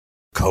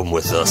Come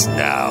with us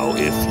now,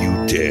 if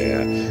you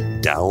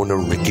dare, down a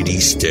rickety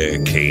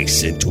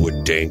staircase into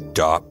a dank,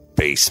 dark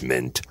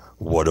basement.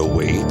 What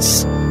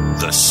awaits?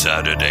 The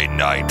Saturday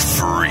Night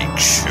Freak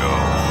Show.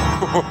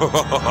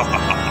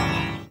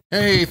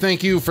 Hey,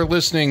 thank you for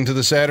listening to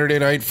the Saturday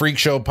Night Freak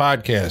Show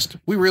podcast.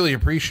 We really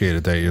appreciate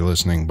it that you're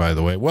listening, by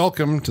the way.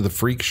 Welcome to the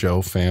Freak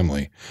Show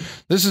family.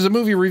 This is a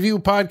movie review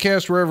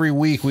podcast where every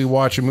week we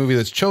watch a movie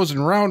that's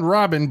chosen round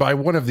robin by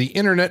one of the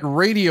internet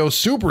radio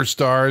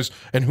superstars.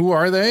 And who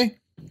are they?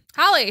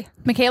 Holly.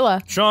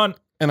 Michaela. Sean.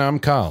 And I'm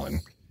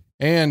Colin.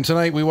 And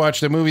tonight we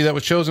watched a movie that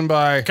was chosen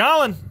by...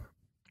 Colin.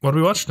 What did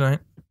we watch tonight?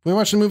 We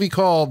watched a movie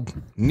called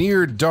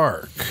Near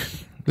Dark.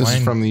 This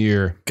is from the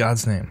year...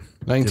 God's name.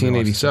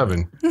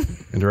 1987,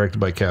 and directed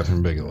by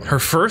Kathryn Bigelow. Her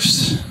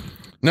first?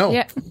 No.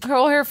 Yeah,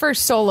 her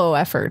first solo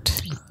effort.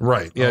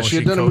 Right. Yeah, she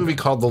had done a movie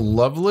called The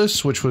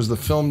Loveless, which was the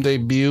film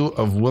debut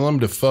of Willem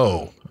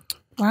Dafoe.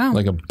 Wow.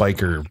 Like a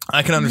biker.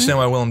 I can understand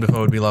why Willem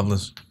Dafoe would be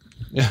loveless.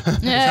 Yeah.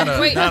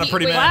 Not a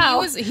pretty man.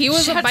 Wow. He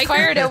was a biker.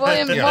 Fired at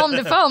Willem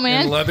Dafoe,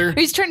 man. In leather.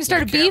 He's trying to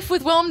start a beef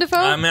with Willem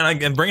Dafoe?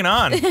 Man, bring it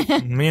on.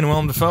 Me and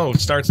Willem Dafoe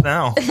starts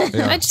now.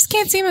 Yeah. I just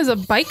can't see him as a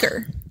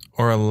biker.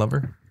 Or a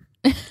lover.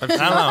 I don't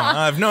know.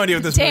 I have no idea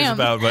what this movie's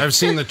about. But I've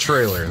seen the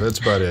trailer. That's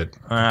about it.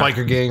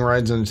 Biker gang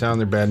rides into town.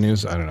 They're bad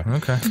news. I don't know.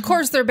 Okay. Of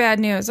course they're bad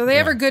news. Are they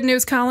ever good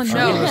news, Colin?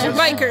 No. They're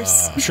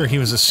bikers. I'm sure he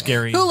was a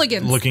scary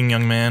looking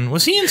young man.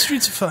 Was he in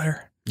Streets of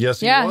Fire?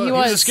 Yes, he was. He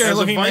was. He was a scary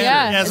looking man.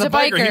 Yeah, as a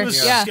biker. He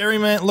was a scary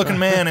looking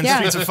man in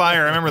Streets of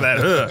Fire. I remember that.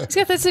 Ugh. He's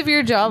got that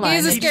severe jawline.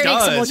 He's a scary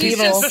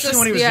Especially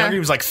when he was younger, he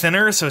was like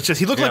thinner, so it's just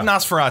he looked like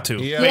Nosferatu,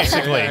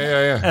 basically,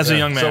 as a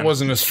young man. So it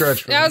wasn't a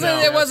stretch.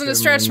 It wasn't a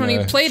stretch when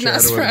he played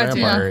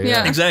Nosferatu.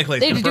 Yeah. Exactly.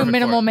 They had to do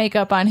minimal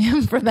makeup on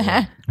him for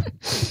that.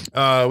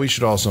 We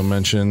should also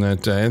mention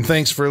that, and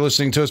thanks for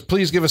listening to us.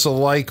 Please give us a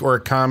like or a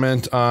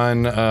comment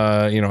on,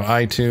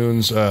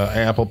 iTunes,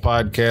 Apple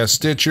Podcasts,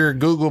 Stitcher,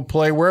 Google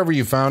Play, wherever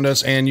you found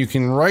us, and you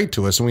can write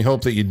to us, and we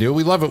hope that you do.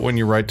 We love it when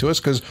you write to us,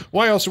 because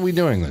why else are we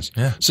doing this?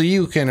 Yeah. So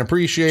you can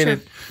appreciate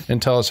it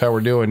and tell us how we're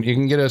doing. You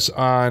can get us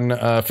on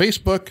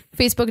Facebook.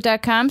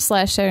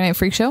 Facebook.com/Saturday Night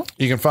Freak Show.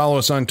 You can follow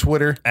us on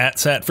Twitter.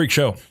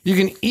 @SatFreakShow. You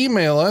can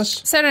email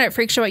us.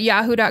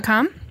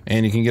 SaturdayNightFreakShow@yahoo.com.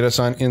 And you can get us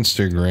on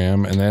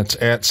Instagram, and that's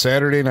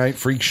 @Saturday Night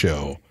Freak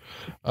Show.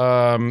 So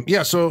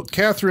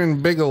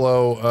Kathryn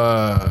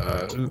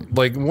Bigelow,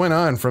 went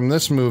on from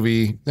this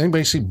movie.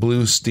 Anybody see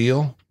Blue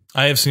Steel?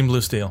 I have seen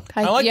Blue Steel.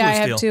 I like Blue Steel. I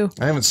have too.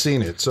 I haven't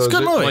seen it. So it's a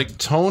good movie. Like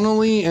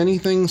tonally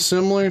anything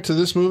similar to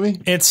this movie?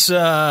 It's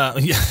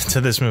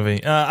to this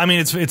movie. I mean,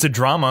 it's a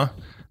drama.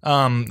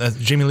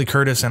 Jamie Lee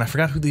Curtis and I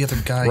forgot who the other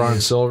guy Ron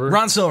is. Silver.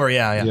 Ron Silver.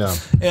 Yeah.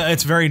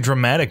 It's a very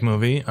dramatic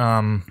movie.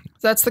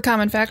 That's the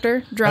common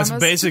factor. Dramas.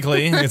 That's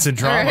basically it's a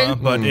drama,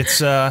 Right. but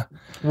it's.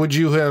 Would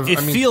you have?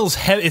 Feels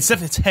heavy.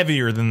 It's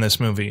heavier than this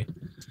movie.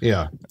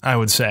 Yeah, I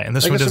would say, and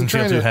this one doesn't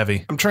feel too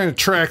heavy. I'm trying to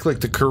track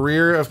the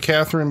career of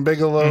Kathryn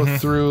Bigelow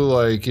through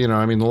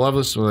The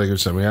Loveless. Like I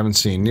said, we haven't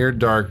seen Near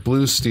Dark,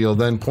 Blue Steel,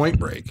 then Point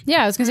Break.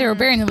 Yeah, I was gonna say we're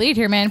bearing the lead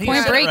here, man.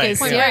 Point Break is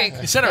Point Break.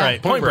 You said it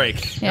right. Point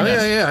Break.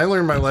 Yeah. I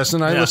learned my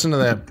lesson. I listened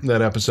to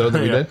that episode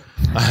that we did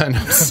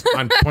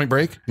on Point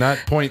Break, not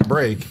Point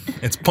Break.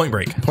 It's Point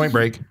Break. Point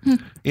Break.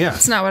 Yeah,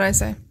 That's not what I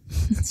say.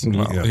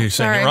 You're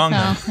saying it wrong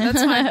now.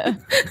 That's fine.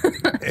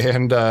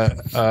 And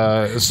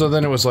so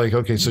then it was like,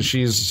 okay, so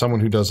she's someone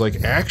who does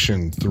like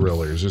action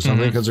thrillers or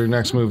something, because her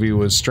next movie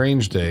was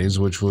Strange Days,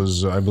 which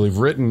was, I believe,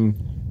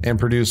 written and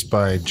produced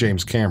by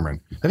James Cameron.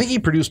 I think he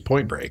produced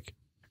Point Break.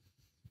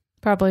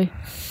 probably.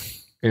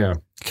 Yeah.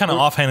 Kind of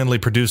offhandedly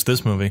produced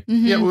this movie.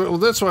 Mm-hmm. Yeah, well,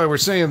 that's why we're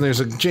saying there's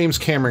a James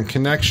Cameron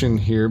connection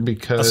here,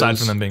 because Aside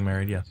from them being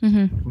married, yes.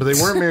 but they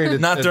weren't married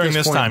Not at during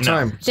this this point time, in no.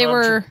 time. They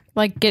were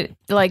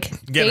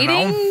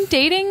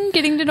dating,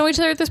 getting to know each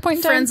other at this point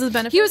in time. Friends with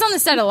benefits. He was on the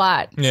set a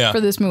lot for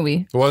this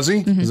movie. Was he?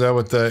 Is that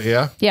what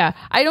Yeah.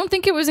 I don't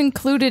think it was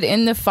included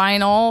in the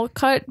final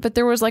cut, but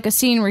there was like a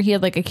scene where he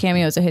had like a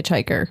cameo as a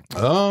hitchhiker.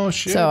 Oh,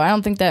 shit. So I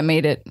don't think that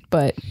made it,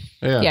 but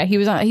yeah, he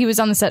was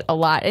on the set a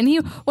lot. And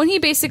when he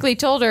basically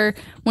told her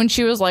when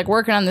she was like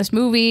working on this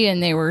movie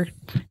and they were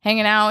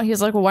hanging out, he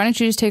was like, well, why don't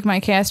you just take my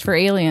cast for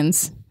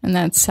Aliens? And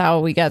that's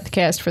how we got the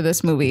cast for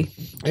this movie.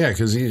 Yeah,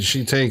 because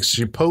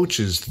she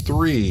poaches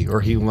 3,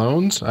 or he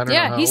loans. I don't know.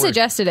 Yeah, he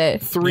suggested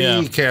it.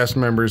 3 cast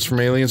members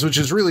from Aliens, which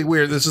is really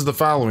weird. This is the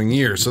following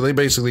year. So they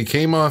basically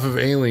came off of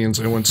Aliens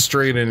and went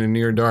straight into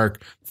Near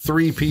Dark.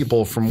 3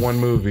 people from one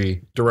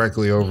movie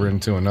directly over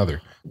into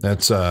another.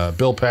 That's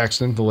Bill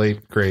Paxton, the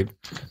late, great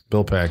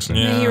Bill Paxton.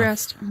 May he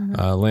rest.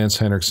 Lance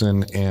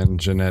Henriksen and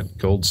Jeanette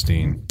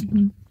Goldstein.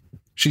 Mm-hmm.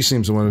 She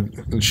seems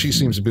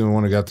to be the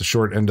one who got the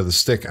short end of the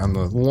stick on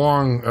the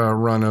long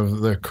run of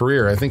the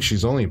career. I think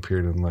she's only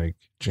appeared in like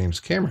James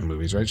Cameron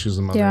movies, right? She was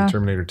the mother in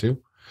Terminator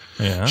 2.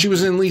 Yeah. She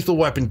was in Lethal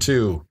Weapon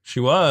 2. She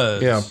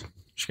was. Yeah.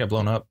 She got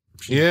blown up.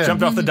 She Yeah.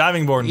 jumped off the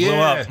diving board and blew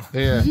up.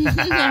 Yeah.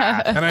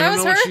 And I don't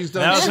know what she's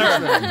done.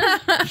 That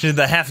was her. She did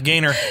the half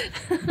gainer.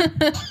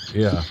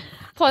 Yeah.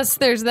 Plus,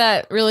 there's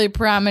that really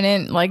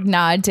prominent like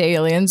nod to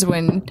aliens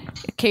when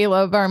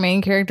Caleb, our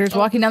main character, is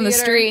walking down the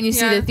street and you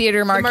see the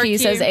theater marquee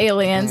says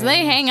aliens. And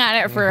they hang on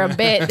it for a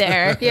bit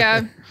there.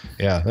 Yeah.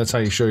 Yeah, that's how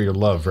you show your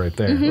love right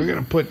there. We're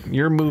going to put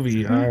your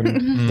movie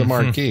on the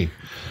marquee.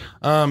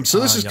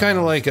 So this is kind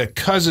of like a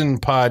cousin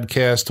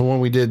podcast to one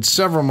we did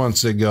several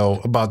months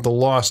ago about The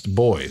Lost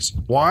Boys.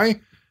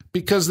 Why?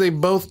 Because they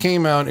both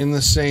came out in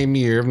the same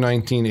year of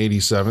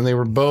 1987. They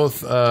were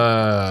both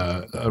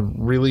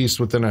released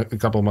within a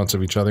couple of months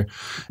of each other,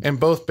 and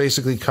both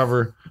basically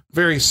cover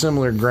very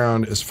similar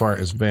ground as far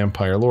as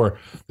vampire lore.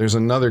 There's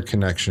another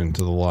connection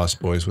to The Lost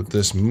Boys with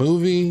this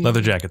movie.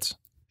 Leather jackets.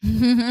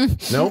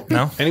 Nope.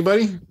 No?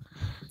 Anybody?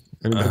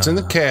 It's in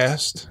the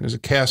cast. There's a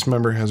cast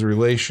member has a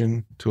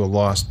relation to a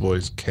Lost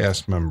Boys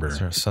cast member. Is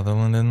there a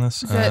Sutherland in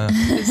this? Is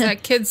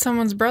that kid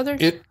someone's brother?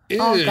 It is.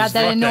 Oh, got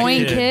that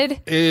annoying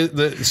kid.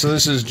 So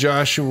this is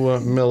Joshua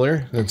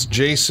Miller. That's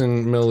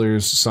Jason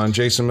Miller's son.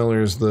 Jason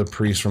Miller is the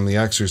priest from The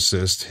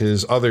Exorcist.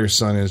 His other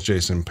son is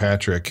Jason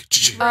Patrick.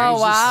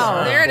 Oh,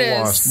 wow. There it is.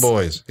 Lost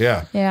Boys.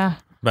 Yeah. Yeah.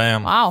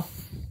 Bam. Wow.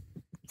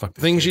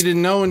 Things you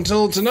didn't know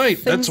until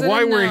tonight. That's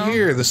why we're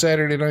here, the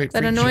Saturday night.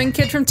 That annoying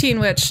kid from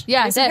Teen Witch.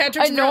 Yeah, Jason that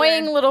Patrick's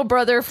annoying brother. little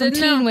brother from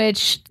Teen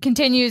Witch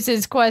continues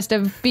his quest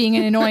of being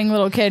an annoying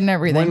little kid and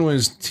everything. When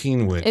was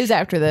Teen Witch? It was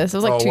after this. It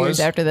was like 2 years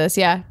after this,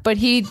 yeah. But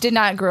he did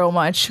not grow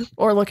much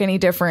or look any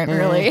different,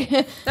 really.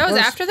 That was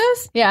after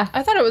this? Yeah.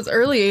 I thought it was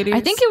early 80s. I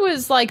think it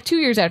was like 2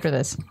 years after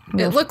this.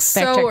 It looks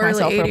so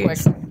early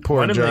 80s. Poor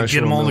Why didn't they Joshua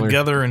get them all Miller.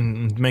 together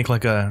and make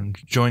like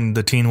join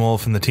the Teen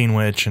Wolf and the Teen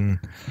Witch? And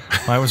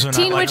why was there not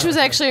Teen Witch was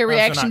actually a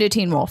reaction to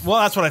Teen Wolf. Well,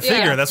 that's what I figured.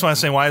 Yeah. That's why I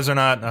say, why is there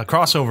not a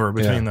crossover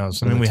between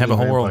those? I mean, And we the have a teen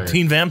whole world, vampires.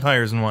 teen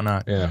vampires and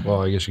whatnot. Yeah,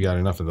 well, I guess you got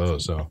enough of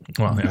those, so.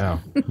 Well, yeah.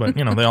 But,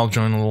 they all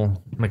join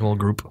make a little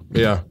group.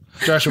 Yeah.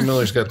 Joshua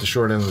Miller's got the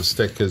short end of the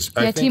stick because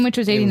Teen Witch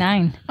was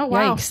 89. Oh,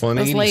 wow. Yikes. Well, in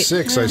That was late.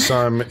 86, I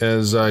saw him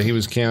as he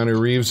was Keanu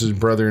Reeves'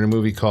 brother in a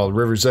movie called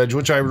River's Edge,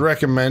 which I would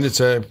recommend. It's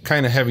a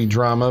kind of heavy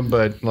drama,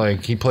 but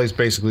like he plays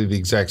basically the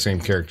exact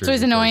same character. So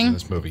he's as he plays annoying? in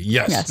this movie.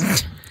 Yes.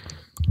 Yes.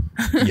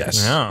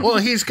 Yes. Yeah. Well,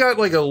 he's got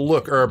like a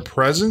look or a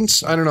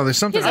presence. I don't know. There's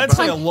something I'd about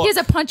say a look. He has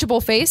a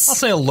punchable face. I'll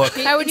say a look.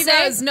 I would He say.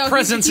 does. No,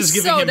 Presence he is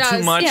giving so him too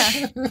does. much.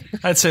 Yeah.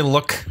 I'd say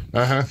look.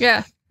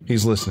 Yeah.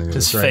 He's listening to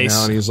His this right face.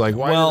 now, and he's like,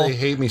 "Why do they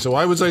hate me? So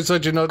why was I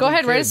such an ugly Go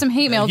ahead, kid?" write us some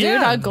hate mail, dude.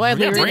 I'll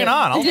gladly read bring it it.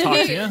 on. I'll talk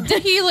to you.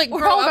 Did he like We're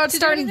grow all up about to do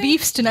starting anything?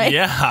 beefs tonight.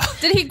 Yeah.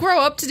 Did he grow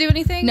up to do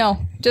anything? No.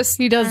 Just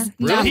He does. Did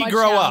not he much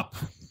grow now. up?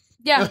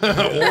 Yeah.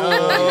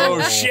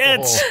 Oh, shit.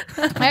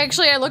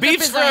 I looked Beefs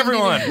up his for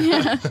everyone.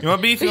 You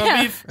want beef? You want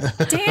Yeah. beef?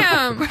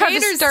 Damn. We're having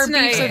to haters start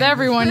tonight. beefs with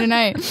everyone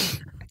tonight.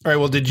 All right.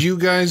 Well, did you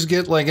guys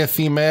get like a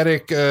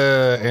thematic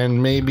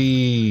and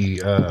maybe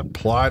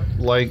plot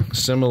like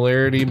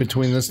similarity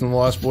between this and the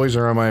Lost Boys,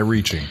 or am I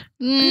reaching?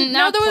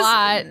 Not there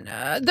plot.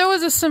 was there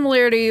was a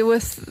similarity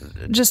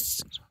with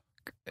just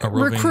A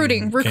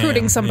roving recruiting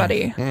gang,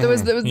 somebody. yeah.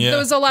 There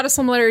was a lot of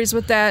similarities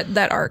with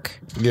that arc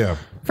Yeah.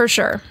 for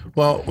sure.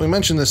 Well, we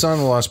mentioned this on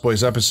the Lost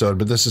Boys episode,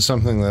 but this is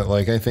something that,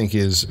 like, I think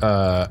is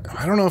I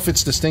don't know if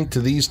it's distinct to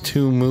these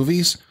two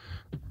movies,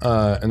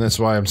 and that's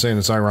why I'm saying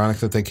it's ironic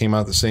that they came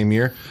out the same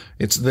year.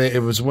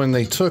 It was when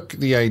they took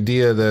the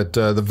idea that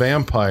the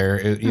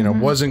vampire,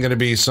 wasn't going to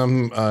be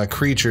some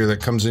creature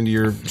that comes into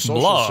your social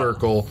Blah.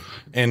 circle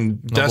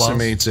and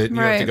decimates it. And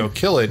you have to Right. go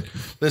kill it.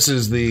 This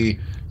is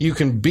you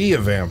can be a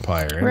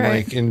vampire and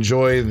Right. like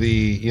enjoy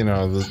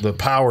the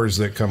powers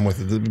that come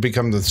with it.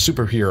 Become the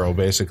superhero,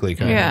 basically,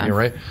 kind Yeah. of,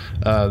 right?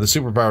 The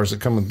superpowers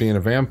that come with being a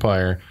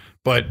vampire,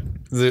 but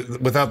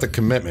without the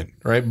commitment,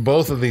 right?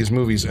 Both of these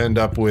movies end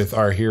up with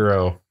our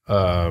hero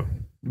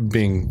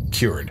being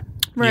cured,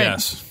 Right.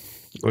 Yes.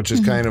 which is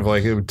kind of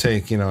like it would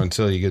take,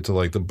 until you get to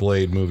like the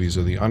Blade movies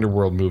or the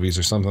Underworld movies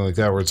or something like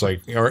that, where it's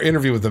like, or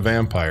Interview with the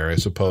Vampire, I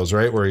suppose,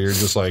 right? Where you're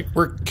just like,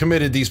 we're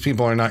committed. These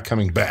people are not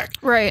coming back.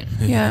 Right.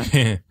 Yeah.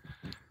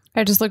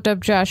 I just looked up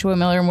Joshua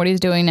Miller and what he's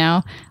doing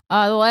now.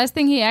 The last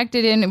thing he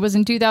acted in was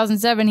in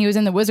 2007. He was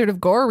in the Wizard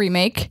of Gore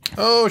remake.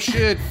 Oh,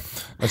 shit.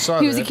 I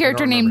saw He was that. a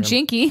character I don't named remember him.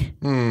 Jinky.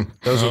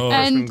 That was with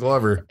Crispin And-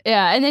 Glover.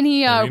 Yeah, and then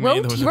he Have you made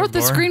the wrote Wizard the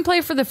of Gore?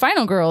 screenplay for the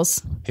Final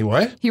Girls. He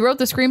what? He wrote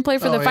the screenplay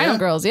for Oh, the Final yeah?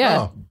 Girls. Yeah.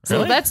 Oh, So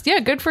really? that's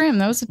good for him.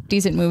 That was a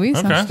decent movie.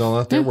 So. Okay. Still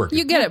out there working.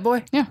 You get it,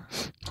 boy. Yeah.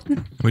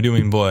 We do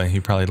mean boy. He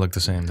probably looked the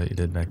same that you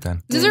did back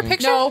then. Is there a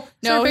picture? No, Is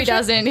there a he picture?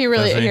 doesn't. He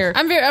really Does he? here.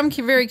 I'm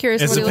very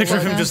curious. Is what the he looks picture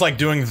of like him now. just like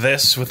doing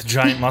this with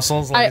giant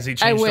muscles? Like, has he I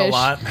changed a wish.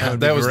 lot? That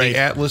be was great. the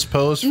Atlas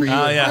pose for you.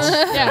 Yes.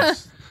 Yeah.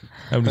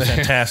 That would be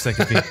fantastic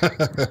if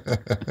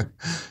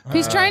he.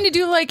 He's trying to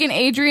do like an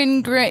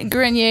Adrian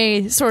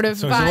Grenier sort of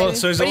So he's a vibe, little-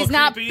 so he's a but he's little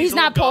not. creepy, He's he's a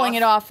not little pulling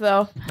goth. it off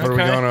though. What are we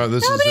going on?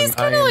 This but is he's an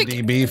kinda like-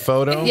 IMDb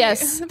photo?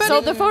 Yes.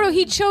 So the photo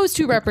he chose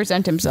to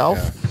represent himself.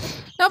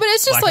 No, but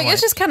it's just Black and like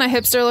it's just kind of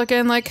hipster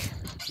looking. Like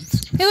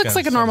he looks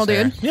like a normal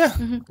dude. Yeah.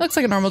 Looks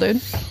like a normal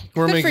dude.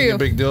 We're Good for making you. a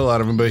big deal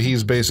out of him, but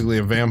he's basically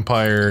a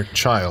vampire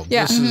child.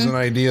 Yeah. This is an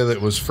idea that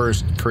was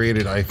first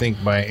created, I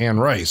think, by Anne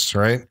Rice,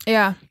 right?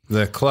 Yeah.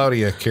 The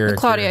Claudia character.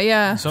 Claudia,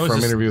 yeah. So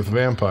From Interview with the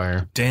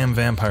Vampire. Damn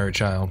vampire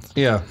child.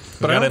 Yeah.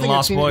 But I got don't it in think I've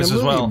Lost seen Boys it in a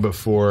as movie well.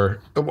 before.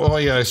 Well,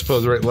 yeah, I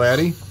suppose, right?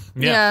 Laddie?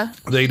 Yeah.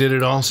 They did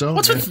it also?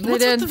 What's with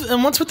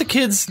the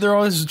kids? They're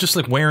always just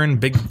like wearing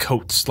big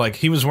coats. Like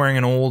he was wearing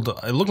it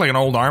looked like an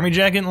old army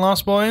jacket in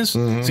Lost Boys.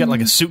 Mm-hmm. He's got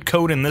like a suit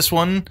coat in this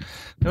one.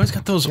 They always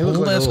got those He looks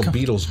old like a ass little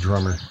Beatles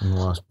drummer in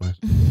Lost Boys.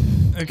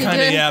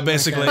 kind of, yeah,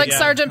 basically. Like yeah.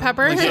 Sergeant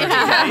Pepper.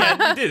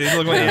 Yeah, he did. He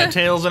looked like he had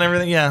tails and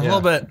everything. Yeah, a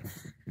little bit.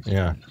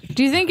 Yeah.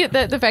 Do you think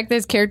that the fact that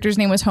his character's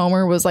name was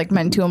Homer was like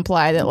meant to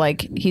imply that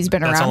like he's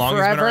been That's how around long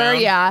he's been forever?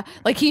 around? Yeah,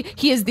 like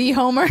he is the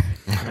Homer of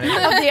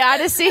the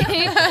Odyssey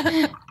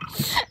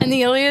and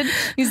the Iliad.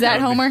 He's that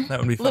Homer. That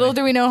would be funny. Little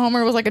do we know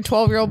Homer was like a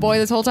 12-year-old boy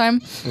this whole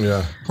time.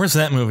 Yeah. Where's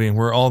that movie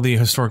where all the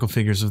historical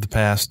figures of the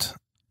past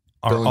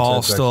are Bill and all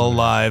Ted's still Excellent.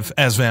 alive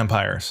as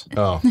vampires?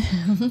 Oh.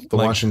 The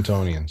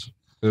Washingtonians.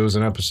 It was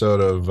an episode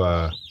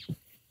of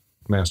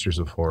Masters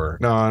of Horror.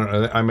 No,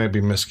 I might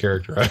be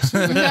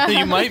mischaracterized.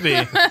 You might be.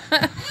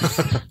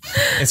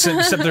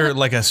 Except they're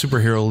like a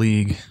superhero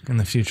league in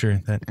the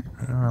future. That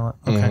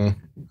okay.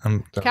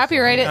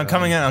 Copyright it. I'm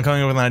coming up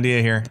with an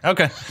idea here.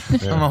 Okay, I'm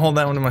gonna hold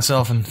that one to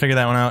myself and figure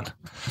that one out.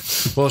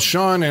 Well,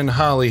 Sean and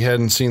Holly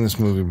hadn't seen this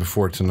movie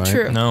before tonight.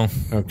 True. No,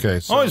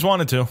 Okay. So always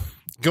wanted to.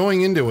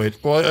 going into it,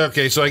 well,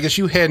 okay, so I guess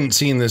you hadn't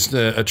seen this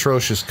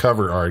atrocious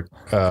cover art.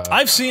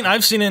 I've seen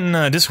it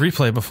in disc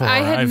replay before. I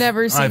had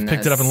never seen I've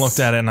picked it up and looked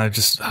at it, and I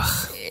just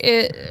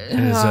it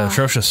is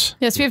atrocious.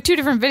 Yes, we have two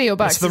different video It's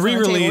boxes. the on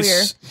table here.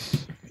 re-release.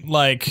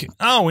 Like,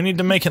 we need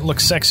to make it look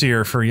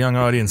sexier for a young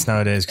audience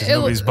nowadays because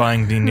nobody's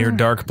buying the Near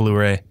Dark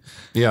Blu-ray.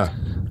 Yeah.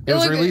 It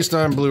was released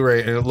on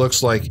Blu-ray, and it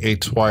looks like a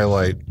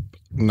Twilight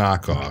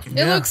knockoff.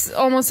 It looks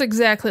almost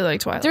exactly like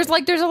Twilight.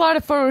 There's a lot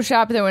of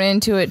Photoshop that went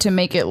into it to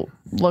make it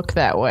look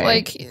that way.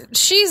 Like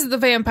she's the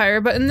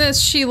vampire, but in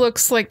this she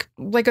looks like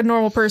a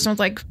normal person with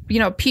like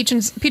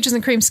peaches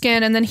and cream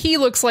skin, and then he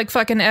looks like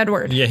fucking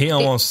Edward. Yeah, he's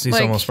almost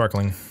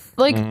sparkling.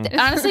 Like,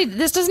 honestly,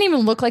 this doesn't even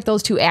look like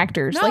those two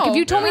actors. No, like, if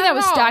you told me that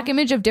was no. stock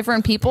image of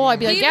different people, I'd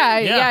be like,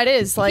 yeah, it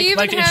is. Like, He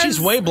Like, even and she's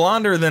has- way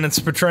blonder than it's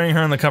portraying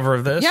her on the cover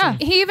of this. Yeah.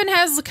 And He even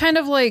has kind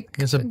of like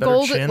has a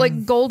better chin.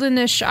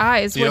 goldenish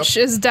eyes, Yep. which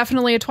is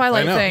definitely a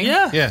Twilight I know. thing.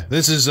 Yeah. Yeah,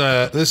 this is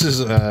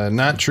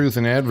not truth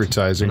in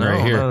advertising No,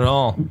 right here. not at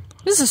all.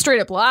 this is a straight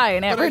up lie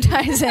in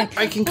advertising.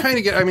 I can kind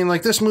of get. I mean,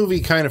 like this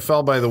movie kind of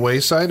fell by the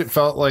wayside. It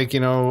felt like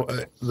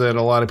that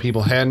a lot of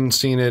people hadn't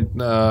seen it.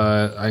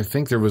 I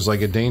think there was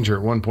like a danger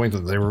at one point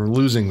that they were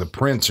losing the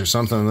prints or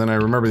something. And then I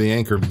remember the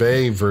Anchor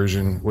Bay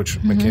version,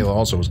 which Michaela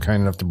also was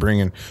kind enough to bring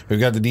in. We've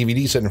got the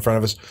DVD sitting in front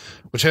of us,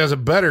 which has a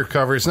better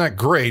cover. It's not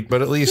great,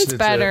 but at least it's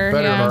better, a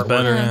better yeah. artwork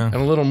Better, yeah. and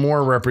a little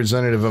more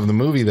representative of the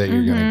movie that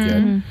you're going to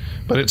get.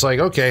 But it's like,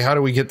 okay, how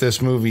do we get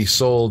this movie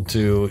sold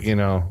to,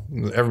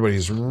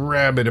 everybody's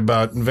rabid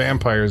about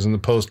vampires in the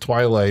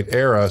post-Twilight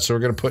era, so we're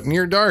going to put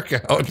Near Dark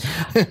out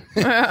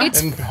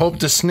and hope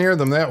to snare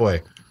them that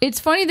way. It's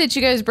funny that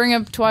you guys bring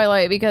up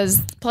Twilight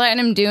because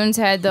Platinum Dunes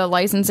had the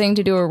licensing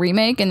to do a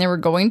remake, and they were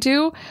going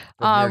to.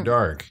 Near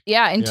Dark.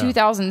 Yeah, in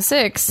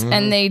 2006,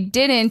 and they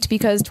didn't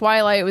because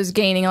Twilight was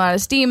gaining a lot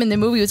of steam, and the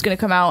movie was going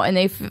to come out, and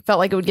they felt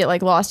like it would get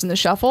like lost in the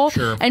shuffle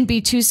and be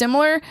too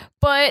similar.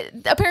 But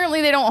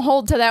apparently, they don't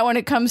hold to that when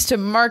it comes to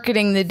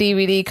marketing the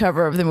DVD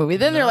cover of the movie.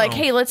 Then they're like,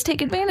 "Hey, let's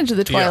take advantage of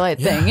the Twilight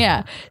thing."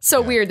 Yeah,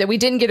 so weird that we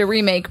didn't get a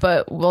remake,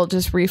 but we'll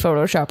just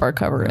re-Photoshop our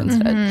cover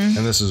instead. And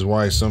this is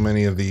why so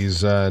many of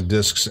these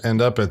discs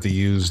end up at the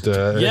used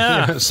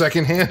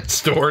secondhand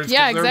stores. 'cause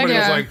Yeah, exactly. Everybody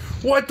was like,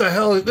 "What the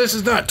hell? This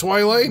is not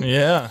Twilight."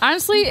 Yeah.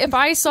 Honestly, if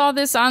I saw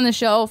this on the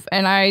shelf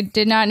and I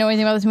did not know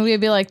anything about this movie, I'd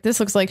be like, "This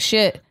looks like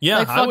shit." Yeah,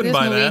 like, I fuck wouldn't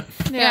this buy movie.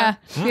 that.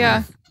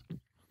 Yeah.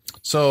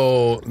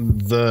 So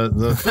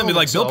the It'd be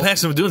like Bill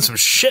Paxton was doing some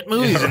shit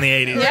movies in the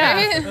 80s.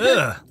 Yeah.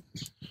 Ugh.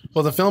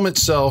 Well, the film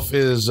itself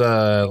is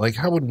like,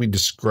 how would we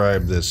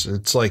describe this?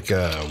 It's like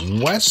a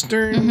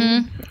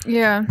Western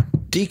Yeah.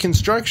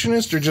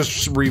 deconstructionist or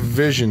just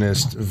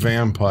revisionist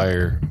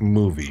vampire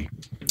movie.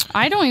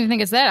 I don't even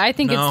think it's that. I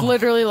think it's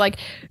literally like,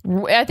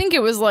 I think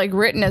it was like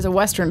written as a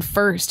Western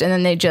first, and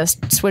then they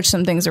just switched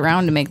some things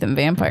around to make them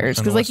vampires.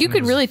 Because like you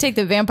could really take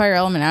the vampire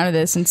element out of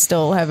this and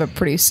still have a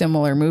pretty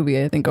similar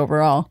movie, I think,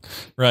 overall.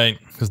 Right,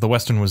 because the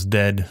Western was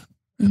dead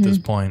at this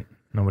point.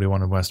 Nobody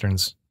wanted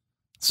Westerns.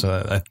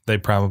 So they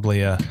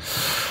probably,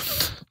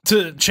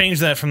 to change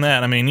that from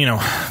that, I mean,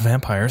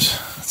 vampires,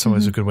 it's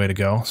always a good way to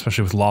go,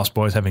 especially with Lost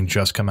Boys having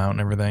just come out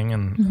and everything.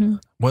 And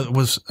what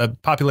was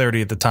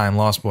popularity at the time?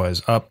 Lost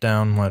Boys, up,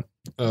 down, what?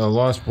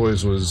 Lost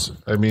Boys was,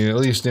 I mean, at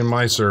least in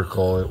my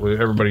circle,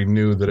 everybody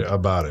knew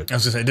about it. I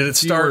was going to say, did it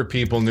Fewer start?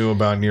 people knew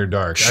about Near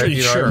Dark.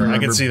 Sure, I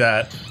can see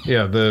that.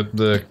 Yeah,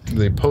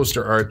 the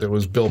poster art that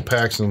was Bill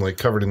Paxton like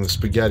covered in the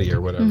spaghetti or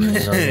whatever.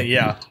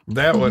 Yeah.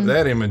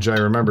 That image I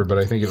remember, but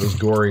I think it was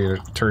gory and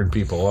it turned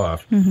people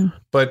off.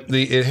 But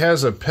it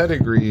has a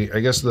pedigree. I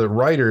guess the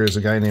writer is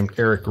a guy named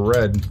Eric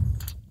Red,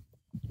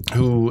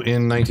 who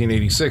in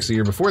 1986, the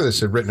year before this,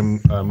 had written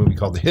a movie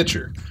called The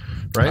Hitcher,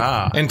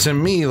 right? And to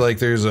me, like,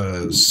 there's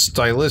a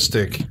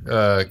stylistic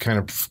kind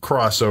of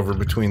crossover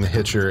between The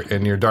Hitcher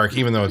and Near Dark,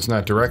 even though it's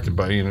not directed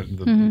by, he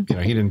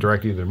didn't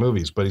direct either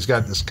movies, but he's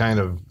got this kind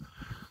of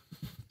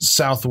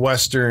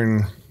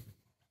southwestern.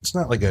 It's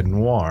not like a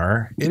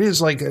noir. It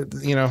is like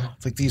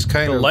like these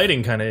kind the of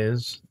lighting kind of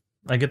is.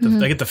 I get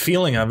the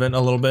feeling of it a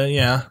little bit.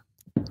 Yeah.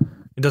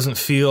 It doesn't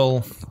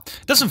feel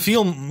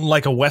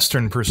like a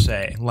Western per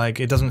se. Like,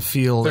 it doesn't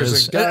feel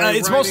there's a guy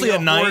it's mostly a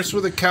night horse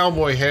with a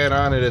cowboy hat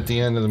on it at the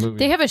end of the movie.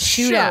 They have a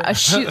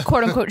shootout,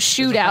 quote unquote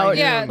shootout.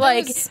 Yeah,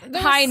 like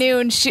high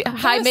noon,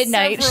 high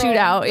midnight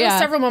shootout. There's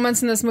several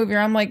moments in this movie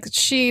where I'm like,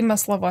 she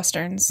must love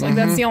Westerns. Like,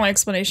 that's the only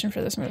explanation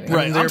for this movie.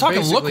 Right. I'm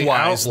talking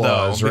look-wise,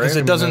 though, because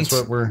it doesn't.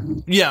 That's what we're,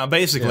 yeah,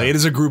 basically, it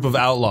is a group of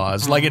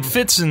outlaws. Like, it would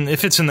fit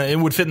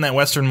in that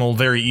Western mold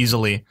very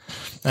easily.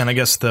 And I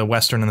guess the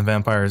Western and the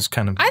vampires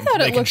kind of. I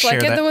thought it looked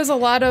like it. There was a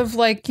lot of,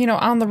 like,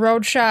 on the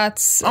road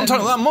shots. I'm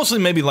talking about mostly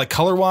maybe like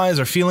color wise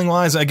or feeling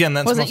wise. Again,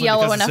 that's wasn't mostly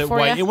yellow because enough it's for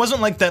white. you? It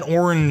wasn't like that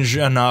orange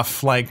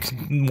enough, like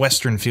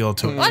Western feel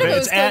to it.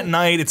 It's at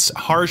night. It's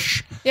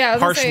harsh. Yeah,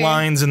 harsh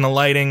lines in the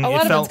lighting. A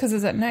lot of it's because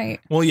it's at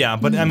night. Well, yeah,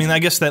 but I mean, I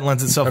guess that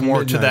lends itself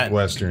more to that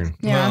Western.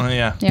 Yeah, well,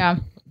 yeah.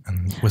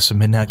 And with some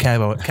midnight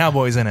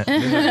cowboys in it.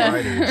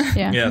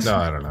 Yeah. Yes. No,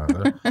 I don't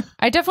know.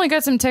 I definitely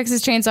got some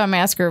Texas Chainsaw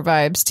Massacre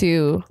vibes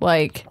too,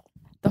 like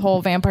the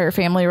whole vampire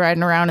family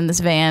riding around in this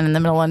van in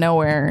the middle of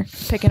nowhere,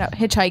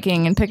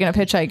 hitchhiking and picking up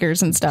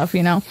hitchhikers and stuff,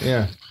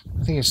 Yeah.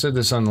 I think I said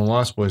this on the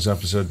Lost Boys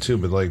episode too,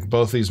 but like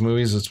both these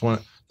movies, it's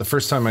the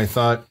first time I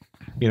thought,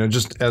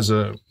 just as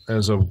a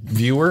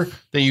viewer,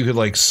 that you could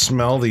like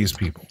smell these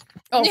people.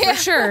 Oh, for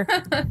sure.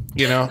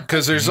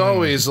 Because there's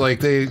always like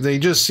they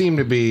just seem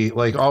to be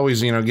like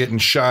always getting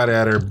shot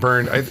at or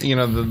burned.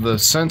 The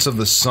sense of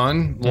the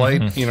sun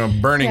light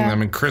burning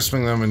them and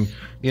crisping them, and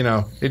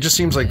it just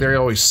seems like they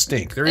always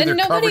stink. They're either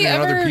covered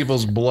in other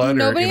people's blood.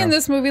 Nobody in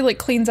this movie like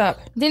cleans up.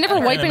 They never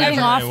wipe anything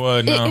off.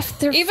 No. If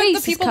their even the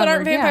face people is that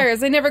aren't covered,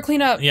 vampires, they never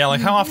clean up. Yeah, like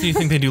how often do you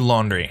think they do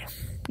laundry?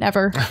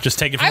 Never. Just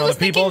take it from other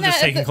people? Just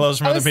taking clothes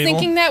from other people? I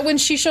was thinking that when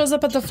she shows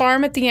up at the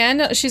farm at the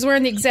end, she's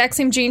wearing the exact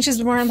same jeans she's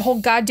been wearing the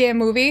whole goddamn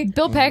movie.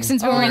 Bill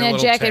Paxton's been wearing that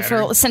jacket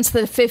since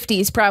the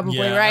 50s, probably,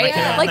 right?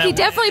 Yeah. Like, he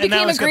definitely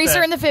became a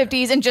greaser in the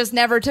 50s and just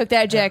never took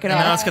that jacket off.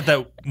 Now it's got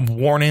that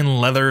worn-in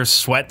leather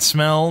sweat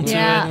smell to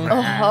it.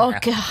 Oh,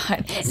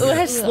 God. It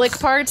has slick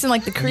parts and,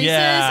 like, the creases.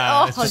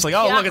 Yeah. It's just like,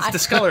 look, it's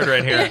discolored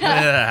right here.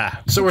 Yeah.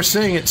 So we're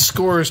saying it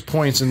scores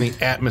points in the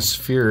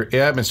atmosphere.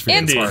 It's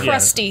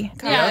crusty.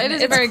 Yeah, it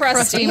is a very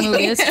crusty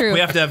movie. It's true. We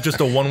have to have just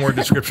a one-word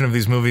description of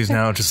these movies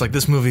now. Just like,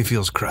 this movie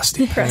feels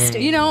crusty.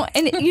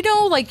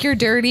 Like, you're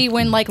dirty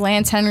when, like,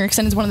 Lance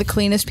Henriksen is one of the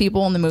cleanest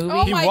people in the movie.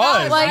 Oh, He my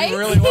was. God, Like, he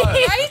really was.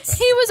 Right?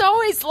 He was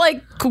always,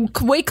 like,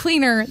 way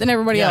cleaner than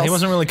everybody else. He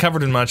wasn't really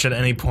covered in much at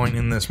any point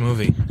in this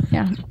movie.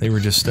 Yeah. They were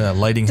just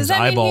lighting his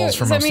eyeballs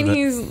for most of it. Does that mean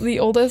he's the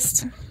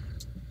oldest?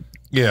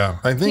 Yeah,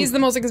 I think He's the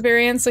most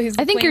experienced, so he's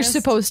the I think you're cleanest?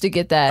 supposed to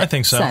get that I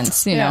think so.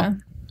 sense, you know.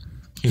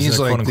 He's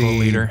like quote-unquote the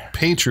leader.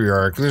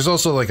 patriarch. There's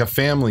also like a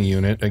family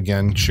unit,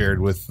 again, shared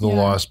with the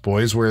Lost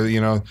Boys, where,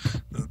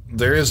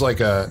 there is like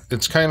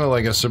it's kind of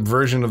like a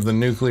subversion of the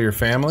nuclear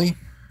family.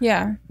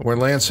 Yeah. Where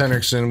Lance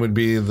Henriksen would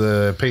be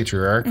the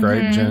patriarch,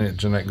 right?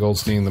 Jeanette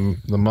Goldstein,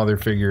 the mother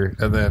figure,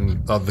 and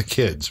then the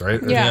kids,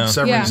 right? Yeah.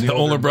 Severin's The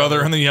older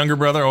brother and the younger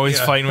brother always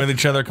fighting with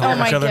each other,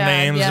 calling each other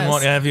names and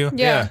what have you.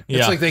 Yeah.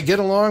 It's like they get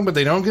along, but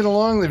they don't get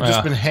along. They've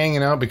just been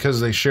hanging out because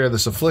they share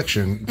this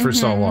affliction for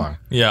so long.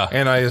 Yeah.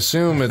 And I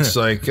assume it's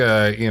like,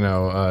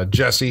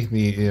 Jesse,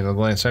 the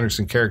Lance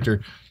Henriksen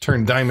character,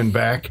 turned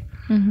Diamondback,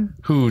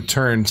 who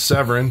turned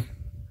Severin,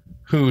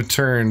 who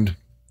turned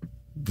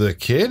the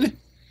kid?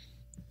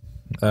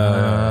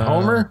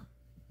 Homer,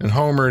 and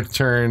Homer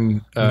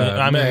turned.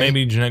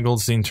 Maybe Jeanette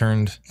Goldstein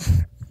turned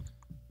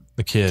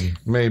the kid.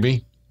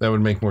 Maybe that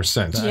would make more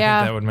sense. I think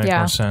that would make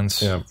more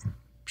sense. Yeah,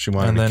 she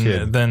wanted and a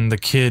kid. then the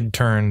kid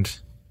turned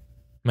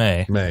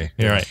May.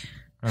 You're right.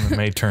 And then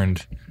May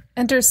turned.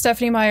 Enter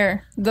Stephanie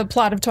Meyer, the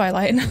plot of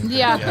Twilight.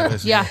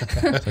 Yeah.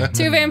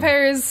 Two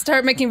vampires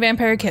start making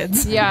vampire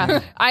kids.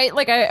 Yeah.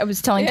 I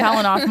was telling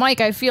Colin off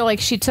mic, I feel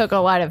like she took a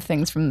lot of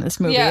things from this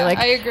movie. Yeah, like,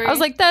 I agree. I was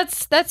like,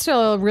 that's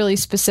a really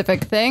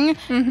specific thing.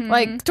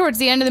 Like, towards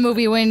the end of the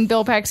movie when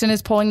Bill Paxton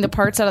is pulling the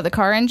parts out of the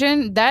car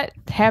engine, that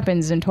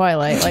happens in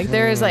Twilight. Like,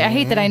 there is, like, I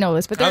hate that I know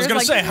this, but there I was going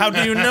to say, how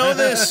do you know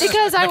this?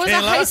 Because I was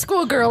a high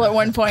school girl at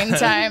one point in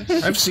time.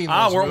 I've seen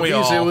those weren't we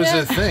movies. all? It was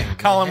a thing.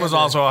 Colin was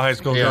also a high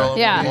school girl.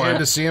 Yeah. You had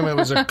to see them. It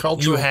was a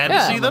cultural. You had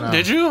to see them,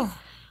 did you?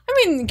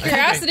 I mean,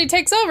 curiosity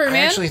takes over, man.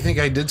 I actually think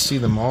I did see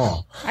them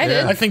all. I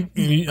did. I think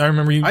I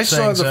remember you I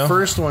saying saw the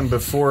first one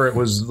before it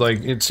was like,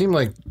 it seemed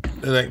like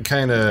that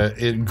kind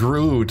of, it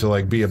grew to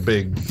like be a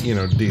big,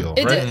 deal.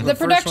 It right? did. The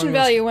production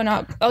value went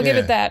up. I'll give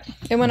it that.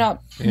 It went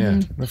up. Yeah.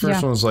 The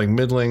first one was like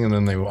middling, and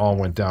then they all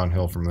went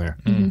downhill from there.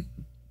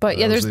 But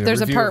yeah, there's a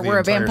review part of the where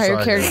a entire vampire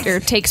saga. character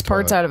takes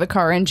parts out of a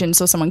car engine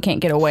so someone can't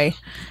get away.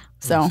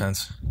 So Makes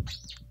sense.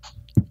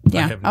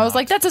 Yeah. I was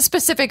like, that's a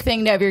specific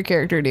thing to have your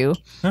character do.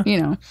 Huh?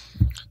 You know.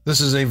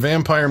 This is a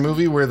vampire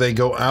movie where they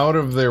go out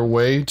of their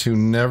way to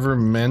never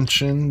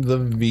mention the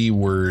V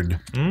word.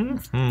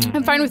 Mm-hmm.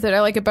 I'm fine with it.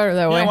 I like it better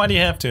that way. Why do you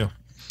have to?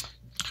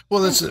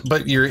 Well,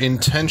 but you're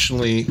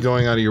intentionally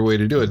going out of your way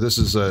to do it. This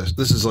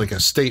is like a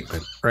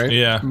statement, right?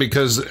 Yeah.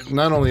 Because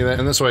not only that,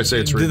 and that's why I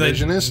say it's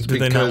revisionist. Do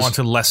they not want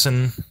to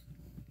lessen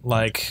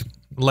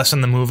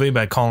the movie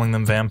by calling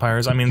them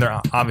vampires? I mean,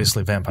 they're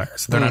obviously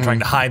vampires. They're not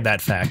trying to hide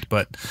that fact,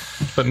 but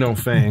no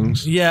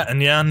fangs. Yeah,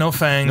 no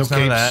fangs, no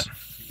none capes. of that.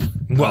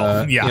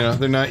 Well, yeah, you know,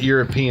 they're not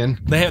European.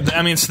 They have.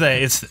 I mean, it's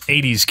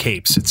 80s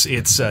capes.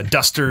 It's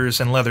dusters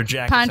and leather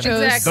jackets.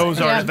 Ponchos. Exactly.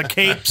 Those are the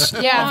capes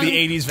of the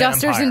 80s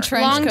dusters vampire. and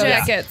trench long coats.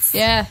 jackets.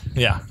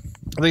 Yeah.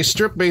 They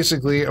strip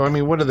basically. I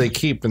mean, what do they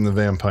keep in the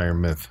vampire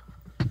myth?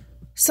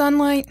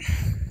 Sunlight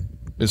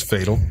Is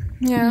fatal.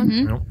 Yeah.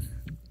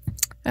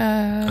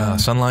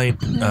 Sunlight.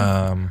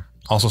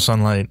 Also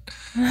sunlight.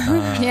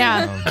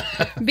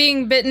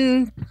 Being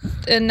bitten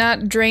and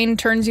not drained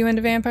turns you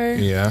into vampire.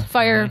 Yeah.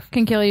 Fire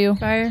can kill you.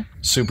 Fire.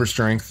 Super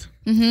strength.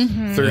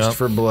 Thirst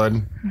for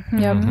blood.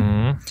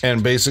 Yep.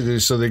 And basically,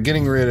 so they're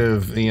getting rid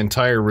of the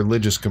entire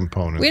religious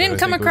component. We didn't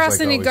come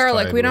across any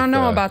garlic. We don't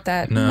know about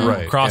that. No.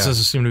 Right,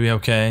 Crosses seem to be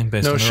okay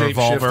based on the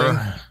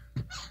revolver.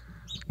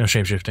 No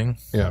shape-shifting.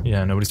 Yeah.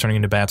 Yeah, nobody's turning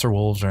into bats or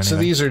wolves or anything. So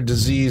these are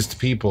diseased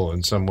people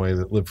in some way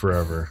that live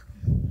forever.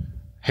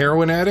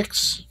 Heroin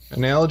addicts?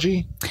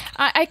 Analogy?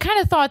 I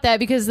kind of thought that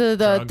because of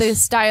the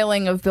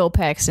styling of Bill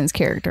Paxton's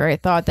character. I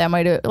thought that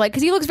might have,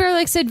 because he looks very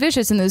like Sid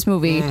Vicious in this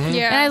movie.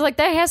 Yeah. And I was like,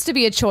 that has to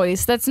be a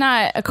choice. That's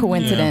not a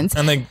coincidence.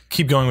 Yeah. And they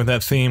keep going with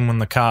that theme when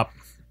the cop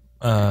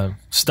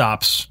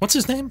stops. What's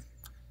his name?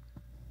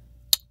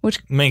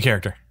 Which main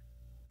character?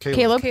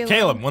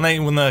 Caleb.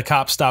 When the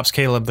cop stops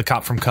Caleb, the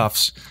cop from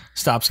Cuffs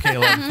stops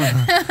Caleb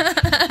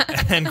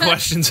and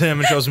questions him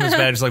and shows him his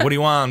badge. He's like, "What do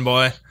you want,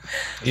 boy?"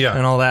 Yeah,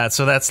 and all that.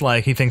 So that's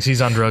like he thinks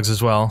he's on drugs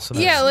as well. So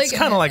it's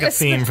kind of like a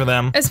theme for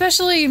them.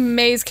 Especially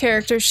May's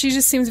character, she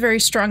just seems very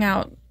strung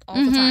out all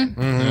the time.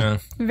 Yeah.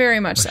 Very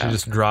much so. She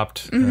just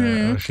dropped.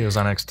 She was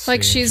on ecstasy.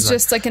 Like she's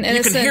just like an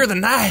innocent. You can hear the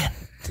night.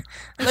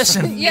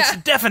 Listen, it's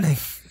deafening.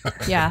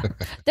 Yeah.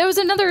 There was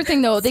another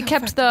thing, though. They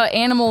kept the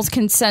animals'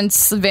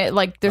 consents,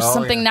 like there's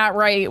something not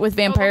right with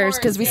vampires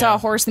because we saw a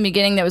horse in the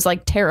beginning that was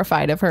like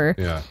terrified of her.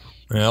 Yeah.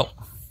 Yep.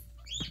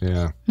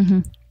 Yeah.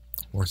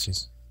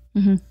 Horses.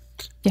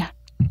 Yeah.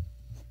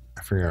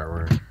 I forgot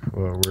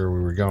where we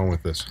were going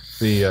with this.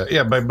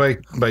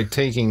 By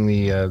taking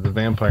the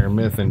vampire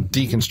myth and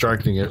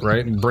deconstructing it,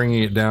 right, and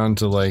bringing it down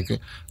to like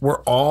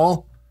we're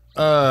all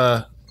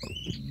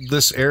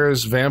this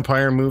era's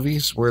vampire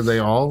movies, were they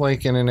all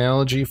like an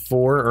analogy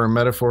for or a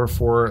metaphor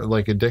for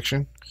like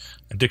addiction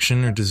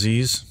or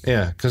disease?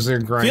 Yeah, because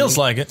they're grimy. Feels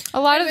like it. A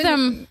lot of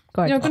them.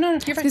 Go ahead. No, I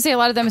was gonna say a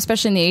lot of them,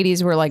 especially in the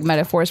 80s, were like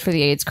metaphors for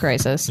the AIDS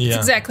crisis. Yeah,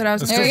 that's exactly what I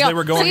was going to say. They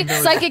were going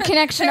psychic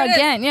connection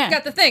again. Yeah, you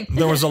got the thing.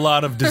 There was a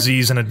lot of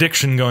disease and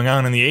addiction going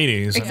on in the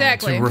 80s.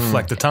 Exactly. And to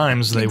reflect the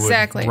times, they would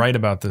write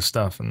about this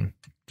stuff and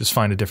just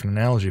find a different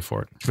analogy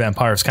for it.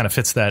 Vampires kind of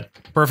fits that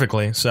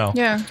perfectly. So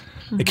yeah.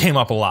 It came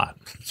up a lot.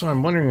 So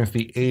I'm wondering if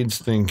the AIDS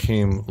thing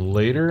came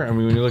later. I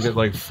mean, when you look at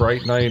like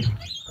Fright Night,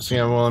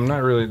 I'm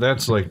not really.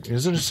 That's like,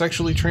 is it a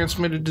sexually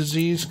transmitted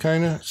disease?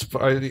 Kind of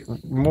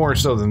more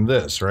so than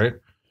this, right?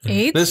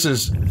 AIDS? This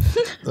is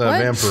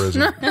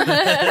vampirism.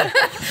 I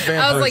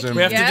was like,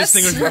 we have to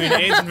distinguish between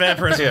AIDS and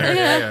vampirism.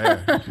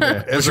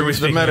 Yeah. As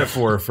the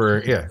metaphor for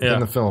in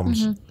the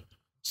films.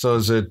 So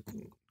is it?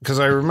 Because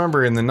I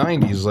remember in the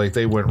 90s, like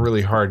they went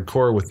really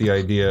hardcore with the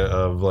idea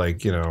of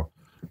like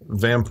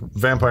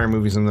vampire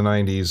movies in the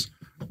 90s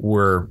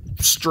were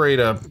straight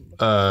up,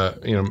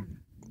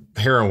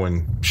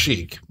 heroin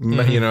chic.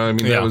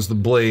 That was the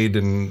Blade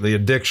and the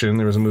Addiction.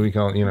 There was a movie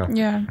called,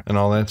 and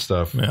all that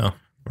stuff. Yeah.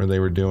 Where they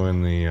were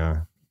doing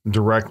the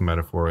direct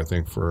metaphor, I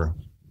think, for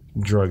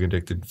drug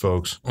addicted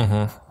folks.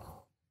 And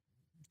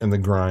the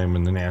grime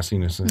and the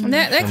nastiness. And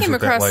that came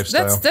across.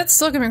 That's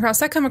still coming across.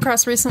 That came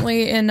across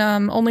recently in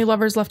Only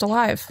Lovers Left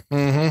Alive.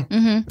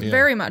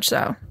 Very much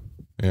so.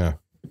 Yeah.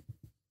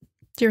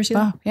 Did you ever see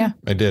that? Yeah.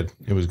 I did.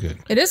 It was good.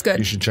 It is good.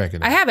 You should check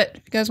it out. I have it.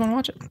 If you guys want to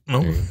watch it.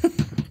 No.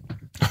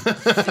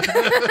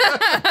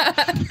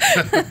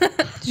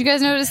 Did you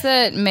guys notice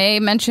that May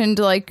mentioned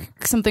like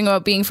something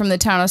about being from the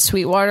town of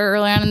Sweetwater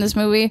early on in this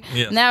movie?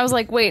 Yeah. And I was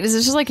like, wait, is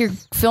this just like your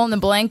fill in the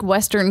blank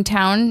Western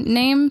town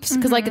names?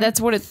 Because like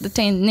that's what the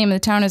name of the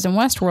town is in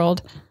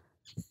Westworld.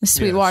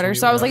 Sweetwater. Yeah,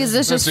 so I was like, is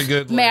this just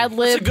Mad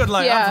Lib? That's a good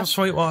line. Yeah. I'm from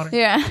Sweetwater.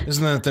 Yeah.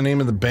 Isn't that the name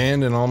of the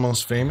band in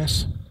Almost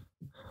Famous?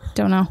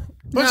 Don't know.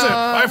 What's that?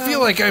 I feel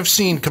like I've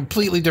seen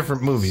completely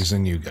different movies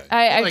than you guys.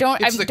 I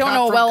don't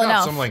know well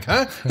enough. I'm like,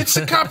 huh? It's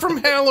the cop from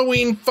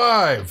Halloween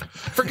 5.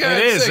 For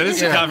God's sake. It is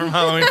the cop from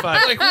Halloween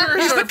 5. Like, where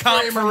is He's the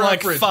cop from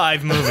like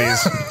 5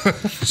 movies.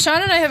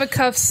 Sean and I have a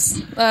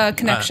Cuffs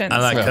connection. I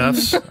like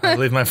Cuffs. I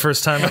believe my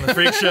first time on the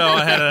Freak Show,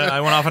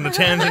 I went off on a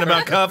tangent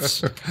about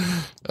Cuffs.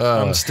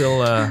 I'm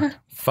still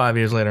 5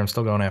 years later. I'm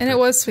still going after. And it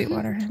was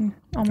Sweetwater and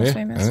Almost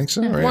Famous. I think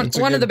so. Right?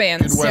 One of the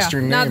bands. Good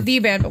Western name. Not the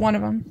band, but one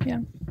of them. Yeah.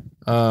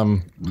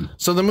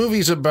 So the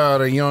movie's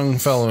about a young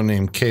fellow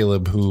named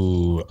Caleb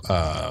who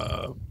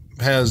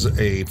has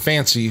a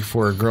fancy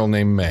for a girl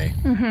named May,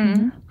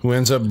 who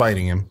ends up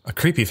biting him. A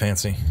creepy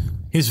fancy.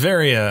 He's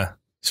very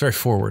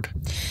forward.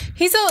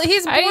 He's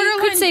borderline. I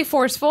could say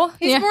forceful.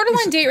 He's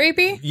borderline date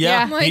rapey.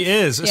 Yeah, Like, he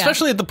is.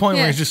 Especially at the point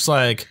where he's just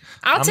like,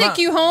 I'll take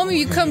you home.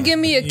 You come give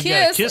me a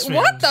kiss. kiss me.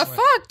 What the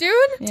fuck,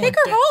 dude? Take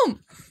her home.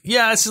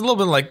 Yeah, it's a little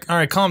bit like, all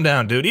right, calm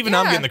down, dude. Even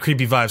I'm getting the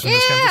creepy vibes from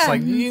this guy. I'm just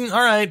like,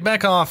 all right,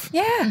 back off.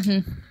 Yeah.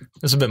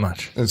 It's a bit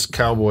much. It's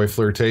cowboy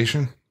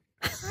flirtation.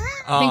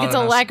 I think it's a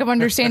lack of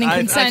understanding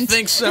consent. I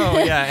think so,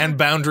 yeah. And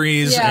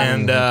boundaries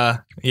and,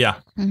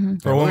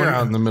 For a woman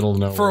out in the middle of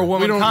nowhere. For a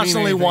woman we don't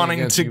constantly mean wanting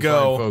against to you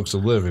go. fine folks who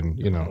live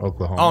in,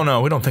 Oklahoma. Oh,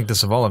 no, we don't think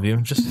this of all of you.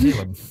 Just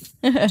Caleb.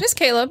 Just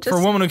Caleb. For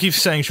a woman who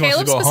keeps saying she wants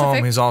to go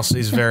home,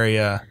 he's very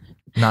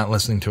not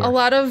listening to her. A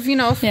lot of,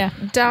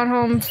 down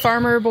home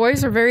farmer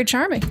boys are very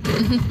charming.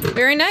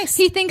 Very nice.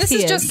 He thinks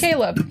this is just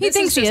Caleb. He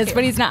thinks he is,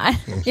 but he's not.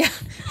 Yeah.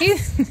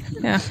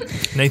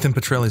 Nathan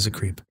Petrelli's a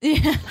creep.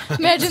 Yeah.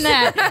 Imagine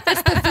that.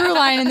 That's the through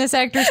line in this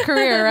actor's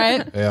career,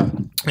 right?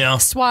 Yeah.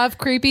 Suave,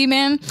 creepy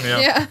man.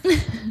 Yeah.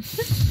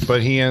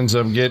 But he ends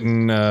up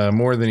getting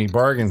more than he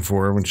bargained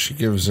for when she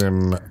gives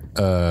him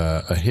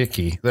a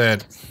hickey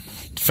that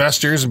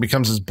festers and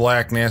becomes this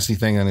black, nasty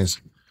thing on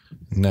his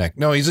neck.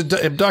 No, he's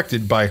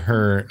abducted by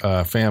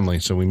her family,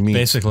 so we meet.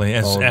 Basically,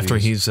 after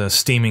he's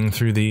steaming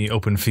through the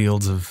open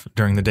fields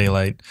during the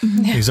daylight,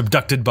 he's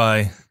abducted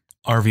by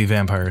RV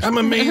vampires. I'm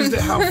amazed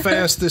at how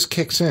fast this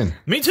kicks in.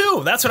 Me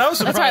too. That's what I was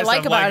surprised. That's what I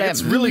like about it.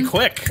 It's really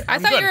quick. I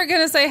thought you were going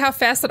to say how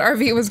fast that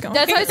RV was going.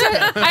 That's what I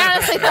said. I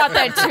honestly thought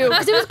that too.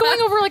 Because it was going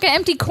over like an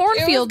empty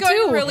cornfield, it was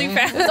going too. really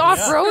fast. It was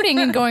off-roading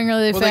and going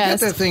really Well, fast.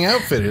 they got that thing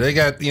outfitted. They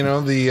got,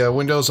 the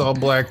windows all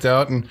blacked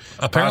out. And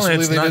apparently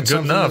it's not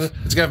good enough.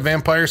 It's got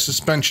vampire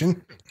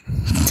suspension.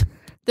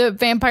 The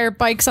vampire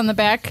bikes on the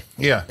back.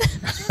 Yeah.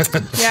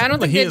 Yeah, I don't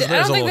think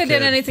they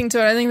did anything to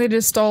it. I think they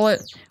just stole it.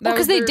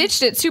 Because they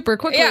ditched it super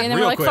quickly, Yeah. and they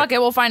were like, fuck it,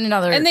 we'll find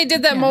another. And they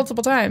did that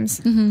multiple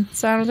times.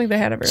 So I don't think they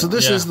had it very So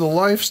this is the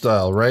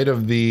lifestyle, right,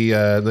 of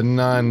the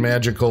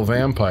non-magical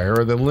vampire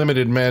or the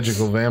limited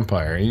magical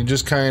vampire. You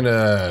just kind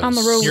of... on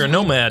the road. You're a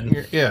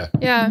nomad. Yeah.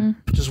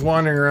 Just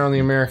wandering around the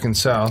American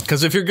South.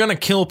 Because if you're going to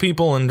kill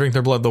people and drink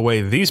their blood the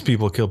way these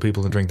people kill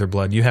people and drink their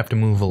blood, you have to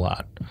move a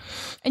lot.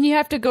 And you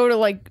have to go to,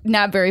 like,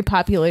 not very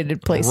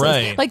populated places.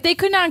 Right. Like, they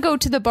could not go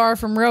to the bar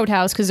from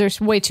Roadhouse because there's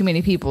way too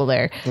many people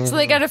there. So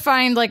they got to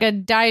find, like, a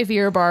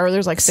dive-ear bar where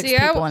there's, like, six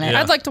people in it.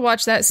 I'd like to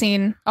watch that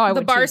scene. Oh, I the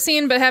would bar too.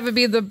 scene, but have it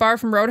be the bar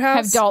from Roadhouse.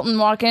 Have Dalton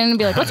walk in and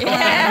be like, what's going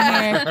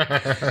on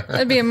here?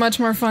 That'd be a much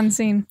more fun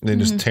scene. They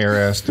just tear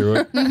ass through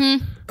it.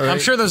 I'm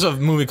sure there's a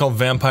movie called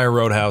Vampire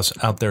Roadhouse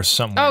out there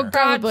somewhere. Oh, God,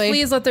 Probably.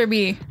 please let there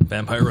be.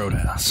 Vampire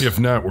Roadhouse. If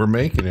not, we're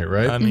making it,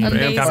 right? I mean,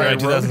 Amazing. copyright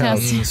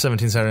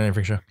 2017 Saturday Night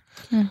Freak Show.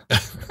 May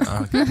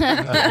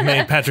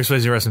Patrick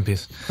Swayze rest in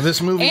peace. This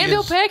movie And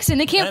Bill Paxton,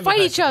 they can't fight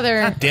each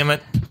other. God damn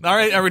it. All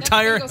right, I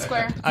retire. Bingo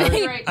square. I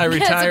retire.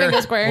 It's a bingo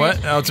square.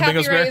 What? Oh, it's a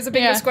bingo Copyright square? is a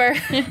bingo square.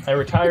 I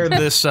retired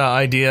this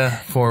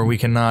idea for we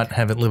cannot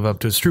have it live up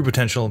to its true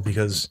potential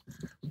because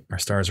our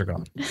stars are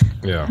gone.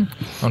 Yeah.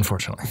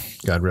 Unfortunately.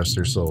 God rest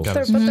their souls.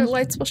 But their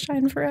lights will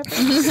shine forever.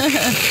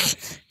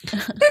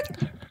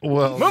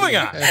 Well, Moving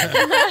on.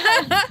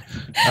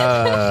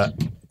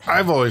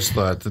 I've always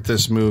thought that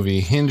this movie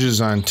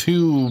hinges on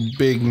two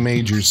big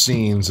major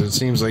scenes. It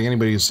seems like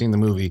anybody who's seen the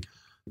movie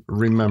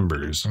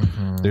remembers.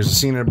 There's a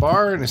scene in a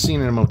bar and a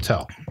scene in a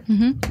motel.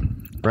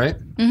 Right?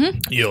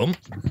 Yum.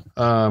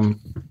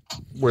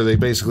 Where they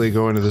basically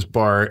go into this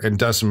bar and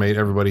decimate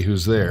everybody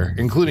who's there,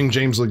 including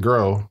James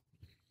LeGros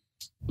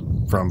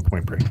from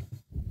Point Break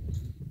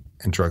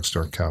and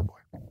Drugstore Cowboy.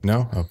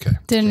 No? Okay.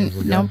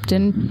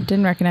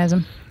 Didn't recognize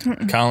him.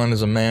 Colin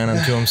is a man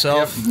unto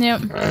himself.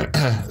 Yep.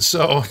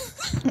 So,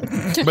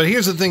 but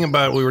here's the thing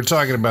about we were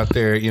talking about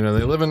there. They're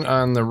living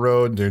on the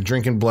road. They're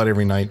drinking blood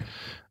every night.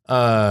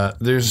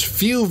 There's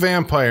few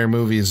vampire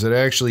movies that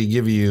actually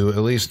give you, at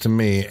least to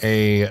me,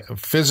 a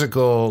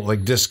physical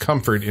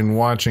discomfort in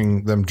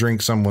watching them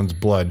drink someone's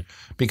blood.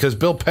 Because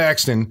Bill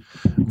Paxton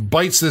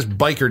bites this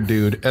biker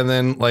dude, and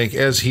then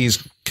as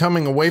he's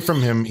coming away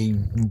from him, he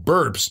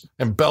burps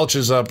and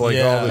belches up all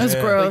this. That's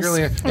gross.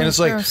 And it's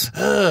gross.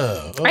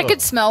 I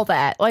could smell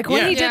that. When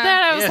he did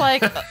that, I was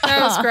like, that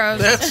was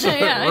gross.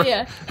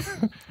 yeah.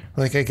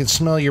 I could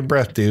smell your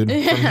breath, dude,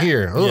 from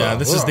here. Yeah,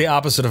 this is the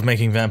opposite of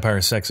making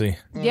vampires sexy.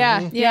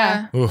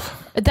 Yeah.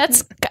 Oof.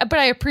 But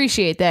I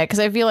appreciate that because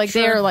I feel like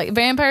they are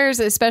vampires,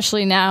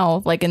 especially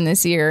now, in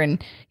this year,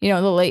 and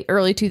the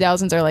early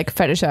 2000s are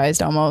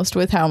fetishized almost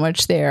with how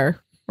much they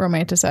are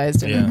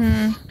romanticized.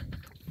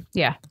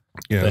 Yeah.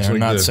 Yeah, They it's are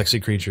not the- sexy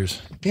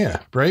creatures. Yeah,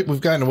 right? We've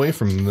gotten away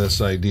from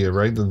this idea,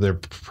 right? That they're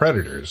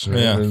predators. Right?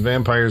 Yeah. And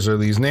vampires are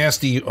these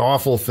nasty,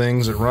 awful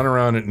things that run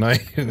around at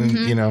night and,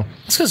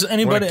 It's because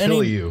wanna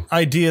kill you.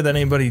 idea that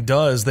anybody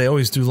does, they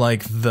always do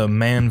the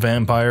man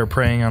vampire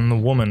preying on the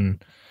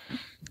woman.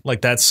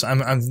 That's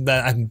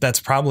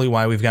probably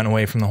why we've gotten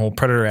away from the whole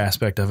predator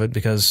aspect of it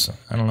because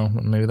I don't know,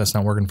 maybe that's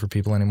not working for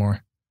people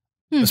anymore.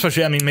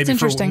 Especially, I mean,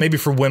 maybe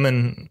for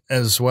women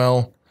as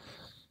well.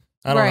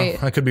 I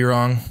don't know. I could be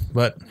wrong,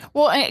 but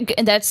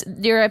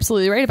and you're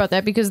absolutely right about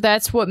that, because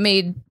that's what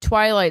made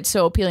Twilight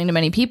so appealing to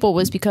many people,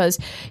 was because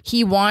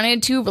he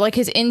wanted to, like,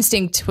 his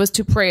instinct was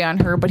to prey on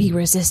her, but he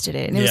resisted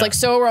it, and it was like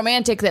so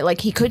romantic that like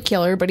he could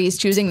kill her, but he's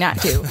choosing not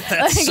to.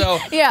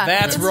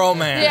 That's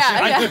romance.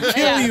 I could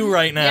kill you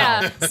right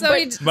now.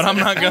 But I'm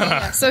not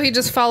gonna. So he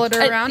just followed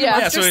her around.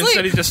 So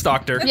instead he just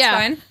stalked her. That's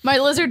fine. My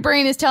lizard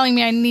brain is telling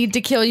me I need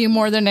to kill you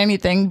more than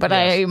anything, but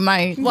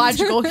my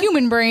logical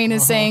human brain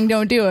is saying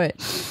don't do it.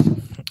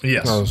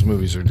 Yes. Those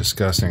movies are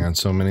disgusting on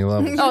so many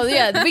levels. Oh,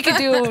 yeah. We could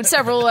do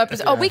several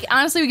episodes. Oh, we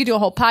could do a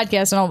whole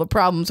podcast on all the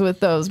problems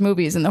with those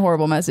movies and the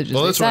horrible messages.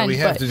 Well, that's why we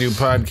have to do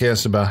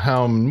podcasts about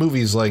how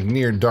movies like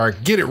Near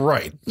Dark get it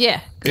right.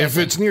 Yeah. Exactly. If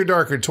it's Near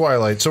Dark or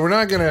Twilight. So we're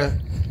not going to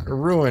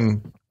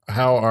ruin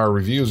how our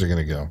reviews are going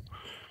to go.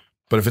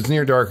 But if it's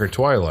Near Dark or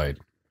Twilight,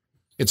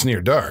 it's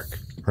Near Dark.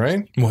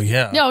 Right? Well,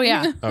 yeah. Oh,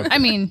 yeah. Okay. I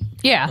mean,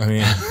 yeah.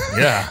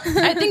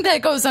 I think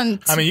that goes on.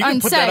 I mean, you can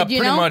put that up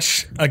pretty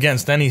much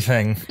against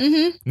anything.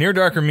 Mm-hmm. Near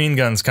Dark or Mean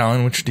Guns,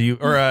 Colin? Which do you,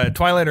 or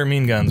Twilight or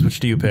Mean Guns? Which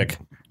do you pick?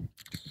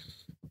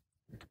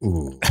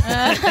 Ooh,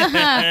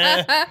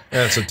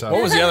 that's a tough.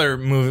 What was the other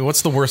movie?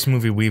 What's the worst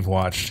movie we've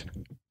watched?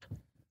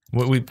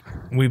 What is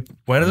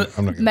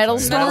it? Metal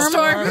Storm.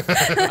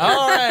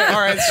 all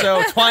right.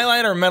 So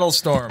Twilight or Metal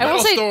Storm? I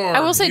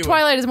will say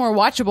Twilight is more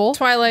watchable.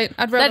 Twilight.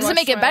 I'd rather. That doesn't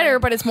make it better,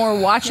 but it's more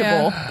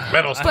watchable. Yeah.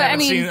 Metal Storm.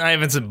 I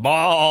haven't seen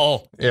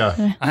Ball.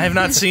 Yeah. I have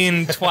not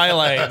seen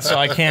Twilight, so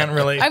I can't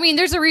really. I mean,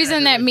 there's a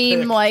reason that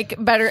meme like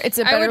better. It's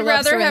a better. I would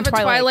rather have a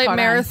Twilight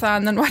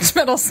marathon than watch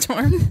Metal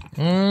Storm.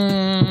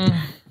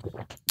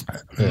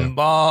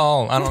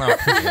 Ball. I don't know.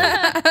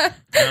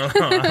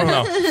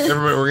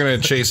 Everybody, we're going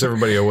to chase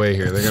everybody away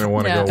here. They're going to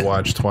want to go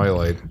watch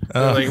Twilight.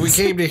 Like, we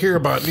came to hear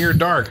about Near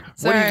Dark.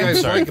 What do you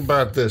guys like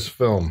about this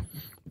film?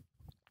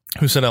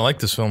 Who said I like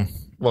this film?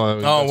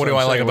 Well, what do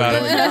I like about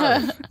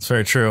it? It's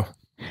very true.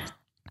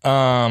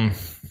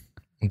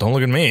 Don't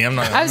look at me. I'm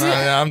not.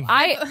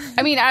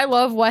 I mean, I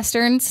love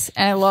westerns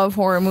and I love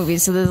horror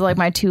movies. So this is like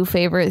my two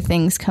favorite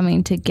things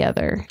coming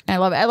together. I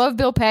love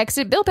Bill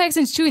Paxton. Bill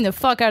Paxton's chewing the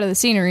fuck out of the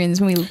scenery in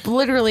this movie,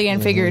 literally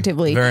and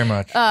figuratively. Very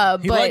much.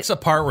 He likes a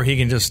part where he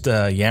can just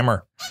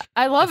yammer.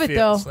 I love it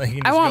though. Like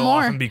I want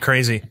more. And be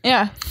crazy.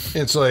 Yeah.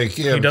 It's like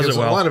he does it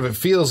well. A lot of it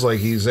feels like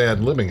he's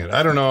ad-libbing it.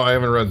 I don't know. I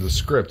haven't read the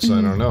scripts. I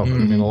don't know. But I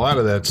mean, a lot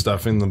of that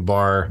stuff in the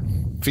bar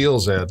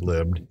feels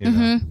ad-libbed. You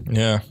know?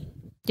 Yeah.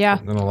 Yeah.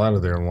 And a lot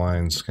of their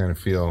lines kind of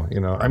feel,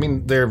 I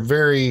mean, they're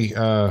very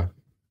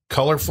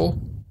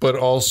colorful, but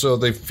also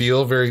they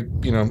feel very,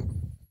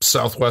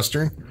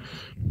 Southwestern.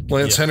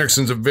 Lance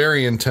Henriksen's a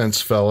very intense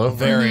fellow.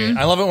 Very.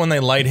 I love it when they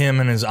light him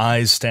and his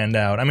eyes stand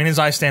out. I mean, his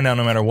eyes stand out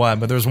no matter what,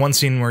 but there's one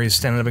scene where he's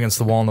standing up against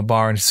the wall in the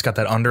bar and he's got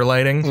that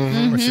underlighting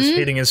where it's just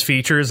hitting his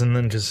features and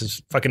then just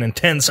his fucking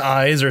intense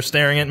eyes are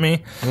staring at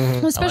me.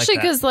 Especially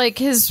because, like,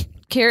 his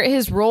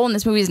role in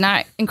this movie is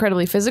not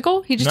incredily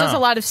physical. He just does a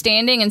lot of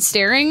standing and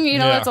staring.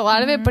 That's a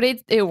lot of it, but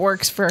it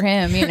works for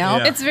him.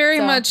 It's very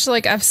much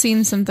like I've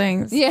seen some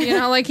things.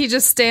 Yeah, like he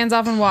just stands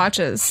off and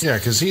watches. Yeah,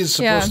 because he's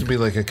supposed to be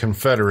like a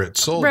Confederate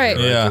soldier,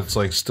 right? Yeah, it's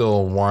like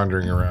still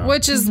wandering around,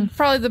 which is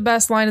probably the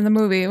best line in the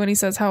movie when he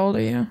says, "How old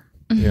are you?"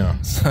 Yeah,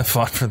 I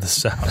fought for the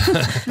South.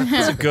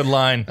 That's a good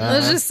line.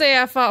 Let's just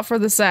say I fought for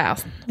the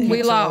South.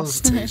 We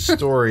lost. A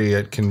story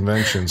at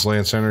conventions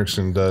Lance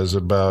Henriksen does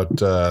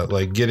about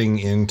like getting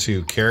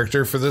into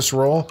character for this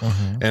role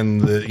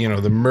and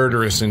the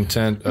murderous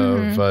intent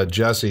of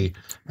Jesse.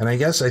 And I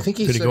think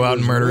he did he go out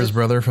and murder his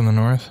brother from the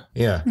north?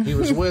 Yeah, he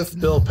was with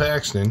Bill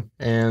Paxton,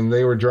 and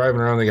they were driving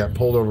around. They got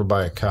pulled over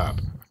by a cop.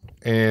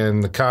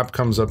 And the cop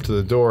comes up to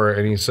the door,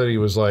 and he said he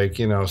was like,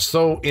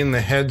 so in the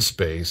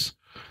headspace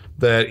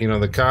that,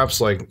 the cop's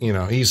like,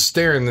 he's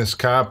staring this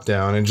cop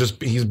down and just,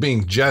 he's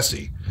being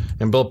Jesse.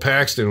 And Bill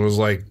Paxton was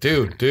like,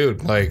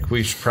 dude, like,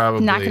 we should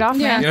probably knock it off,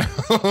 man.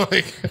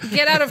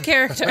 Get out of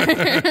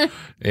character.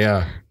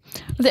 Yeah.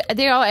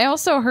 I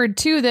also heard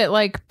too that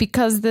like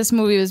because this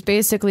movie was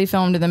basically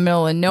filmed in the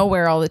middle of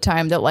nowhere all the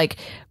time, that like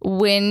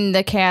when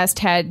the cast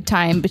had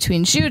time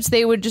between shoots,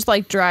 they would just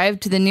like drive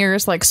to the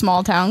nearest like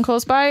small town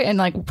close by and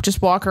like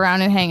just walk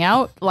around and hang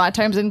out, a lot of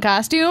times in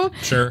costume.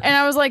 Sure. And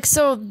I was like,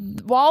 so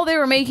while they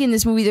were making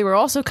this movie, they were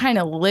also kind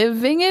of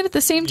living it at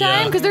the same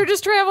time because they're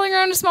just traveling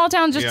around a small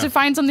town just to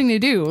find something to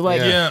do.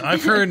 Like,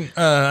 I've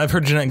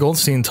heard Jeanette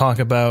Goldstein talk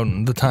about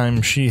the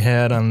time she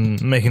had on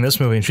making this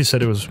movie, and she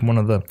said it was one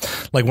of the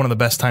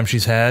best times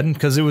she's had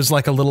because it was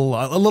like a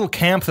little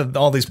camp that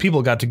all these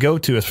people got to go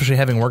to, especially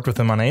having worked with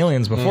them on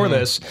Aliens before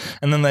this,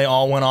 and then they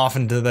all went off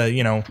into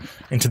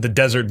the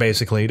desert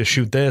basically to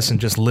shoot this and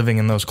just living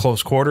in those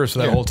close quarters for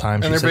that whole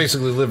time. And they're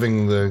basically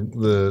living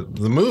the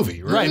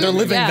movie, right? They're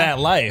living that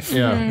life.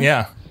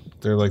 Yeah.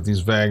 They're like these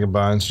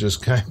vagabonds,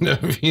 just kind of,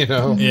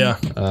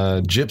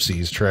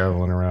 gypsies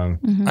traveling around.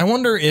 I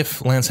wonder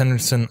if Lance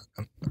Henriksen,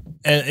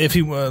 if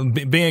he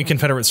being a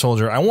Confederate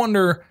soldier, I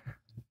wonder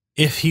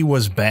if he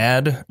was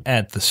bad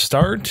at the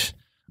start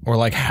or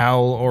like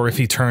how, or if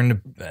he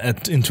turned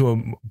into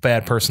a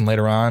bad person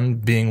later on,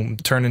 being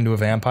turned into a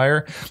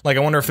vampire. Like,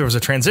 I wonder if there was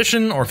a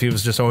transition or if he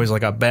was just always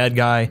like a bad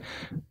guy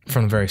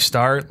from the very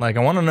start. Like,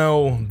 I want to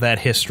know that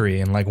history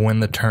and like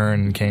when the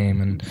turn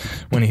came and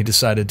when he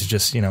decided to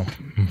just, you know,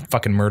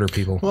 fucking murder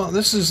people. Well,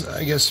 this is,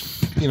 I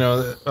guess, you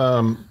know,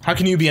 how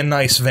can you be a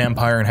nice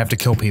vampire and have to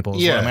kill people?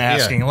 Is what I'm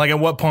asking. Yeah. Like, at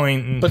what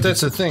point? But that's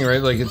the thing,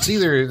 right? Like, it's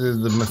either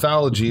the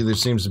mythology. There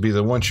seems to be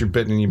that once you're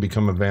bitten and you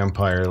become a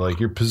vampire, like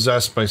you're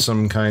possessed by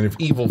some kind of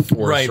evil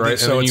force, right?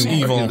 So and it's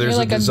evil. There's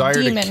like a desire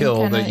to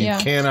kill kinda, that you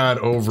cannot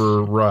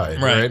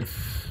override, right?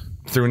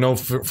 Through no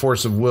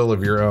force of will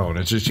of your own.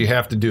 It's just you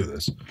have to do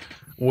this.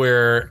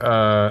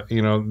 Where,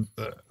 you know,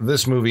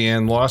 this movie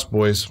and Lost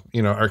Boys,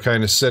 you know, are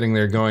kind of sitting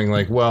there going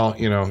like, well,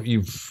 you know,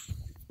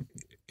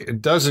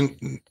 it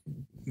doesn't,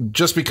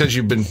 just because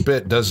you've been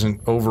bit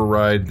doesn't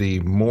override the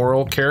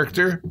moral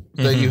character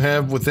that you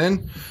have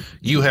within.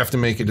 You have to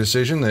make a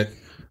decision that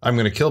I'm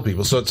going to kill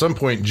people. So at some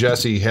point,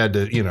 Jesse had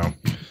to, you know,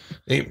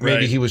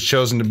 maybe he was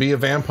chosen to be a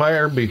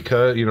vampire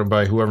because, you know,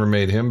 by whoever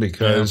made him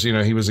because, you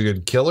know, he was a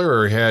good killer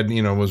or had,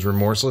 you know, was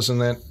remorseless in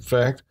that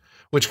fact,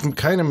 which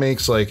kind of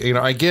makes like, you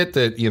know, I get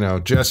that, you know,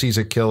 Jesse's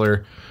a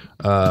killer,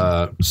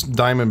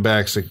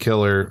 Diamondback's a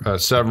killer,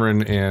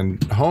 Severin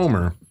and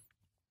Homer.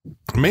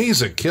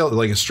 May's a killer,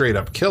 like a straight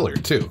up killer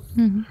too.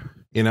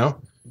 You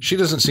know, she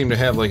doesn't seem to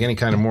have like any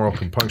kind of moral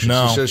compunction.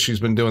 No. She says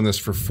she's been doing this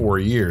for 4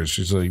 years.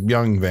 She's a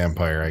young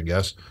vampire, I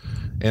guess.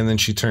 And then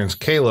she turns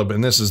Caleb,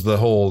 and this is the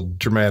whole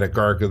dramatic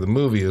arc of the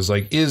movie, is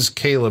like, is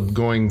Caleb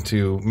going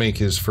to make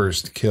his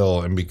first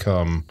kill and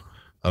become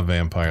a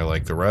vampire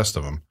like the rest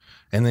of them?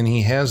 And then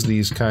he has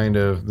these kind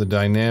of, the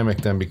dynamic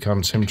then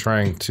becomes him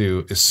trying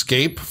to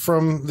escape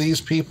from these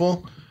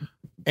people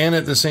and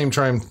at the same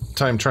time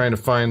trying to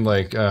find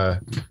like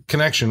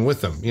connection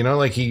with them. You know,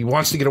 like he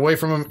wants to get away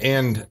from them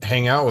and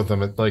hang out with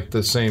them at like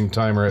the same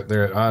time or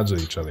they're at odds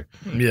with each other.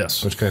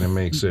 Yes. Which kind of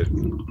makes it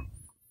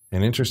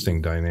an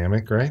interesting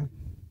dynamic, right?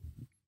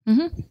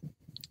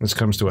 This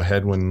comes to a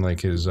head when like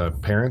his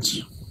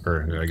parents,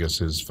 or I guess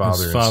his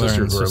father and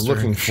sister who are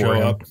looking for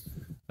him.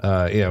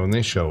 When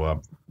they show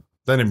up,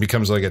 then it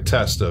becomes like a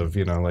test of,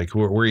 you know, like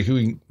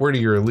where do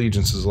your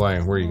allegiances lie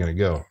and where are you going to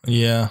go?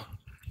 Yeah.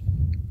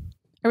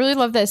 I really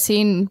love that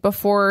scene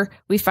before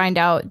we find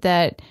out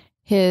that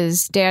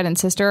his dad and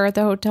sister are at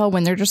the hotel,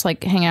 when they're just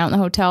like hanging out in the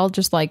hotel,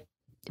 just like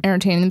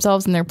entertaining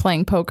themselves, and they're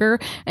playing poker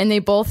and they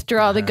both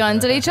draw the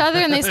guns at each other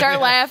and they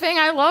start laughing.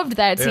 I loved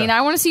that scene.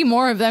 I want to see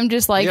more of them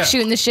just like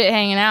shooting the shit,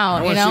 hanging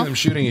out. I want to see them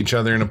shooting each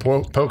other in a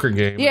poker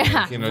game.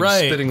 Yeah. And, you know,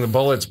 spitting the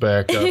bullets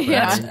back up.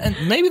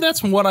 And maybe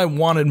that's what I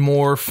wanted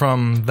more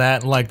from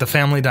that, like the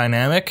family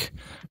dynamic.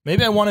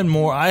 Maybe I wanted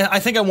more. I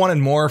think I wanted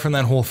more from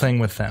that whole thing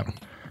with them.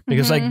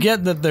 Because I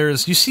get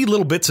that you see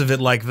little bits of it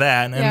like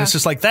that, and it's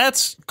just like,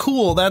 that's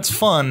cool, that's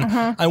fun.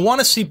 I want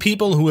to see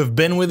people who have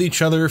been with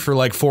each other for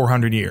like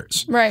 400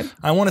 years. Right.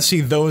 I want to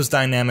see those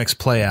dynamics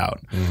play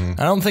out. I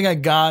don't think I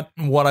got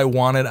what I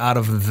wanted out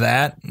of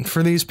that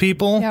for these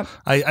people. Yep.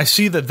 I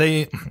see that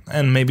they,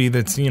 and maybe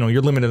that's, you know,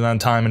 you're limited on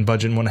time and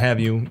budget and what have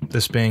you,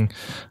 this being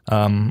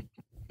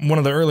one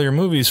of the earlier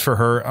movies for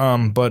her,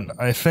 but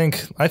I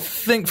think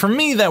for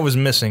me that was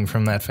missing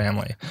from that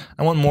family.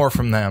 I want more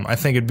from them. I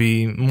think it'd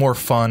be more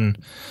fun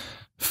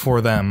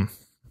for them,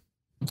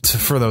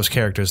 for those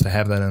characters to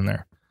have that in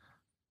there.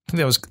 I think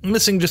that was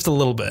missing just a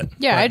little bit.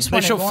 Yeah, I just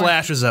they show more.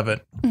 flashes of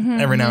it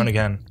every now and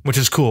again, which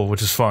is cool,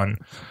 which is fun.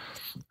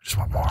 Just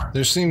want more.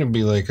 There seemed to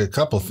be like a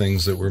couple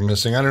things that were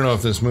missing. I don't know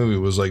if this movie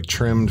was like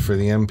trimmed for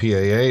the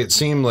MPAA. It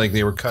seemed like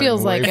they were cutting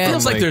away from, it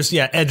feels like there's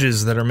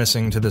edges that are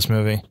missing to this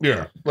movie.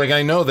 Yeah. Like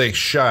I know they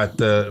shot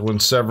when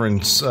Severin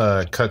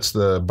cuts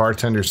the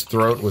bartender's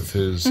throat with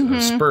his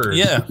spurs.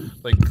 Yeah.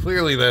 Like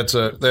clearly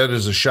that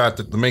is a shot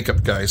that the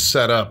makeup guys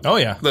set up. Oh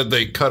yeah. That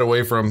they cut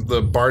away from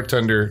the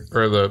bartender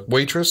or the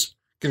waitress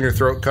getting her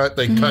throat cut.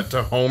 They cut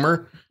to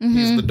Homer.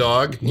 He's the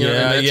dog, you know,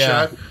 in that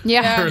shot.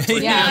 Yeah.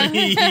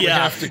 He's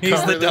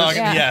the dog,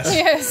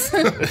 Yes.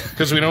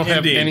 Because we don't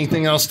have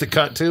anything else to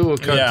cut to. We'll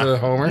cut to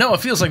Homer. No, it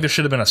feels like there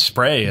should have been a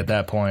spray at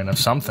that point of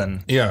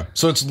something. Yeah.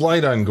 So it's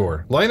light on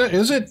gore. Light on,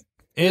 is it?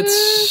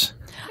 It's...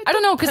 I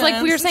don't know, because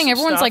like we were saying,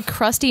 everyone's like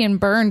crusty and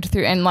burned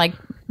through and like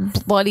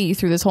bloody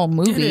through this whole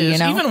movie, you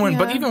know?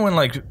 Even when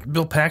like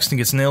Bill Paxton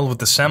gets nailed with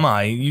the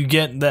semi, you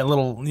get that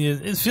little,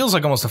 it feels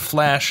like almost a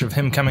flash of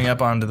him coming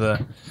up onto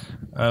the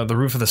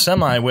roof of the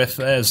semi with,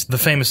 as the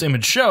famous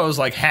image shows,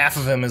 like half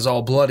of him is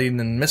all bloodied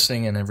and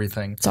missing and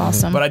everything. It's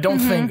awesome. But I don't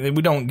think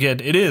we don't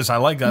get it is. I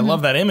like that. I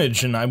love that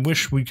image, and I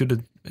wish we could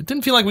have. It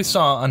didn't feel like we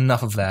saw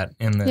enough of that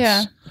in this.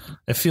 Yeah.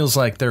 It feels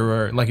like there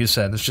were, like you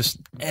said, there's just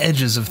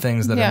edges of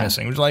things that are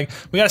missing. It's like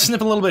we got to snip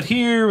a little bit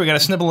here, we got to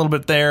snip a little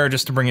bit there,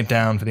 just to bring it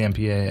down for the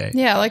MPAA.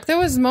 Yeah, like there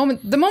was the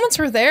moments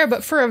were there,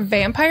 but for a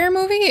vampire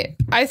movie,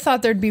 I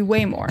thought there'd be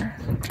way more.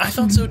 I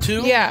thought so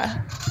too.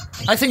 Yeah.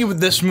 I think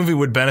this movie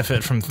would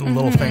benefit from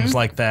little things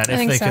like that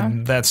if they so.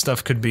 could. That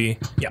stuff could be,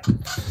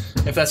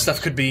 if that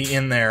stuff could be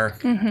in there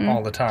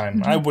all the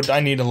time. I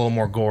need a little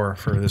more gore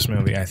for this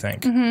movie. I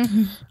think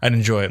I'd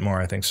enjoy it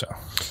more. I think so.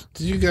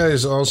 Did you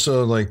guys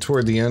also like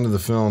toward the end of the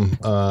film?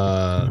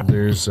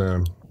 There's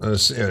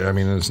I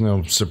mean, it's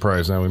no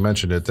surprise now we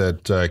mentioned it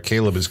that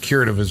Caleb is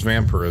cured of his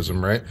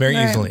vampirism, right? Very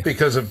easily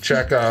because of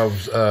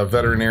Chekhov's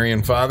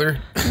veterinarian father.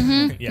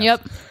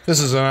 Yep. This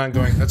is an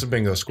ongoing. That's a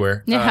bingo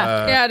square.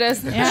 Yeah, it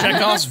is. Yeah.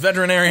 Chekhov's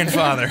veterinarian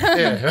father.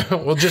 Yeah.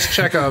 Well, just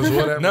Chekhov's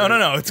whatever.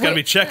 No. It's got to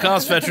be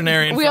Chekhov's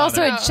veterinarian. We father.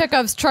 also had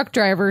Chekhov's truck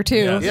driver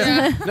too.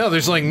 Yeah. No,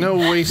 there's like no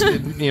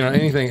wasted,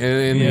 anything.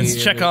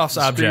 It's Chekhov's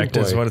object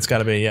is what it's got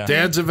to be. Yeah.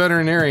 Dad's a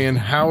veterinarian.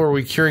 How are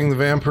we curing the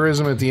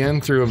vampirism at the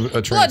end through a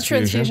Blood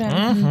transfusion?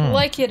 transfusion.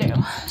 Like you do.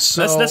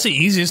 So That's the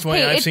easiest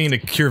way I've seen to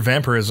cure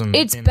vampirism.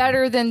 It's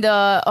better than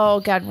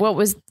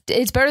the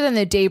it's better than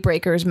the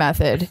Daybreakers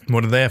method.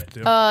 What do they have to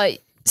do?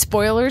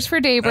 Spoilers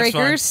for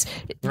Daybreakers.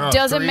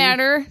 Doesn't 3,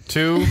 matter.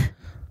 2,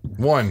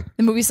 1.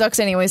 The movie sucks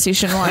anyway, so you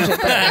shouldn't watch it.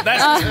 But,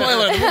 That's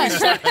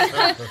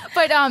a spoiler.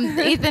 but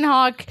Ethan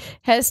Hawke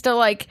has to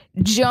like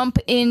jump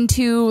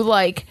into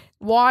like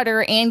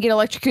water and get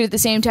electrocuted at the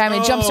same time.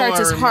 It jumpstarts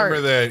his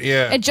heart. That,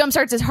 yeah. It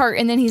jumpstarts his heart,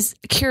 and then he's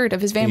cured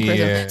of his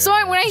vampirism. Yeah. So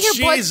when I hear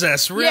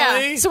Jesus, blood,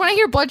 really? Yeah. So when I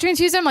hear blood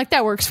transfusion, I'm like,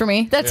 that works for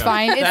me. That's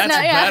fine. It's That's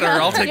not, better.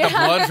 I'll take the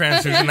blood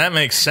transfusion. That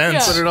makes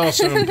sense. But it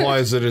also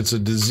implies that it's a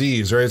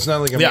disease, right? It's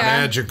not like a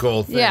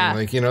magical thing. Yeah.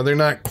 Like, they're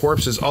not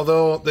corpses.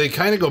 Although they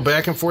kind of go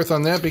back and forth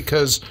on that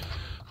because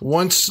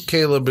once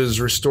Caleb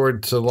is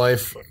restored to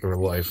life,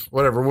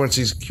 whatever, once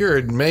he's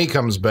cured, May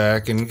comes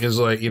back and is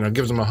like,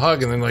 gives him a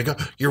hug and then like, oh,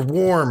 you're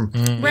warm.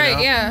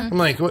 Right, yeah. I'm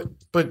like, what?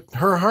 But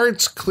her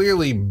heart's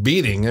clearly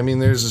beating. I mean,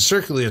 there's a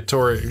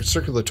circulatory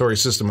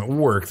system at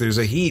work. There's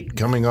a heat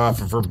coming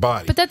off of her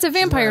body. But that's a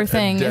vampire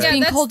thing. It's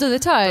being cold to the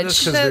touch.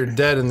 That's because they're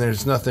dead and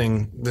there's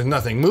nothing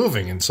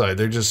moving inside.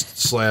 They're just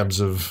slabs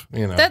of,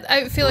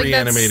 I feel like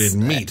reanimated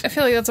meat. I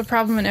feel like that's a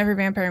problem in every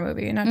vampire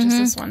movie, not just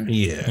this one.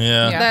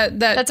 Yeah.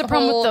 That's a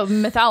problem with the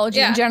mythology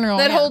in general.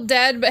 That whole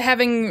dead but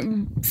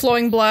having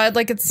flowing blood,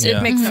 like it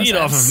makes no sense. Feed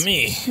off of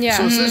me. Yeah,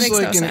 So is this makes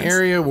like no an sense.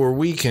 area where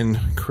we can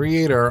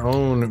create our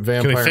own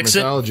vampire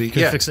mythology?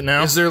 Can we fix it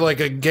now? Is there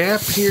like a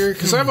gap here?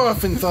 Because I've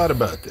often thought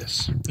about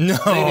this. No.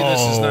 Maybe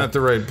this is not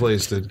the right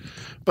place to.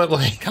 But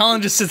like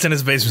Colin just sits in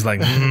his basement like,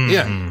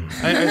 yeah,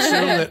 I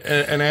assume that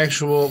an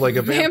actual like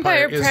a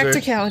vampire is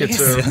practicalities.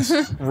 It's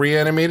a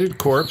reanimated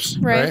corpse,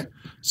 right?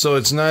 So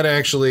it's not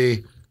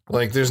actually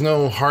like there's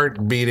no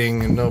heart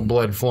beating and no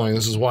blood flowing.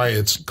 This is why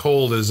it's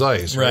cold as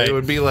ice, right? It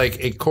would be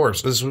like a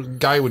corpse. This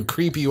guy would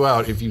creep you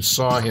out if you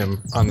saw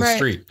him on the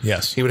street.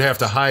 Yes, he would have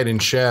to hide in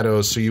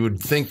shadows, so you would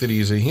think that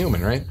he's a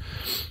human, right?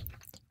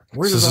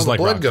 Where does all the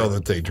blood go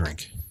that they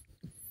drink?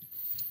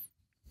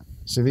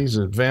 See, these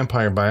are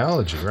vampire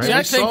biology, right? Yeah,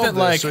 I think that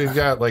this, so we've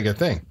got like a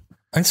thing.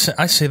 I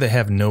say they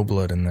have no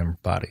blood in their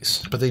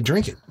bodies, but they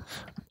drink it.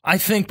 I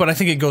think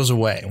it goes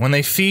away when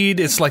they feed.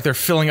 It's like they're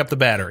filling up the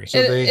battery.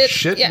 So they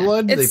shit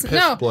blood. They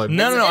piss blood.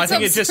 No. I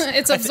think it's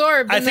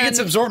absorbed. I think it's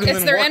absorbed and it's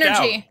then their worked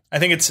energy. out. I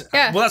think it's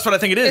well. That's what I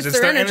think it is. It's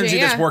their energy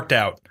that's worked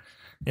out.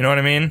 You know what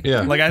I mean?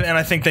 Yeah.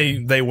 I think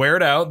they wear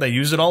it out. They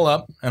use it all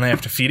up, and they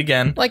have to feed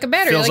again. Like a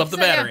battery. Fills up the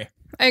battery. Yeah.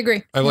 I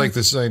agree. I like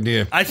this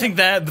idea. I think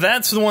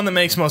that's the one that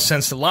makes most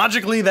sense.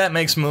 Logically, that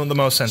makes the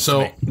most sense to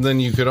me. So then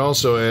you could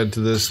also add to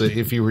this that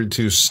if you were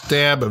to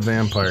stab a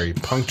vampire, you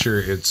puncture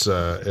its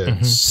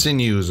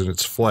sinews and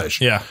its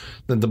flesh. Yeah.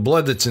 Then the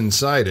blood that's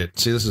inside it.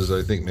 See, this is,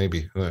 I think,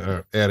 maybe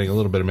adding a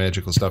little bit of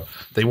magical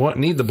stuff. They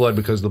need the blood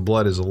because the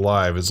blood is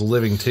alive. It's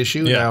living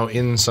tissue now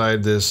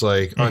inside this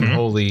like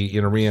unholy,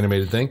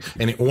 reanimated thing,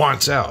 and it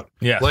wants out.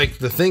 Yeah. Like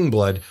the thing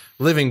blood,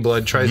 living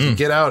blood tries to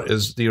get out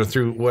as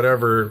through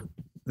whatever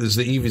is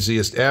the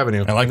easiest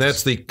avenue. And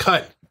that's the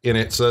cut in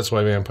it, so that's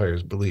why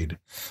vampires bleed.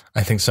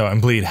 I think so,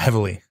 and bleed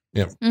heavily.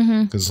 Yeah.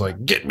 Because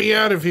like, get me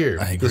out of here.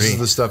 I agree. This is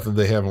the stuff that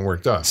they haven't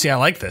worked out. See, I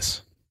like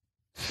this.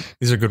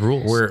 These are good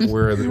rules.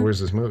 Where's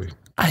this movie?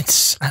 I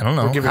don't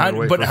know. We're giving it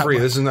away for free.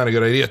 This is not a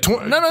good idea.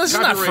 No, this is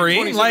not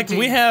free. Like,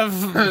 we have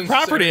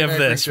property of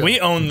this.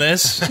 We own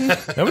this.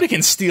 Nobody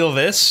can steal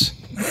this.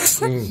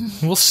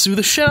 We'll sue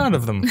the shit out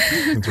of them.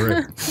 That's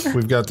right.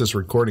 We've got this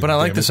recording. But I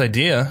like this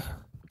idea.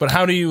 But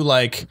how do you you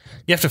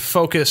have to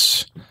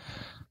focus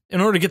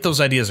in order to get those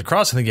ideas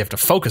across. I think you have to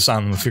focus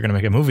on them if you're going to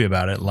make a movie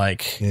about it.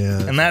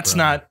 And that's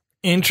not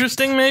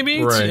interesting, maybe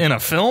in a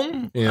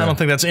film. I don't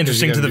think that's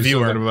interesting to the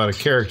viewer. Something about a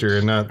character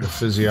and not the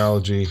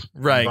physiology,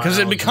 right? Because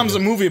it becomes a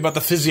movie about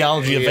the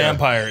physiology of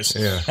vampires.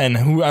 And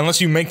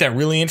unless you make that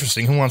really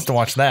interesting, who wants to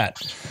watch that?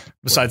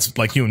 Besides,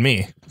 you and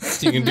me,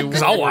 you can do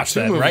because I'll watch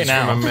that right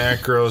now. From a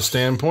macro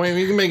standpoint,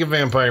 you can make a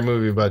vampire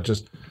movie about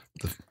just.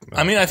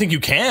 I think you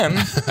can.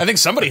 I think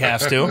somebody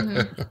has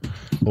to.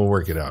 We'll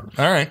work it out.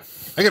 All right.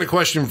 I got a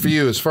question for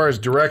you as far as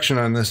direction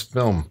on this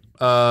film.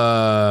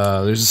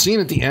 There's a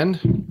scene at the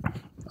end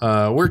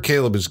where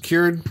Caleb is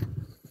cured.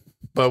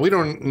 But we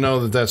don't know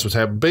that that's what's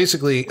happened.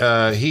 Basically,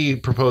 he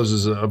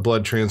proposes a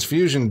blood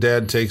transfusion.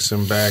 Dad takes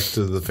him back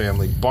to the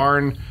family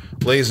barn,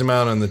 lays him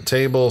out on the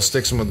table,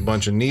 sticks him with a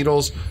bunch of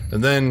needles,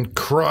 and then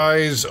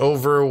cries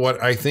over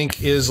what I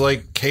think is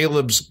like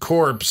Caleb's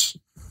corpse.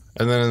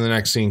 And then in the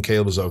next scene,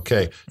 Caleb is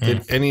okay.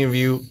 Did any of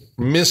you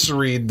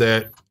misread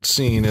that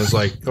scene as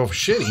like, oh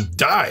shit, he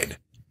died?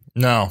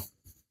 No.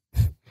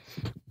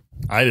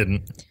 I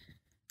didn't.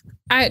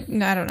 I don't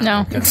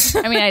know. No.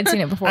 I mean, I'd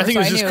seen it before. I think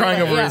so he was just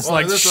crying over his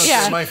like, this was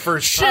Yeah. my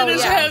first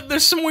shit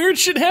there's some weird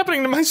shit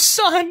happening to my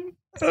son.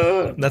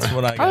 That's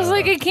what I got. I was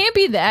like, it can't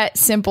be that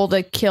simple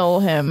to kill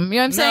him. You know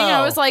what I'm saying? No.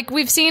 I was like,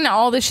 we've seen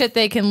all the shit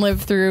they can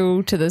live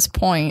through to this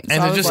point. So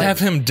and I to was just like, have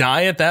him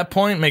die at that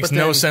point makes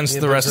no sense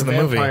to the rest of the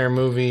movie. Vampire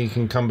movie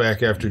can come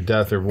back after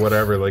death or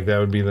whatever. Like that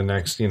would be the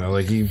next,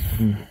 like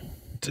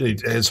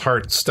his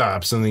heart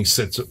stops and he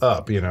sits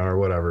up, or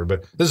whatever.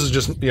 But this is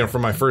just, for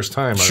my first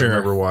time. I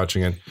remember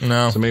watching it.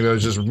 No. So maybe I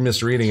was just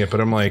misreading it,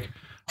 but I'm like,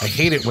 I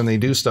hate it when they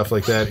do stuff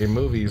like that in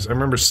movies. I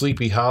remember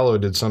Sleepy Hollow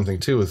did something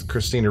too with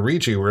Christina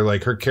Ricci where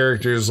like her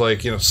character is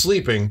like,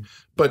 sleeping,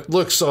 but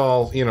looks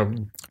all,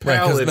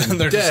 pallid and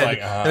they're dead. just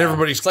like, and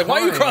everybody's it's like,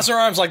 why you cross her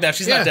arms like that?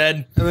 She's not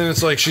dead. And then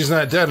it's like, she's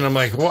not dead. And I'm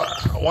like,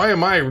 why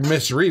am I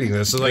misreading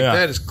this? So like,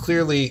 that is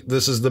clearly,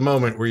 this is the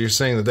moment where you're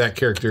saying that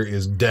character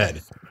is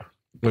dead,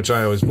 which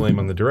I always blame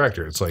on the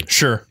director. It's like,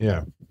 sure.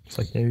 Yeah. It's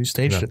like, you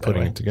staged not it that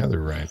putting way. it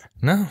together right.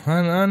 No,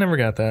 I never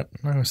got that.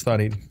 I always thought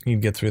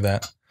he'd get through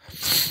that.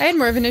 I had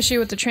more of an issue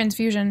with the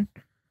transfusion.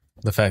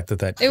 The fact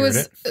that it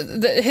was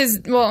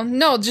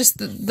just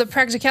the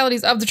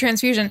practicalities of the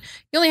transfusion.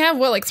 You only have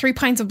 3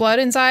 pints of blood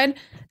inside.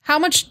 How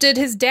much did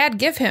his dad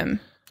give him?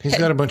 He's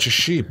got a bunch of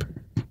sheep.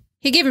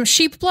 He gave him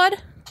sheep blood?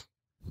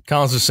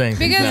 Colin's just saying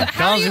things now.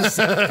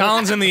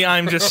 Colin's in the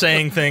I'm just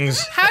saying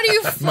things How do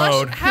you flush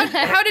mode.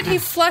 How did he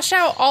flush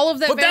out all of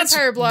that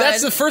vampire blood?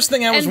 That's the first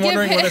thing I was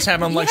wondering when this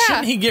happened. I'm like,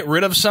 shouldn't he get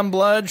rid of some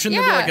blood?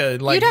 Shouldn't there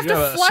be you'd have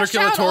to a flush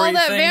out all circulatory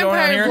that thing going on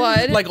vampire here?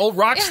 blood. Like old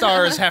rock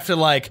stars have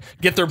to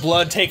get their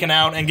blood taken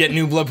out and get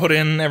new blood put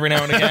in every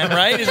now and again,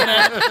 right? Isn't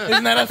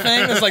that a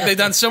thing? It's like they've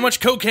done so much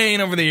cocaine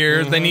over the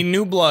years, they need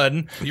new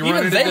blood. You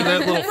run into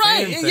that little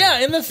fan thing. Yeah,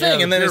 in the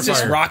thing, and then it's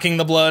just rocking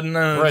the blood and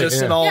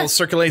it all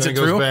circulates it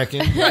through. Back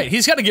in. Right,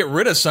 he's got to get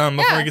rid of some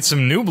before he gets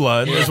some new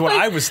blood, is what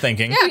I was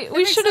thinking. Yeah,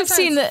 we should have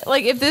seen that.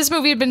 Like, if this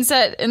movie had been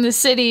set in the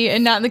city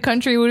and not in the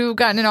country, we would have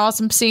gotten an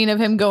awesome scene of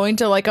him going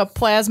to a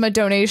plasma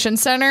donation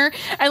center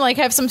and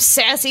have some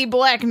sassy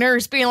black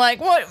nurse being like,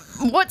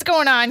 "What's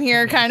going on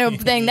here?" kind of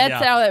thing.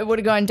 That's how it would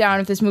have gone down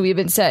if this movie had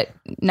been set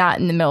not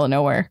in the middle of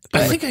nowhere.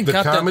 I think I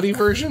got the comedy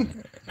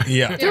version.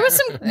 Yeah,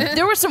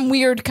 there was some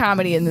weird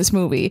comedy in this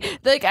movie.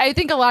 I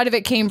think a lot of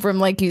it came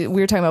from we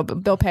were talking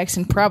about Bill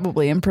Paxton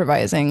probably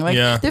improvising.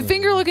 The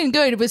finger looking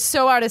good was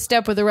so out of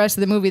step with the rest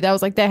of the movie that I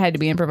was like, that had to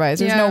be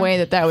improvised. There's no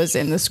way that was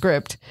in the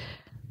script.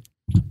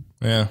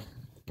 Yeah.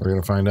 We're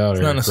going to find out,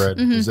 Eric Red.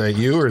 Is that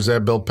you or is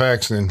that Bill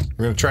Paxton?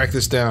 We're going to track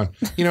this down.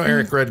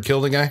 Eric Red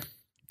killed a guy?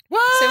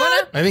 What? Say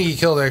what? I think he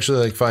killed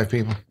actually 5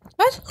 people.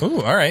 What?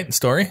 Ooh, all right.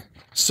 Story.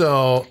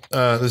 So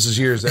this is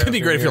years after. It'd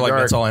be great if you're like,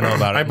 that's all I know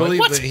about it. I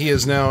believe that he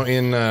is now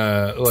in,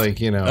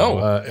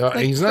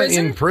 he's not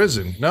in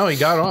prison. No, he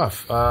got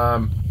off.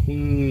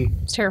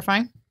 It's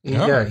terrifying.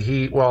 Yeah,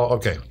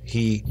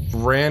 he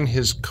ran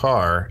his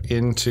car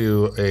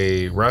into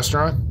a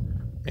restaurant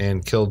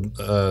and killed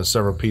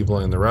several people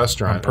in the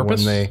restaurant. On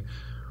purpose?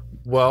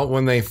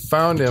 When they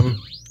found him,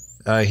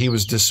 he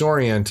was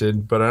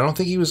disoriented, but I don't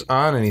think he was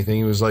on anything.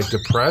 He was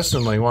depressed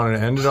and wanted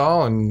to end it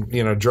all,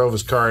 and drove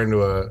his car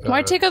into a.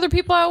 Why take other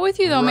people out with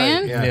you though,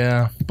 man?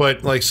 Yeah.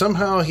 But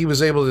somehow he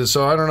was able to.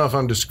 So I don't know if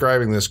I'm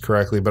describing this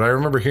correctly, but I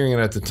remember hearing it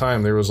at the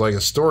time. There was a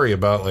story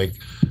about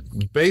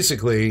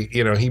basically,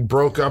 he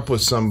broke up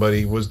with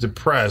somebody, was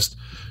depressed,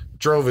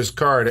 drove his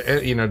car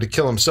to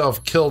kill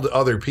himself, killed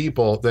other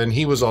people. Then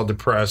he was all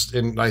depressed,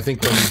 and I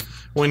think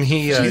when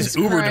he he's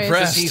uber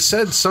depressed, he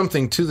said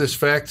something to this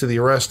fact to the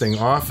arresting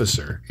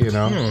officer,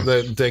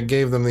 that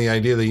gave them the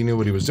idea that he knew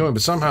what he was doing,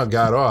 but somehow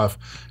got off.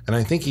 And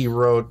I think he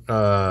wrote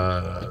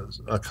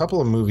a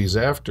couple of movies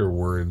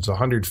afterwards.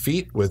 100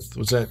 Feet was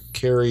that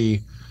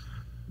Carrie?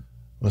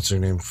 What's her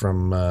name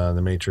from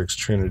The Matrix?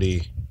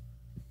 Trinity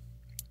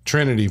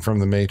from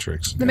The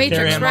Matrix. The Matrix,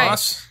 Carrie-Anne right?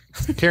 Moss?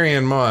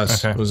 Carrie-Anne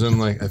Moss was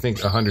in I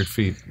think 100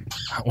 Feet.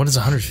 What is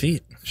 100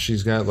 feet?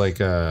 She's got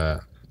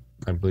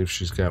I believe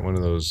she's got one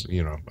of those,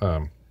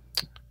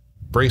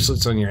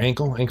 bracelets on your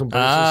ankle bracelets. So you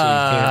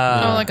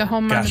can't, like a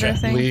home monitor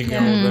thing. leave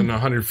within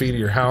 100 feet of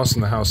your house,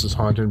 and the house is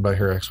haunted by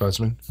her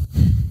ex-husband.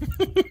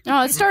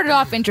 Oh, it started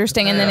off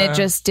interesting, and then it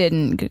just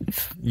didn't.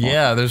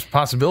 Yeah, there's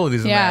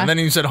possibilities in that. And then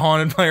you said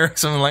haunted by her,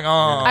 something like,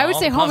 I would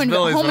say home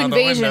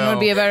invasion would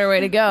be a better way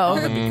to go.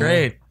 That'd be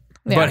great.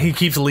 Yeah. But he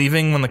keeps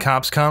leaving when the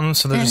cops come,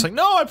 so they're just like,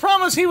 no, I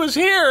promise he was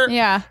here.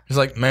 Yeah. He's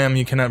like, ma'am,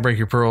 you cannot break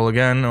your parole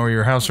again or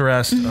your house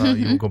arrest. You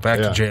will go back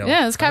to jail.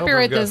 Yeah, let's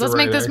copyright this. Let's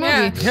make this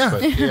movie.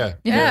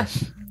 Yeah.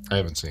 I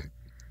haven't seen it.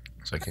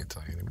 So I can't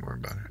tell you any more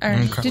about it. All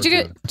right.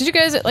 Did you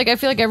guys like? I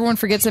feel like everyone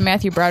forgets that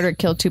Matthew Broderick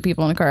killed 2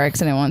 people in a car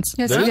accident once.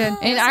 Yes, he did.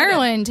 In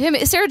Ireland,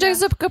 Sarah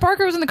Jessica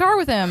Parker was in the car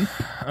with him.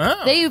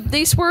 Oh.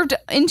 They swerved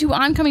into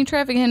oncoming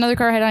traffic and another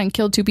car head on and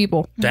killed 2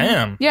 people.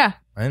 Damn. Yeah.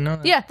 I didn't know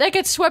that. Yeah, that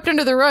gets swept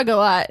under the rug a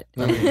lot.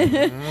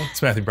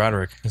 It's Matthew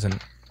Broderick. He's a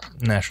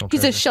national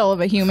He's a treasure. shell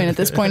of a human at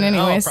this point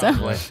anyway.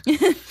 Probably.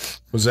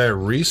 Was that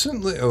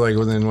recently? Like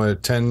within,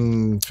 what,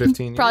 10,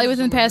 15 years? Probably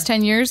within the past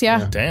 10 years,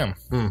 yeah. Damn.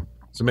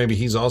 So maybe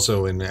he's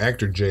also in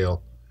actor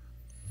jail.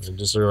 And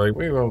just they're like,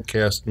 we won't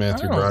cast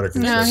Matthew Broderick.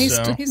 No, he's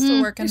So-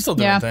 still working. He's still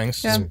doing Yeah.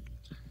 things. Yeah.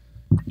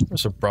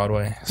 There's a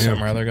Broadway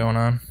something or other going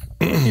on.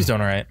 He's doing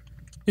all right.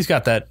 He's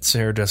got that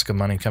Sarah Jessica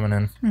money coming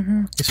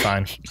in. He's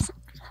fine.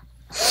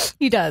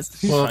 He does.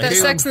 Well, That Caleb-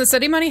 Sex and the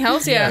City money?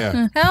 Hells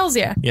yeah. Hells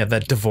yeah. Yeah,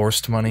 that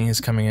divorced money is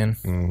coming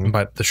in.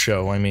 But the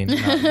show, I mean,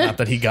 not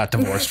that he got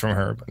divorced from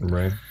her. But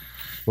Right.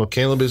 Well,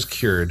 Caleb is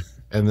cured,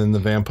 and then the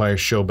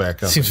vampires show back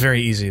it up. seems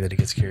very easy that he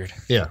gets cured.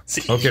 Yeah.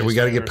 Okay, we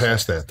got to get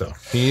past that, though.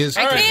 He is.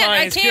 I right, fine,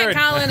 can't, it's cured.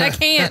 Colin. I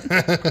can't.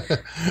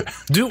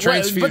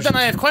 Transfusion. But then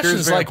I have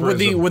questions Cures like,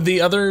 vampirism. would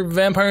the other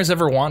vampires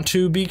ever want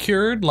to be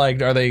cured?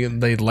 Like, are they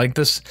like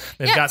this?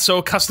 They've Yeah. got so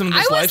accustomed to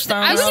this I was-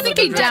 lifestyle. I was now that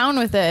thinking they're Be down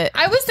with it.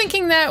 I was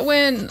thinking that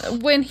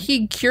when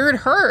he cured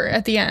her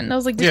at the end. I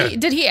was like,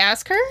 did he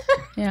ask her?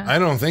 Yeah. I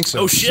don't think so.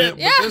 Oh, shit.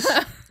 See, but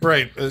this-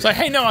 right. It's like,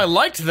 hey, no, I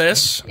liked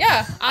this.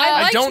 Yeah.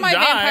 I liked don't my die.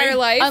 vampire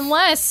life.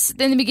 Unless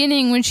in the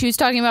beginning when she was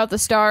talking about the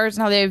stars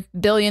and how they have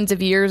billions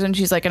of years and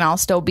she's like, and I'll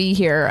still be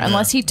here.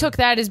 Unless he took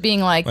that as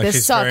being like, Like this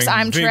she's sucks,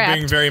 I'm trapped.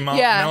 Being very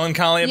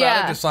melancholy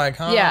about it. Just like,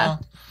 oh. Yeah.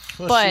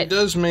 Well, But- she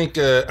does make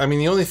I mean,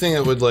 the only thing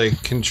that would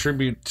like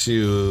contribute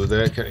to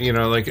that, you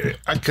know, like,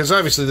 because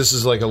obviously this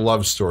is like a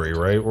love story,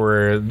 right?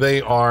 Where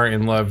they are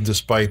in love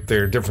despite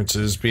their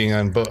differences being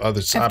on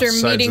other After opposite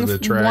sides meeting of the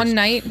tracks. one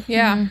night.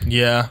 Yeah.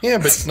 Yeah. Yeah,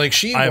 but like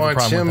she I have a wants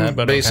problem him with that,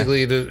 but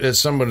basically as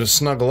someone to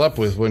snuggle up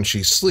with when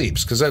she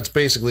sleeps, because that's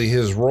basically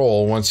his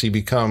role once he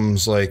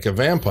becomes like a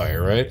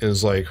vampire, right?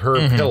 Is like her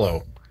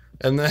pillow,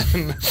 and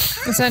then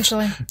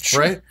Essentially.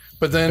 right.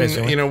 But then,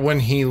 Basically. you know, when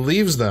he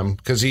leaves them,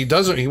 because he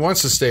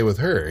wants to stay with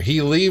her.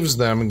 He leaves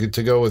them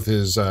to go with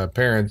his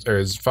parents or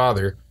his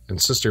father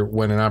and sister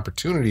when an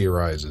opportunity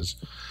arises.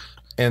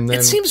 And then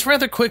It seems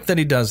rather quick that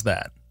he does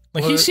that.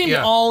 Like, Well, he seemed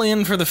yeah. all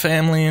in for the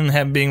family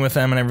and being with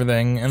them and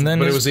everything. And then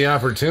but it was the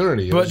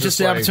opportunity. It but was just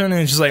the like-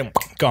 opportunity is just like,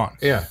 gone.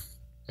 Yeah.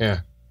 Yeah.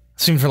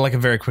 Seemed for like a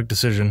very quick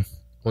decision.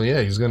 Well, yeah,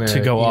 he's gonna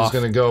To go off.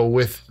 He's gonna go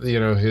with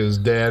his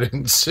dad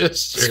and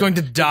sister. He's going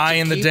to die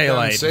in the keep them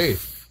daylight.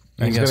 safe.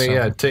 I He's guess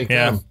gonna so. take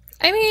Yeah. them.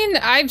 I mean,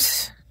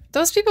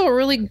 those people are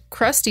really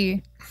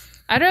crusty.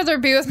 I'd rather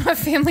be with my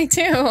family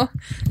too.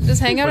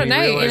 Just hang out But at he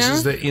night, you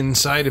realizes know? that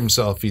inside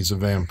himself he's a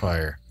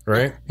vampire,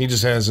 right? He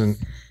just hasn't.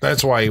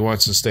 That's why he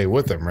wants to stay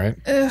with them, right?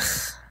 They're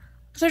just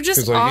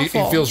Because like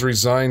awful. he feels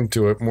resigned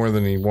to it more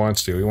than he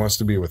wants to. He wants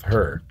to be with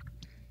her,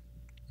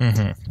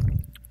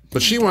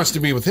 but she wants to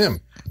be with him,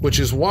 which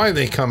is why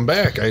they come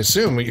back. I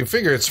assume you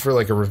figure it's for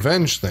like a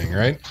revenge thing,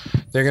 right?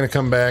 They're going to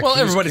come back. Well,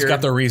 He's everybody's cured.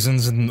 got their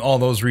reasons, and all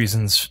those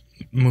reasons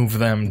move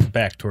them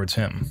back towards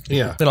him.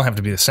 Yeah. They don't have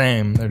to be the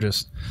same. They're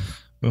just,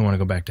 we want to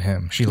go back to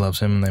him. She loves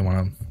him, and they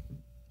want to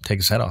take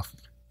his head off.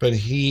 But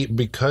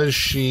because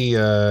she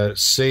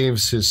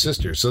saves his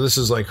sister, so this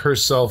is like her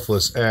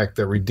selfless act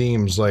that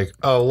redeems like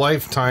a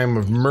lifetime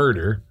of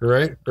murder,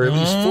 right? Or at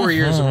least 4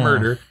 years of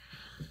murder.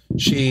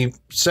 She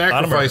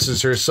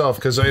sacrifices herself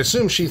because I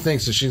assume she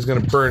thinks that she's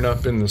going to burn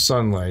up in the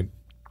sunlight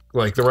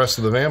like the rest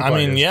of the vampires. I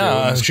mean,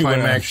 yeah,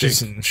 do.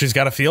 she she's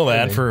got to feel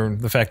that for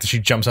the fact that she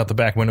jumps out the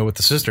back window with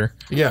the sister.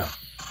 Yeah.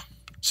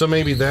 So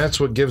maybe that's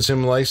what gives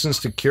him license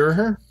to cure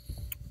her?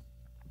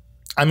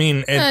 I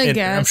mean, I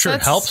guess. I'm sure it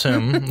That's- helps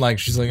him. Like,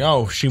 she's like,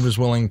 oh, she was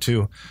willing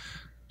to.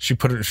 She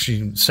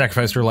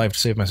sacrificed her life to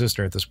save my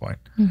sister at this point.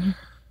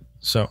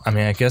 So, I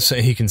mean, I guess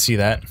he can see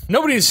that.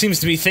 Nobody seems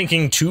to be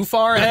thinking too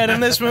far ahead in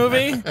this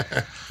movie.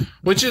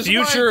 Which is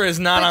Future is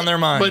not on their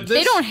mind. But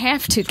They don't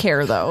have to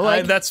care though.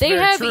 Like that's they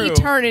very have true.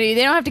 eternity.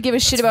 They don't have to give a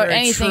shit about very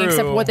anything true.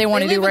 except what they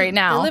want to do right They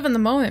now. live in the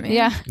moment, man.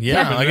 Yeah.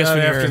 yeah, I guess when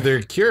after you're,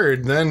 they're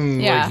cured, then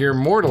Yeah. like you're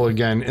mortal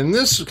again. And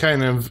this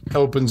kind of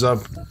opens up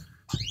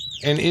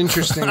an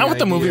interesting I want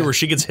the movie idea. where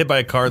she gets hit by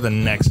a car the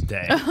next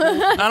day. I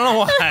don't know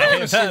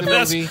why. see the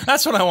movie.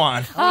 That's what I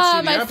want. Ah,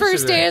 the my opposite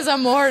first of day that. as a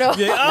mortal.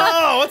 Yeah,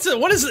 oh,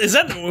 what is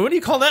that? What do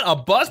you call that? A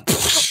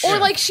bus? Or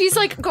like she's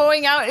like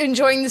going out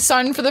enjoying the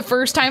sun for the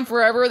first time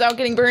forever without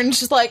getting burned.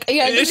 She's like,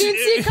 yeah, you didn't see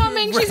it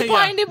coming. She's Right, yeah.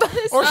 blinded by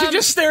the sun. Or she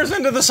just stares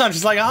into the sun.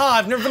 She's like,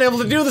 I've never been able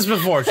to do this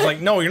before. She's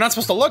like, no, you're not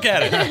supposed to look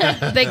at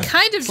it. They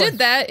kind of did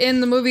that in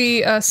the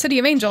movie City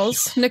of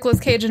Angels. Nicolas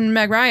Cage and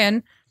Meg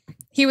Ryan.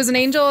 He was an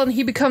angel, and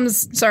he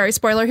becomes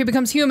spoiler. He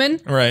becomes human.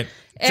 Right.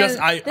 And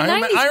I the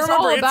 90s was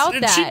all remember about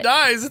and she that.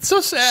 dies. It's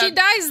so sad. She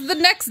dies the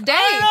next day.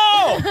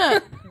 I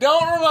know.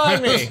 Don't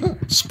remind me.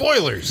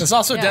 Spoilers. There's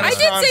also Dennis I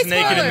did Franz say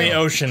naked in the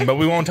spoiler. ocean, but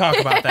we won't talk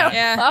about that.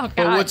 Yeah. Oh, God.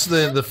 But what's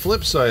the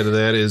flip side of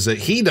that is that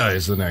he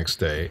dies the next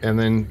day. And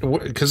then,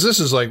 because this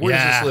is like, where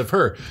does this live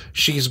her?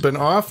 She's been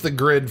off the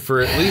grid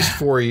for at least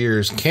 4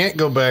 years, can't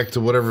go back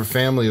to whatever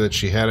family that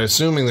she had,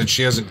 assuming that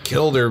she hasn't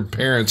killed her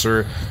parents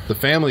or the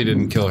family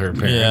didn't kill her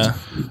parents.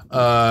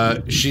 Yeah.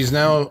 She's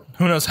now...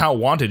 Who knows how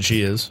wanted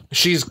she is?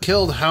 She's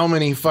killed how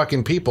many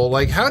fucking people?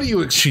 Like, how do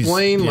you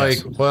explain,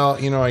 well,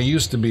 you know, I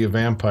used to be a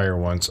vampire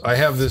once. I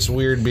have this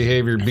weird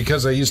behavior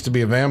because I used to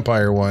be a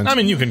vampire once. I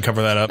mean, you can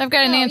cover that up. I've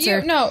got an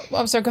answer.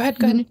 I'm sorry. Go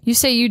ahead. You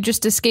say you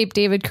just escaped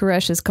David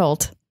Koresh's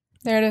cult.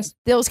 There it is.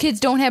 Those kids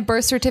don't have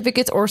birth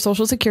certificates or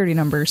social security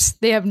numbers.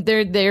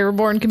 They're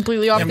born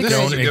completely off the this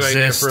grid. is a good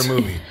idea for a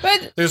movie.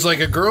 But there's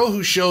like a girl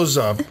who shows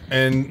up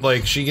and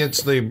like she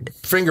gets the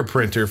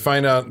fingerprinter,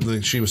 find out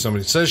that she was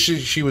somebody. Says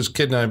she was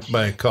kidnapped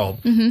by a cult.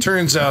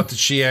 Turns out that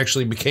she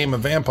actually became a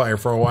vampire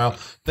for a while.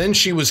 Then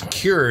she was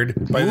cured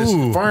by this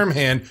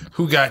farmhand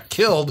who got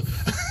killed.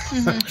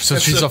 So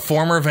she's a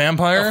former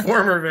vampire? A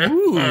former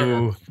vampire.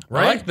 Ooh.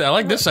 Right? I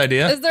like this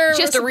idea. is there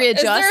She has to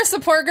readjust. Is there a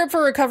support group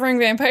for recovering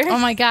vampires? Oh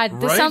my God,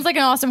 this sounds like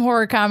an awesome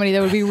horror comedy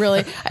that would be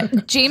really...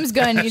 James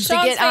Gunn needs to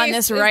get on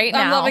this right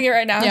now. I'm loving it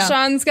right now. Yeah.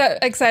 Sean's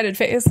got excited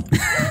face.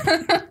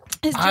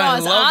 His I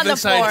jaw's love on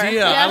this the floor.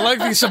 idea. Yeah. I like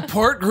the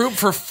support group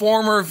for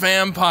former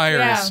vampires.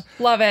 Yeah,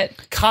 love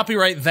it.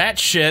 Copyright that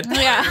shit.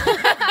 Yeah.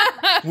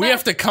 We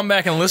have to come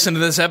back and listen to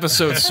this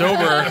episode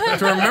sober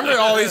to remember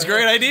all these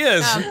great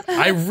ideas.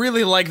 I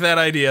really like that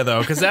idea though,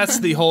 because that's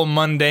the whole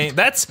mundane.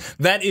 That's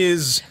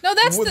the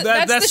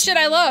shit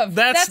I love.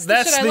 That's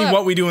the shit I love.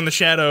 what we do in the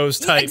shadows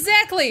type.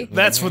 Exactly.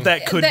 That's what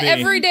that could the be.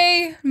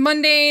 everyday,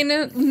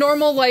 mundane,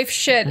 normal life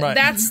shit. Right.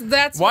 That's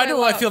Why what do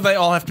love. I feel they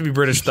all have to be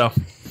British though?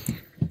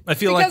 I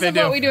feel because like they of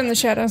do. what we do in the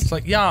shadows. It's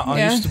like,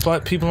 I used to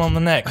butt people on the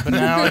neck, but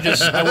now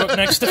I work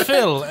next to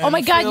Phil. Oh my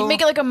God, you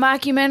make it like a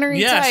mockumentary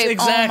Yes, type.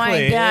 exactly, Oh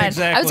my God.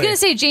 exactly. I was going to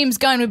say James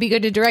Gunn would be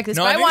good to direct this,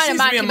 No, but I I think want it a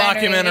needs to be a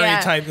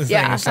mockumentary type thing.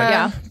 Yeah. It's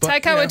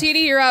like, Taika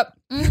Waititi, you're up.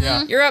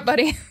 Yeah. You're up,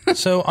 buddy.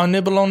 So I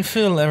nibble on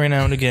Phil every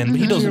now and again, but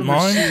he doesn't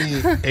mind.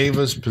 See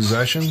Ava's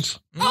Possessions?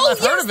 Oh, I've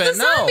heard of it, the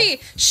no. zombie.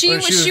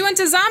 She went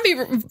to zombie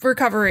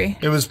recovery.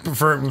 It was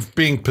for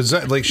being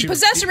possessed. Like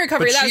Possession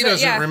recovery, But that she was it,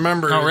 doesn't yeah.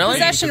 remember. Oh, really?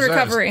 being Possession possessed.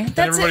 recovery. And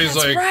That's it. everybody's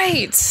That's like,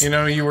 right. you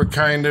know, you were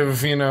kind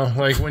of, you know,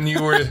 like when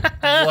you were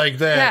like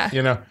that, Yeah.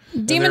 you know.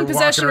 and Demon they're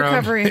possession walking around.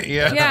 recovery.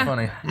 Yeah. Yeah.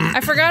 Funny. I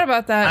forgot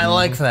about that. I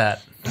like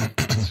that.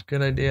 It's a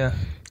good idea.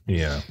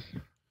 Yeah.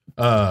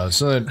 So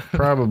that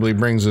probably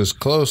brings us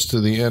close to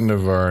the end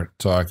of our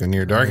talk in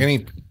Near Dark.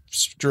 Any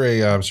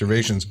stray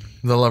observations?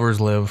 The lovers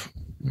live.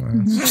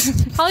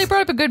 Holly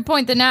brought up a good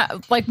point that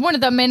now, like one of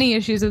the many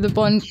issues of the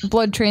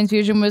blood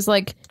transfusion was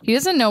like he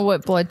doesn't know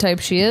what blood type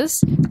she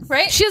is.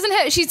 right? She doesn't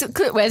have. She's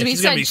as we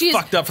She's gonna said. be She's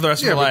fucked up for the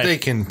rest Yeah, of her but life. they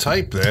can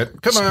type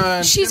that. Come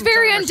on. She's Tim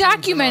very Thomason's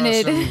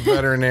undocumented. an awesome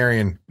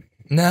veterinarian.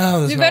 No,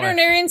 there's Do no way.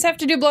 veterinarians have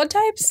to do blood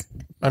types?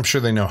 I'm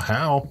sure they know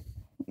how.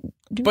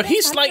 But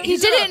he's like He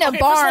did it in a first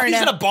of all, barn.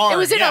 He's in a barn. It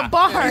was in a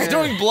barn. He's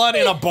doing blood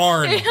in a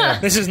barn.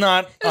 This is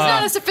not. It's not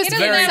a He sophisticated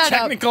very doesn't setup.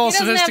 technical, He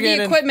doesn't have the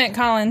sophisticated. equipment,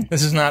 Colin.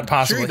 This is not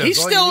possible. Sure he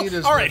He's does. All still you need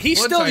is all right. He's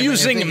blood still typing, I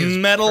think, using is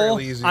metal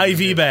fairly easy to IV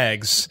do.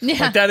 bags.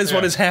 Yeah. Like that is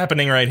what is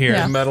happening right here.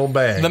 The metal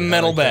bag. The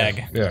metal I like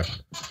bag. that.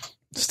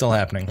 Still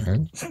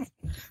happening.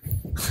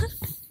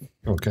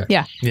 Okay.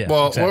 Yeah. Yeah.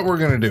 Well, exactly. what we're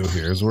going to do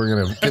here is we're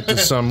going to get to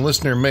some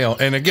listener mail.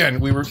 And again,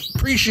 we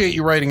appreciate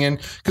you writing in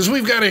because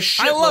we've got a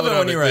shitload I love it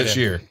when of you write this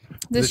in. year.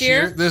 This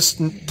year?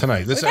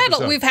 Tonight. This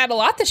episode. We've had a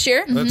lot this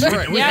year. That's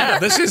right. Yeah,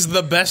 this is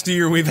the best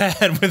year we've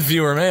had with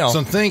viewer mail.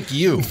 So thank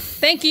you,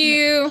 Thank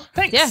you.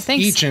 Thanks. Yeah.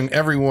 Thanks. each and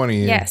every one of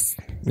you. Yes.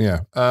 Yeah.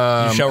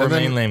 You shall and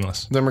remain then,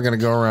 nameless. Then we're going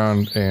to go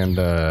around and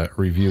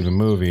review the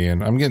movie,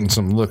 and I'm getting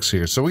some looks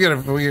here. So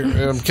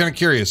I'm kind of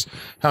curious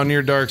how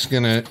Near Dark's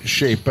going to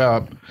shape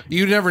up.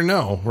 You never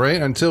know,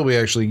 right? Until we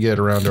actually get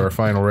around to our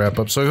final wrap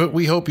up. So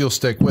we hope you'll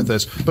stick with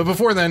us. But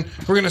before then,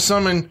 we're going to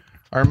summon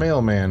our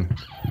mailman,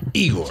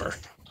 Igor.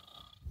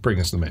 Bring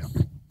us the mail.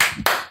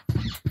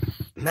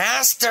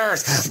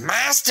 Masters,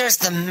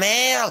 the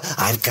mail.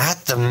 I've got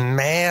the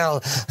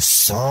mail.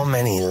 So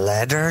many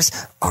letters.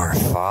 Our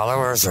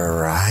followers are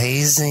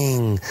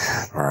rising.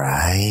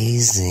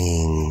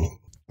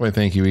 Why,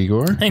 thank you,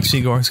 Igor. Thanks,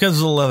 Igor. He's got his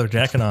little leather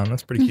jacket on.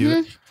 That's pretty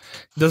cute.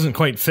 Doesn't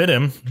quite fit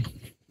him.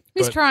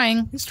 He's But-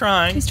 trying. He's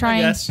trying. He's trying.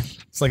 I guess.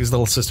 It's like his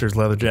little sister's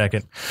leather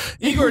jacket.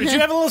 Igor, did you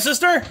have a little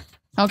sister?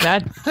 Oh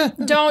God.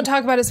 Don't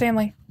talk about his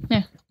family.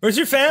 Yeah. Where's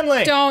your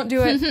family? Don't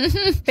do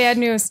it. Bad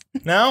news.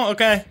 No?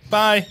 Okay.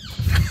 Bye.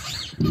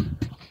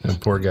 That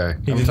poor guy.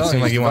 He didn't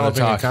seem like he wanted to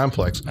developing a talk.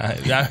 complex.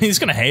 Yeah, he's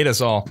going to hate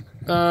us all.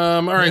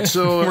 All right,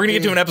 so we're gonna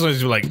get to an episode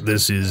where like,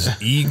 this is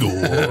Igor.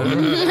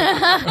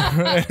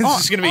 It's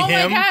just gonna be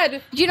him. Oh my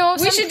god! You know,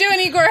 we should do an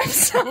Igor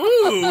episode.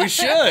 Ooh, we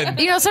should.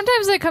 You know,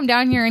 sometimes I come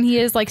down here and he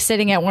is like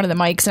sitting at one of the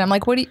mics, and I'm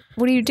like, "What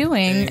are you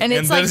doing?" And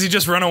it's like, does he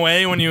just run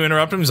away when you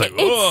interrupt him? He's like,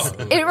 "Oh."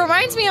 It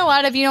reminds me a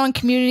lot of, you know, in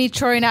Community,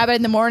 Troy and Abed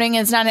in the morning,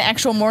 and it's not an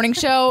actual morning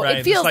show. Right.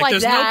 It feels like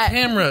there's that. No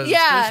cameras.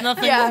 Yeah, There's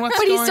nothing. yeah. What's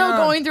But he's going still on?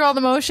 going through all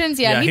the motions.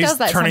 Yeah, he he's does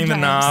that. turning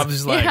sometimes. the knobs.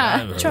 He's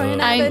like, Troy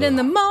and Abed in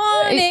the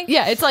morning.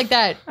 Yeah, it's like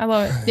that. I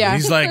love it. Yeah,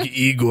 he's like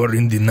Igor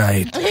in the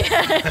night.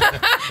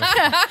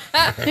 yeah.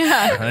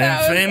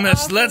 I am famous.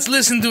 awesome. Let's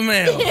listen to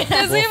mail.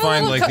 we'll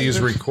find like these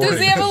recordings.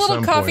 Does he have a little at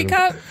some coffee point.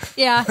 cup?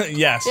 Yeah.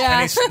 Yes.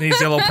 Yeah. And he's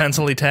got a little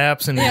pencil he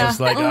taps, and he's just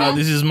like, "Oh,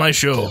 this is my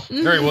show." All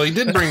right, well, he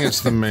did bring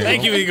us the mail.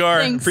 Thank you, Igor.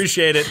 Thanks.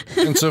 Appreciate it.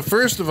 And so,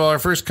 first of all, our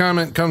first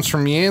comment comes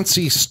from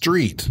Yancey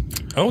Street.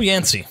 Oh,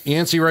 Yancey.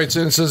 Yancey writes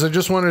in and says, I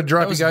just wanted to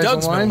drop That was you guys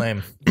Doug's a middle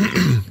line.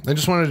 name. I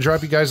just wanted to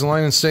drop you guys a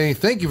line and say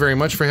thank you very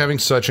much for having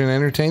such an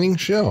entertaining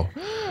show.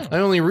 I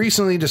only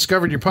recently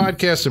discovered your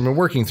podcast and been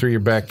working through your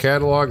back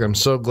catalog. I'm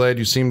so glad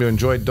you seem to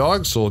enjoy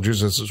Dog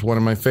Soldiers. This is one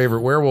of my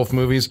favorite werewolf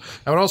movies.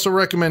 I would also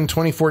recommend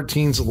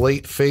 2014's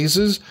Late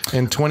Phases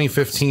and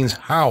 2015's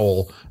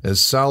Howl as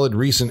solid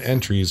recent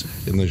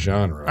entries in the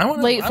genre.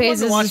 Late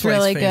Phases is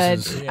really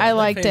good. Yeah, I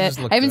liked it.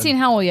 I haven't seen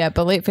Howl yet,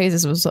 but Late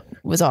Phases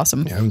was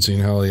awesome. I haven't seen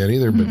Howl yet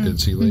either, but did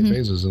see Late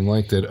Phases and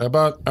liked it.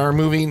 About our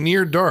movie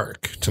Near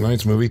Dark,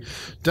 tonight's movie,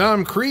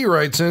 Dom Cree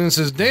writes in and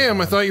says,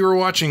 damn, I thought you were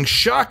watching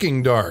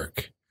Shocking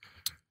Dark.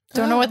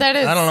 Don't know what that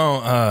is. I don't know.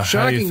 How you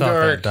Shocking thought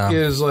Dark that, Dom.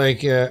 is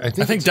like, I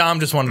think Dom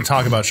just wanted to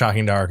talk about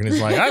Shocking Dark, and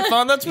he's like, I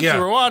thought that's what Yeah.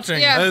 you were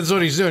watching. Yeah. that's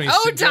what he's doing. He's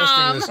Oh, suggesting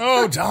Dom. this.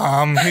 Oh,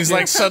 Dom. He's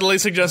like subtly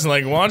suggesting,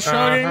 like, watch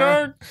Shocking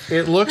Dark.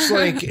 It looks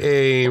like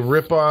a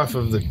ripoff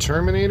of the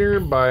Terminator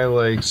by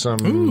like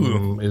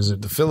some, is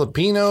it the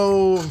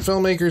Filipino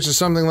filmmakers or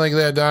something like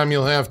that? Dom,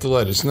 you'll have to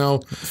let us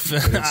know.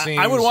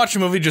 I would watch a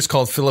movie just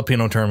called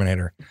Filipino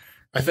Terminator.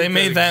 If they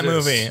made that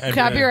movie, I'd be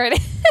Copyright.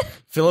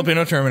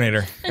 Filipino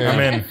Terminator. I'm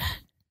in.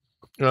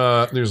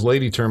 There's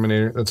Lady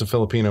Terminator. That's a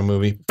Filipino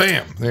movie.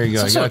 Bam! There you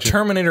go. It's I also a got you.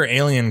 Terminator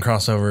Alien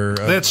crossover.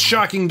 That's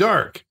Shocking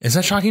Dark. Is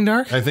that Shocking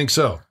Dark? I think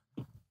so.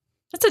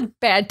 That's a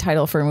bad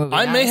title for a movie.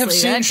 I may have honestly.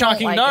 I seen don't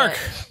Shocking like Dark,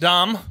 it.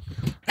 Dom.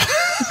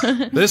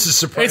 This is It's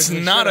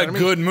surprising. not a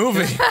good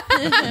movie. If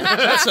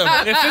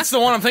it's the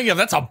one I'm thinking of,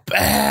 that's a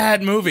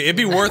bad movie. It'd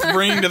be worth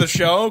bringing to the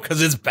show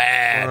because it's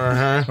bad.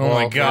 Uh-huh. Oh my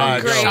Well,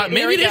 god! there you go.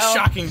 Maybe it is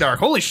Shocking Dark.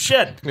 Holy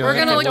shit! We're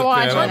gonna look. that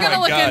We're up. gonna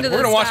look into this.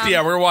 We're gonna watch.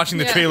 Dom. We're watching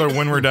the trailer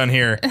when we're done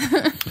here.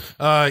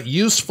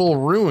 Useful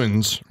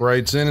Ruins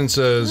writes in and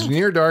says,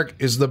 Near Dark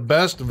is the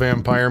best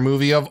vampire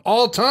movie of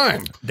all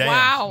time. Damn.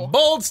 Wow.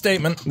 Bold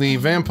statement. The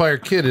vampire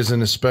kid is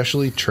an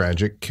especially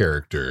tragic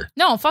character.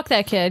 No, fuck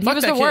that kid. Fuck he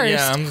was that the kid. worst.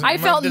 Yeah, I I'm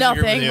felt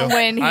disagree with nothing you.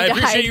 when he I died.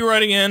 appreciate you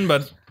writing in,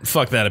 but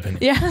fuck that opinion.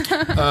 Yeah.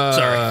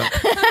 Sorry.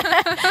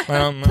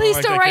 Please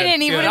don't write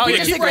in, even if we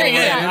keep disagree. writing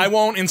in. Yeah. I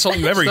won't insult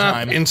you every Stop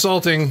time.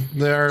 insulting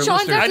our Sean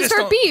listeners. has to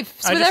start beef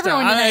with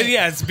everyone tonight.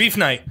 Yeah, it's beef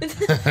night.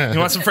 You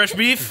want some fresh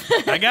beef?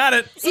 I got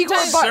it. Igor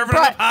Serving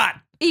it up hot.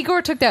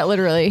 Igor took that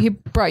literally. He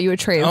brought you a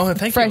tray Oh, of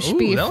thank fresh you. Ooh,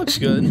 beef. that looks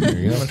good. I'm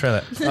gonna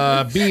try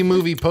that. B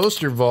Movie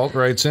Poster Vault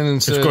writes in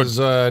and says,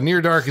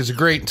 Near Dark is a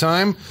great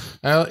time.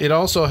 It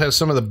also has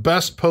some of the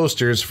best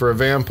posters for a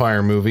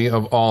vampire movie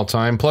of all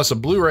time, plus a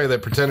Blu-ray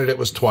that pretended it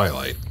was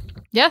Twilight.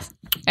 Yes,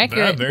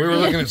 accurate. Very We were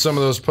good. looking at some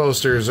of those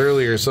posters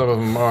earlier. Some of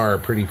them are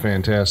pretty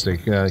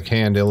fantastic,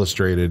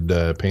 hand-illustrated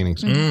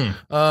paintings.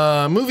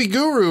 Movie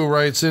Guru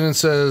writes in and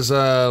says,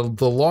 The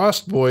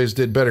Lost Boys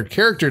did better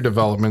character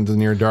development than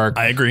Near Dark.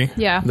 I agree.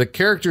 Yeah. The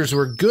characters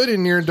were good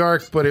in Near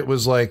Dark, but it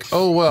was like,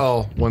 oh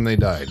well, when they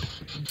died.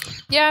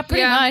 Yeah,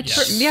 pretty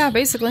much. Yeah,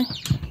 basically.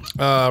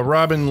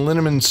 Robin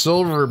Linneman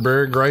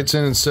Silverberg writes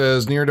in and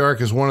says, Near Dark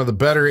is one of the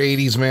better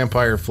 80s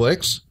vampire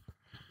flicks.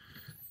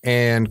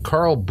 And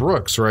Carl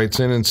Brooks writes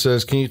in and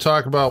says, can you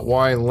talk about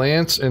why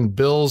Lance and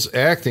Bill's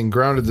acting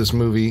grounded this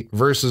movie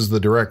versus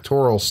the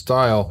directorial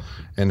style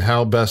and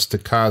how best to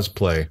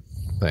cosplay?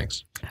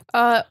 Thanks.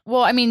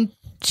 Well, I mean,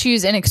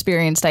 she's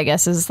inexperienced, I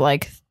guess, is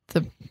like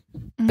the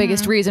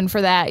biggest reason for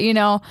that, you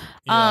know?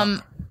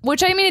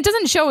 Which, I mean, it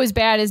doesn't show as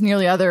bad as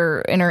nearly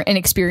other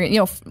inexperienced. You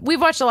know, we've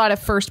watched a lot of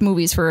first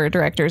movies for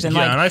directors, and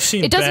and I've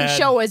seen it doesn't bad-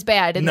 show as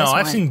bad in this No, one.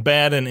 I've seen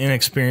bad and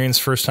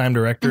inexperienced first-time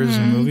directors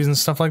in movies and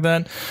stuff like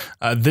that.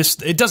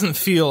 It doesn't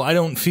feel. I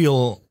don't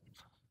feel.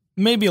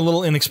 Maybe a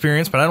little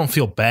inexperienced, but I don't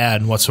feel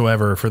bad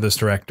whatsoever for this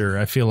director.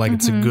 I feel like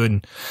it's a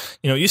good.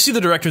 You see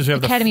the directors who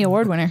have Academy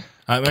Award winner.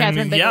 yeah,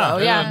 Kathryn Bigelow,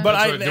 yeah.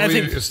 But So I we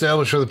think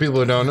establish for the people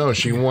who don't know,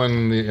 she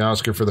won the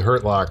Oscar for The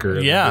Hurt Locker.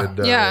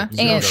 Yeah.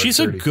 And she's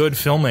a good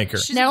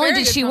filmmaker. Not only very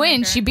did good she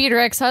win, filmmaker. she beat her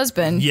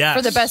ex-husband Yes,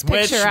 for the best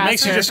which picture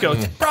makes you Oscar. just go,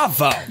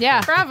 bravo.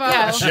 Yeah. Bravo.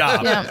 Yeah. Good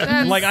job.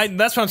 Yeah. Like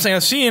that's what I'm saying. I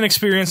see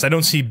inexperienced. I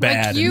don't see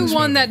bad. Like in you this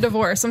won movie. that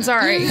divorce. I'm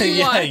sorry. You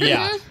Yeah, won.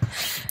 yeah.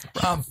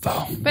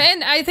 Bravo. But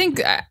and I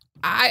think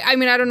I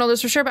mean I don't know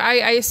this for sure, but I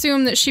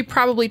assume that she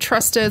probably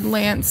trusted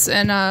Lance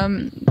and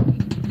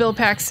Bill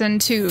Paxton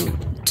to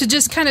to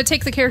just kind of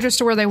take the characters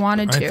to where they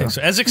wanted to. I think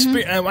so. As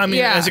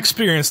as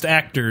experienced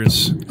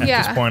actors at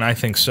this point, I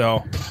think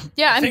so.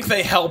 Yeah, I think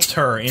they helped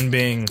her in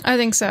being. I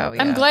think so.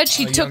 Yeah. I'm glad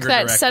she took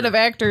that set of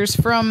actors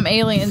from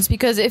Aliens,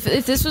 because if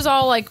this was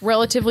all like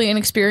relatively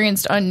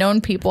inexperienced,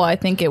 unknown people, I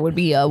think it would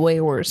be a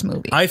way worse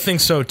movie. I think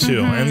so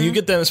too, and you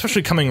get that,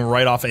 especially coming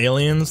right off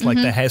Aliens, like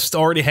they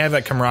already have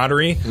that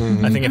camaraderie.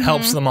 I think it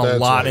helps them a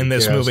lot in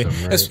this movie,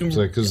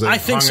 because they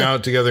hung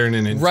out together in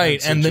an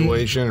intense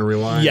situation and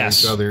relying on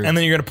each other. And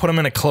then you're going to put them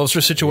in a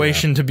closer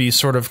situation to be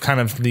sort of kind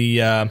of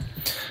the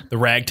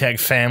ragtag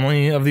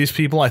family of these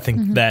people. I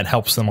think that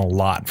helps them a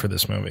lot for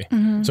this movie.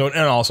 So it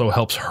also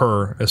helps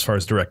her as far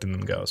as directing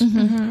them goes.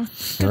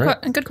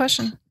 Good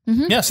question.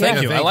 Yes,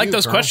 thank you. I like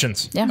those Carl.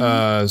 questions.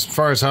 Yeah. As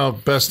far as how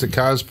best to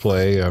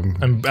cosplay,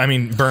 I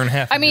mean, burn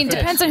half. I mean,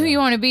 depends on who you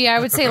want to be. I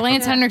would say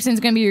Lance Henriksen's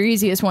going to be your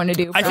easiest one to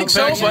do. I think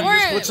so.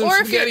 But put some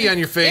spaghetti on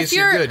your face,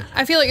 you're good.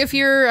 I feel like if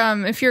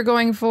you're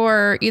going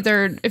for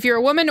either if you're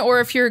a woman or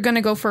if you're going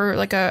to go for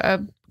like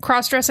a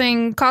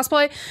cross-dressing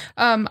cosplay,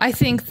 I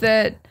think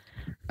that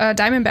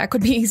Diamondback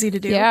would be easy to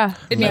do. Yeah.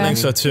 I think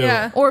so too.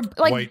 Yeah. Or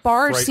like White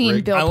bar fright scene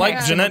rig. Bill I like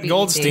Paxton Jeanette would be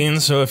Goldstein, easy.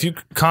 so if you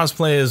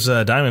cosplay as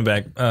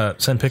Diamondback,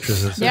 send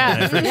pictures.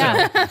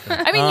 Yeah.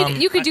 I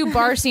mean, you could do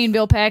bar scene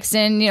Bill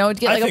Paxton,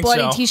 get like a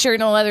bloody t-shirt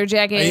and a leather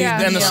jacket.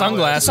 And the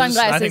sunglasses.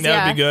 I think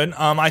that would be good.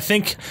 I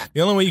think the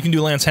only way you can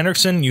do Lance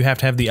Henriksen, you have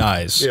to have the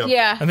eyes.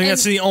 Yeah. I think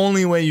that's the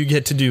only way you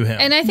get to do him.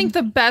 And I think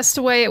the best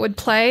way it would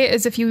play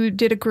is if you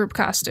did a group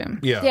costume.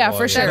 Yeah,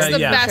 for sure. That's the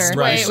best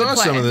way I it would saw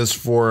play. some of this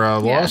for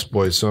Lost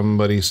Boys.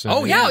 Somebody sent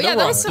Oh, yeah.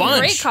 There was some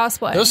great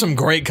cosplay. There's some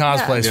great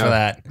cosplays for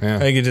that. Yeah.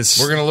 I could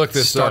just We're going to look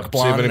this up, see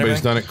if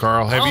anybody's done it.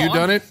 Carl, have you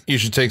done it? You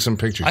should take some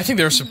pictures. I think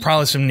there's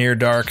probably some near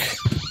dark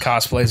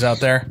cosplays out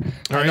there.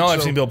 I know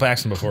I've seen Bill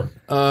Paxton before.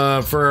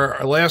 For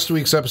last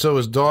week's episode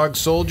was Dog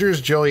Soldiers.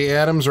 Joey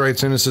Adams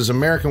writes in and says,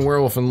 American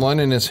Werewolf in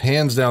London is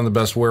hands down the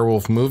best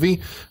werewolf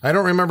movie. I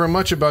don't remember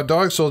much about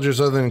Dog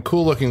Soldiers other than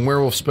cool looking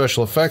werewolf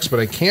special effects, but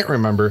I can't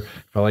remember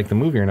if I like the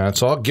movie or not,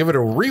 so I'll give it a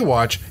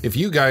rewatch if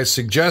you guys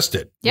suggest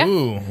it. Yeah.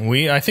 Ooh,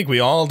 I think we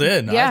all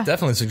did. Yeah. I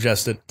definitely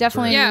suggest it.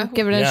 Definitely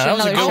give it that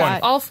was a another good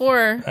shot. All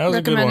four That was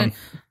a good one.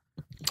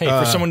 Hey,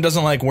 for someone who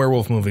doesn't like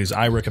werewolf movies,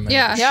 I recommend it.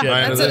 Yeah.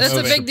 Shit. That's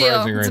a big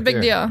deal. surprising It's a right big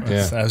there. deal.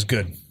 Yeah. That was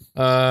good.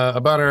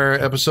 About our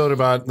episode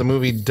about the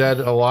movie Dead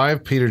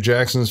Alive, Peter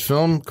Jackson's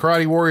film,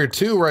 Karate Warrior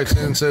 2 writes in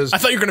and says, I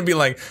thought you were going to be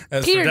like,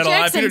 as Peter for Dead Alive,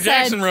 Jackson Peter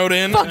Jackson said, wrote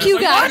in. "Fuck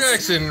you guys." Peter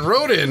Jackson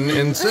wrote in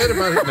and said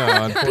about it.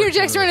 No, Peter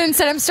Jackson wrote in and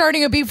said, I'm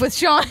starting a beef with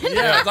Sean.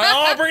 Yeah, it's like,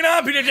 oh, bring it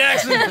on, Peter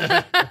Jackson.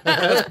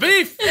 Let's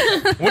beef.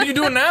 What are you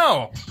doing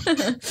now?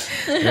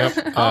 Yep.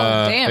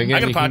 Damn. Again, I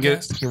got a you can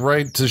podcast. get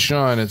right to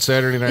Sean at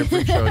Saturday Night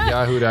Freak Show at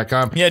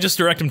yahoo.com. Yeah, just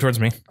direct him towards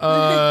me.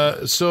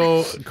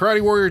 So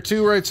Karate Warrior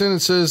 2 writes in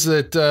and says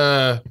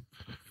that,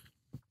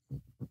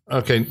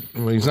 okay,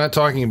 well, he's not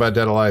talking about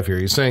Dead Alive here.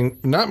 He's saying,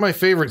 not my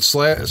favorite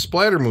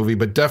splatter movie,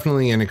 but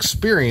definitely an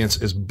experience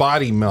is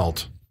Body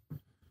Melt.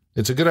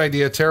 It's a good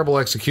idea, terrible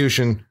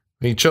execution.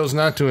 He chose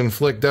not to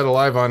inflict Dead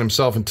Alive on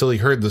himself until he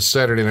heard the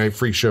Saturday Night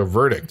Freak Show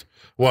verdict.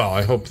 Well,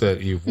 I hope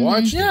that you've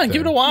watched it. Yeah,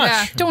 give it a watch.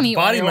 Yeah. Don't eat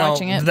while Body you're Melt.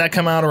 watching it. Did that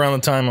come out around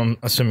the time, I'm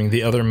assuming,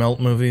 the other Melt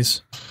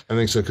movies? I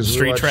think so. Because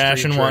Street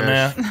Trash and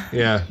whatnot.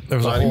 Yeah. There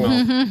was Body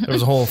Melt. there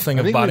was a whole thing I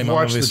of think Body we've Melt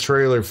watched movies. the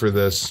trailer for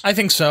this. I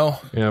think so.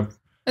 Yep.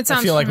 It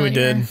sounds I feel like we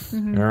familiar.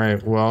 did. All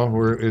right.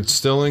 Well, it's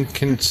still in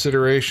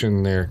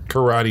consideration there.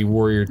 Karate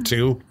Warrior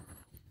 2.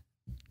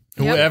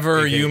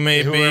 Whoever you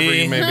may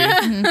be.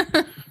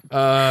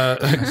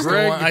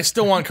 Greg, I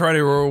still want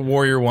Karate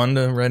Warrior 1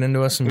 to write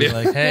into us and be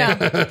like, hey,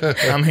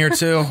 I'm here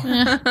too.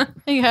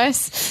 Hey,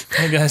 guys.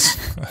 Hey, guys.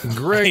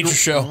 Greg hate your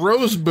show.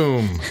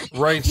 Roseboom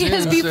writes He in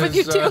has and beef with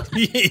says,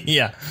 you, too.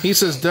 Yeah. he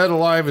says Dead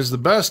Alive is the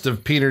best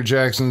of Peter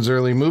Jackson's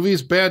early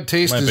movies. Bad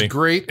Taste Might is be.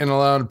 great and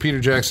allowed Peter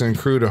Jackson and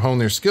crew to hone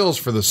their skills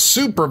for the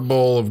Super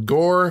Bowl of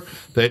gore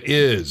that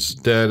is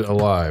Dead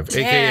Alive,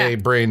 a.k.a.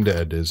 Brain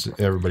Dead, as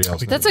everybody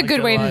else knows. That's a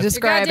good way to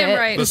describe goddamn it.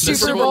 right. The The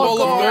Super Bowl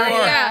gore.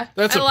 Yeah,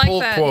 That's I a like pull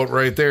that. quote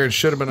right there. It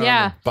should have been on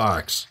the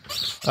box.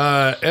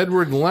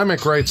 Edward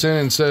Lemick writes in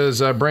and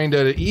says, Brain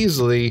Dead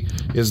easily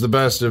is the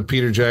best of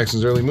Peter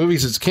Jackson's early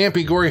movies. It's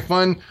campy, gory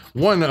fun.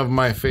 One of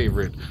my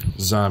favorite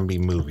zombie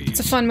movies. It's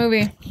a fun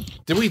movie.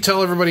 Did we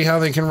tell everybody how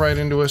they can write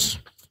into us?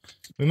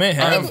 We may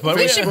have, but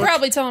We should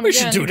probably tell them we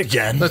again. should do it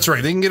again. That's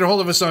right. They can get a hold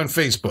of us on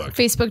Facebook,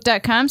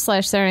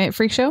 Facebook.com/Saturday Night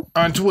Freak Show.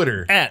 on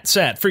Twitter. At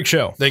Sat Freak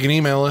Show. They can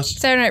email us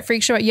Saturday Night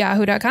Freak Show at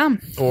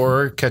yahoo.com.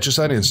 or catch us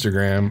on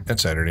Instagram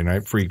at Saturday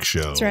Night Freak Show.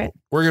 That's right.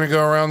 We're going to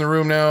go around the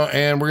room now,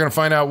 and we're going to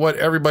find out what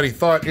everybody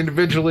thought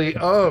individually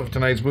of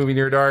tonight's movie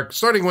Near Dark,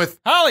 starting with...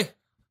 Holly,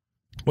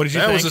 what did you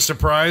That think? was a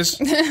surprise.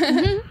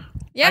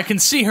 Yeah. I can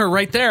see her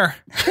right there.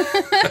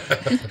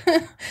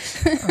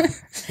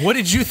 What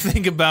did you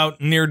think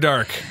about Near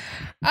Dark?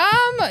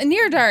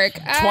 Near Dark.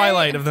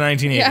 Twilight of the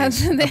 1980s,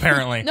 Yeah,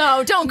 apparently.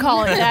 No, don't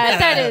call it that.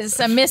 That is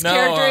a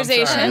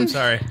mischaracterization. I'm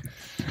sorry.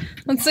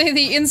 Let's say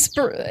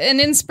an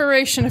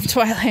inspiration of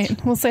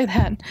Twilight. We'll say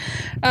that.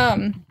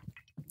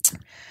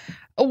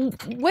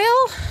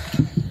 Well,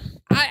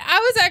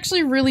 I was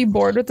actually really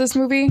bored with this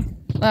movie.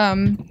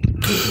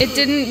 It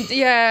didn't.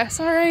 Yeah,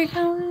 sorry,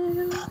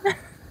 Colin.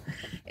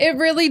 It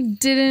really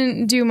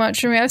didn't do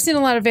much for me. I've seen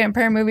a lot of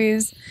vampire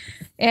movies,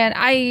 and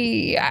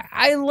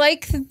I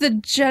like the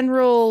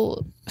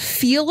general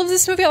feel of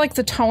this movie. I like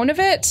the tone of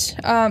it.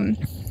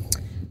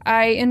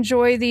 I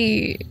enjoy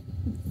the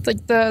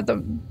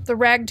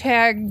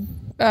ragtag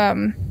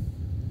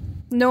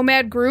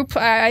nomad group.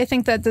 I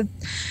think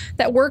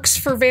that works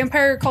for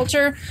vampire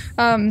culture.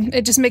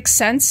 It just makes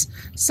sense.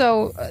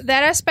 So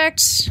that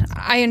aspect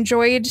I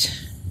enjoyed.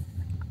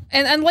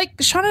 And like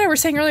Sean and I were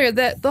saying earlier,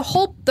 that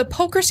the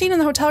poker scene in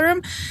the hotel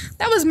room,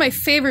 that was my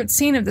favorite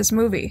scene of this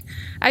movie.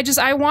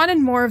 I wanted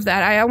more of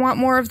that. I want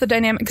more of the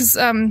dynamic, because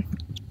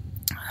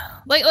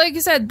like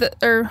you said,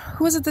 or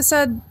who was it that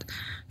said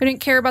I didn't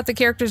care about the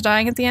characters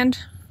dying at the end?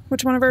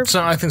 Which one of our?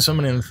 So I think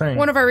somebody in the thing.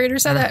 One of our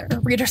readers said that. Or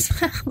readers,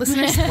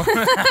 listeners.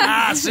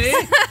 See,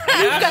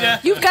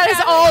 You've got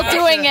us all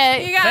doing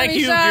it. You got thank me,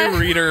 you, Sean. dear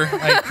reader.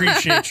 I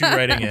appreciate you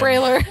writing it.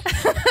 Brailer.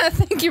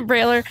 Thank you,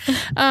 Brailer.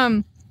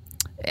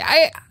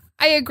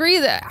 I agree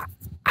that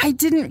I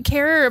didn't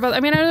care about. I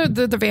mean, I know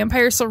the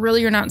vampires, so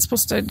really you're not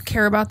supposed to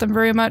care about them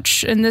very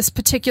much in this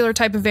particular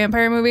type of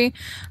vampire movie.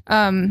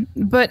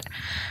 But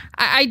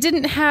I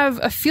didn't have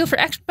a feel for.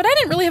 But I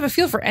didn't really have a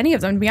feel for any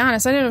of them, to be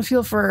honest. I didn't have a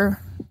feel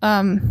for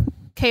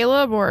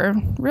Caleb or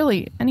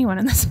really anyone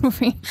in this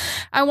movie.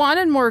 I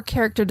wanted more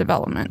character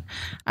development.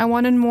 I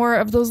wanted more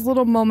of those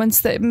little moments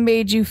that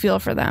made you feel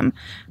for them.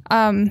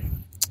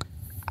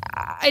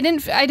 I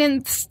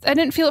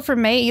didn't feel it for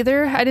May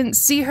either. I didn't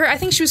see her. I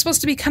think she was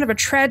supposed to be kind of a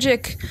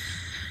tragic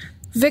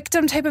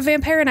victim type of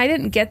vampire, and I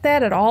didn't get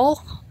that at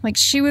all. Like,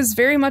 she was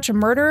very much a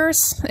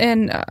murderess,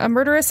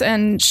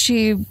 and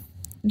she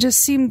just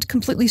seemed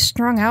completely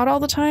strung out all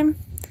the time.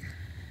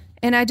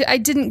 And I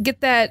didn't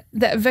get that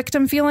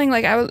victim feeling.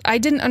 Like, I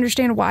didn't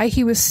understand why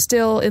he was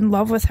still in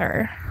love with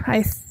her.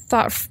 I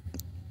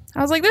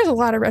was like, there's a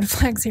lot of red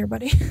flags here,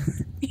 buddy.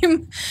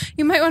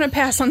 You might want to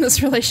pass on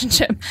this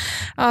relationship.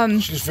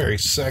 She's very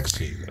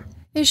sexy, though.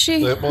 Is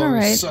she? All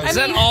right. Is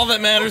that all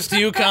that matters to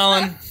you,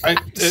 Colin?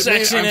 Sexiness.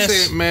 I'm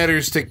saying it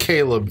matters to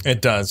Caleb.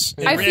 It does.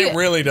 It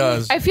really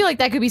does. I feel like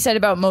that could be said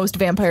about most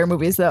vampire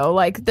movies, though.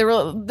 Like, the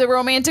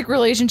romantic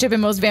relationship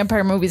in most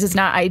vampire movies is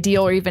not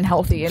ideal or even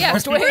healthy in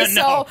most ways.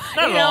 No, so,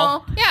 not at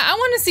all. Yeah, I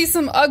want to see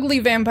some ugly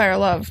vampire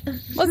love.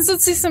 Let's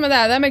see some of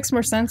that. That makes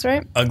more sense,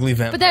 right? Ugly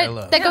vampire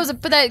love.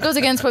 That goes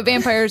against what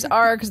vampires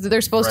are, because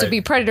they're supposed to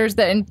be predators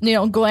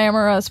that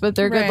glamour us with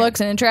their good looks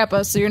and entrap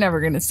us. So you're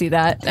never going to see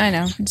that. I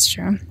know, it's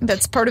true.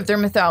 That's part of their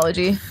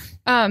mythology.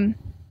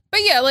 But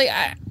yeah, like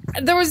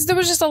there was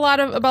just a lot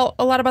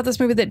about this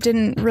movie that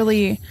didn't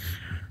really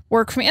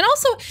work for me. And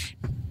also,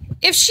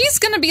 if she's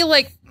gonna be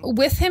like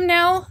with him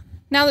now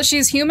that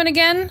she's human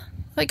again,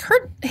 like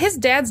his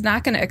dad's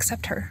not gonna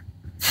accept her.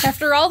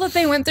 After all that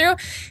they went through,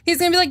 he's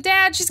gonna be like,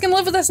 Dad, she's gonna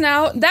live with us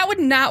now. That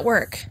would not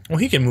work. Well,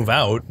 he can move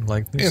out.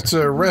 Like, it's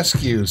a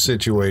rescue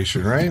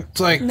situation, right? It's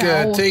like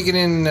taking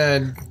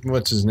in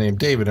what's his name,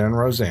 David and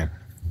Roseanne.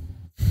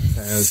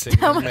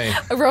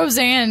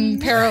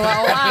 Roseanne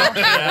parallel. Wow.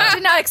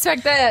 Did not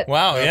expect that.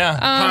 Wow, yeah.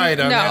 Hide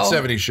on that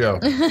 70s show.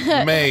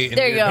 May.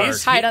 There you go.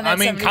 Hide on that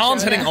 70s show.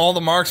 Colin's hitting all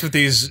the marks with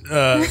these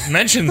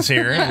mentions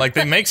here. Like,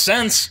 they make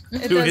sense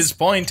to his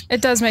point.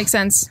 It does make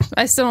sense.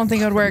 I still don't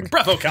think it would work.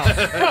 Bravo, Colin.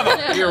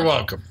 Bravo. You're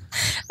welcome.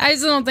 I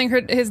still don't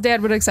think his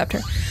dad would accept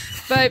her.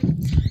 But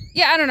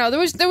yeah, I don't know. There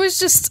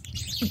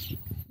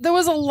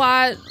was a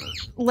lot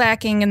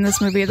lacking in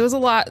this movie. There was a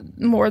lot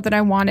more that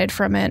I wanted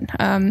from it.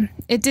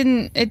 It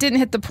didn't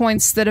hit the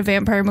points that a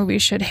vampire movie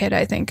should hit,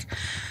 I think.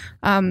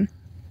 I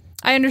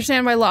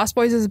understand why Lost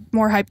Boys is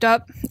more hyped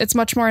up. It's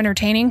much more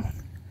entertaining.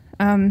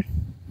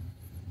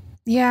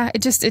 Yeah,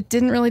 it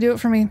didn't really do it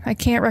for me. I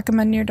can't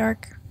recommend Near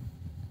Dark.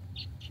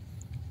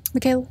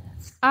 Michaela?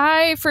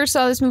 I first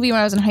saw this movie when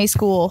I was in high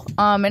school,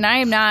 and I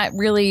am not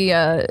really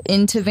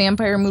into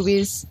vampire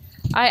movies.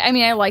 I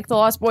mean, I like The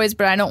Lost Boys,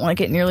 but I don't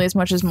like it nearly as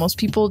much as most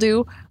people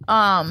do.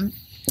 I'm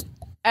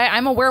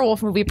a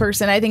werewolf movie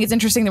person. I think it's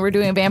interesting that we're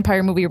doing a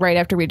vampire movie right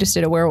after we just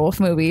did a werewolf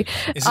movie.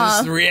 Is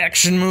this the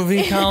reaction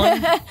movie,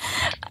 Colin?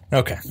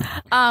 Okay.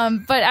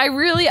 But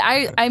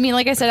I mean,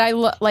 like I said,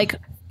 like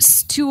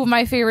two of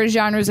my favorite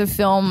genres of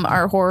film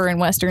are horror and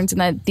westerns,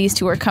 and that these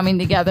two are coming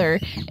together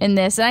in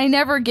this. And I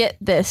never get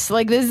this.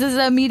 Like, this is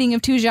a meeting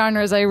of two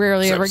genres I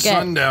rarely ever get.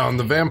 Sundown,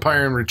 The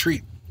Vampire in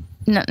Retreat.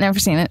 No, never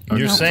seen it.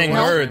 You're saying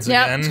words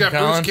again. It's got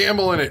Colin. Bruce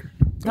Campbell in it.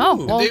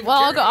 Oh,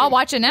 well, I'll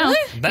watch it now.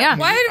 Really? Yeah.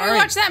 Why didn't we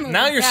watch that movie?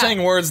 Now you're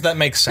saying words that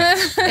make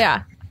sense.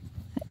 Yeah.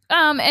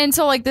 And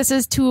so, like, this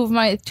is two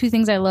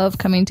things I love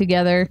coming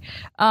together.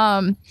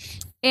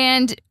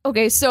 And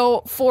okay,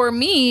 so for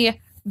me,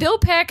 Bill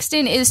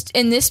Paxton is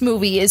in this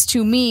movie is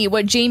to me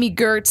what Jamie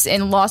Gertz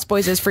in Lost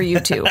Boys is for you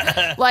two.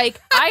 Like,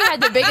 I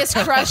had the biggest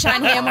crush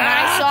on him when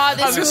I saw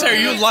this. I was gonna say,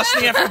 are you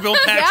lusting after Bill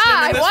Paxton? Yeah,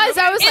 I was.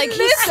 Movie? I was like, in he's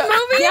this so,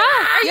 movie? Yeah,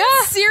 Are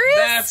you serious?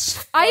 That's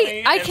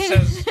funny. I It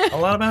can says a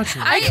lot about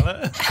you.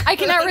 I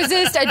cannot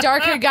resist a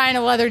dark-haired guy in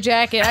a leather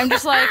jacket. I'm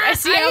just like, I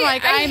see him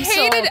like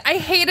I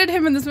hated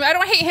him in this movie. I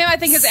don't hate him. I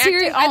think his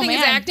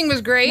acting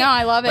was great. No,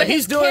 I love it. But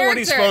he's doing what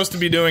he's supposed to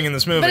be doing in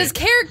this movie. But his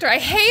character, I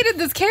hated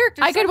this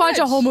character. I could watch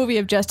a whole movie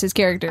of just his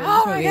character in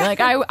this movie. Like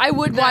I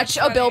would watch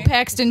a Bill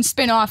Paxton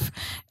spin-off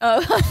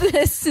of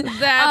this.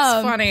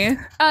 That's funny.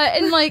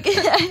 And like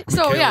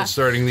so Caleb's yeah.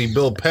 starting the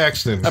Bill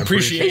Paxton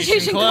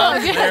Appreciation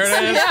Club. Yes,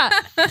 There it is.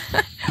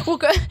 Yeah. Well,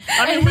 good.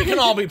 I mean, we can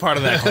all be part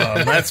of that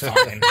club. That's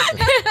fine.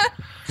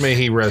 May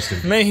he rest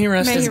in. May he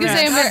rest in peace.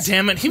 rest. God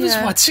damn it. He was,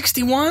 what,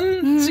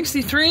 61?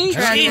 63?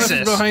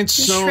 Jesus. Behind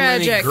so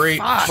many Tragic. great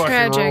fucking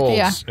Tragic.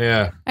 roles.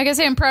 Yeah. I gotta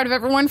say, I'm proud of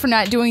everyone for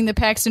not doing the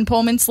Paxton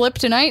Pullman slip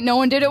tonight. No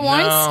one did it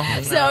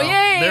once. So,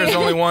 yay! There's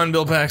only one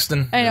Bill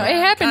Paxton. I know. It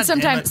happens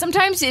sometimes.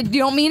 Sometimes you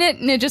don't mean it,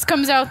 and it just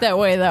comes out that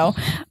way, though.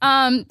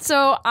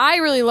 So I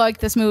really like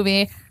this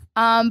movie.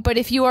 But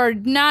if you are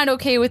not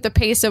okay with the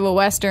pace of a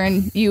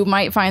Western, you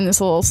might find this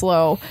a little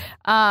slow.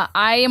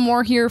 I am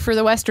more here for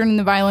the Western and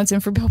the violence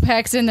and for Bill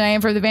Paxton than I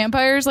am for the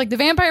vampires. Like, the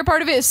vampire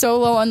part of it is so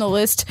low on the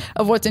list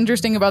of what's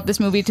interesting about this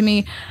movie to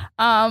me.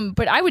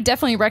 But I would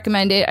definitely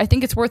recommend it. I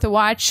think it's worth a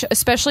watch,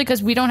 especially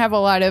because we don't have a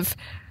lot of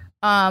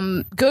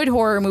good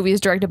horror movies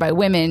directed by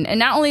women. And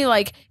not only,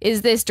 like,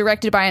 is this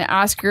directed by an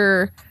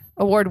Oscar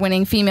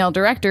award-winning female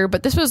director,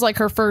 but this was, like,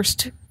 her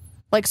first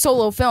like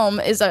solo film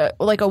is a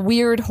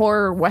weird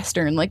horror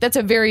Western. Like, that's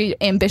a very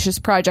ambitious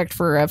project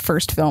for a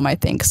first film, I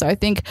think. So I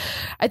think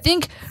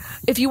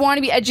if you want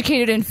to be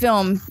educated in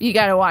film, you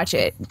got to watch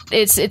it.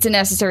 It's a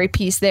necessary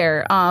piece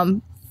there.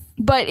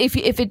 But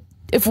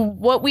if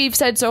what we've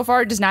said so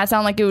far does not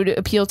sound like it would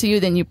appeal to you,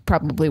 then you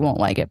probably won't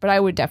like it. But I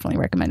would definitely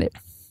recommend it.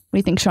 What do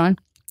you think, Sean?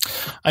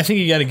 I think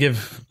you got to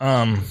give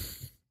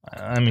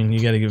I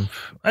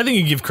think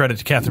you give credit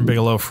to Kathryn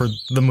Bigelow for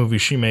the movie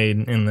she made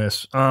in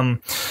this.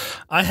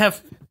 I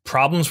have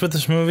problems with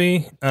this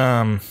movie.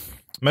 My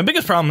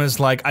biggest problem is,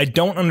 like, I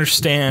don't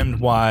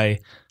understand why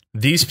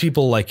these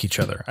people like each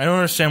other. I don't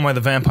understand why the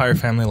vampire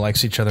family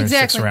likes each other and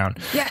sticks around.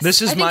 Yes.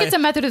 This is I think it's a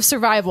method of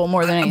survival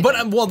more than anything.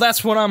 But well,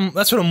 that's what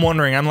I'm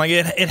wondering. I'm like,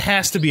 it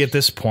has to be at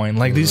this point.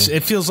 Like, these,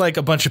 it feels like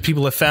a bunch of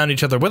people have found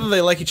each other, whether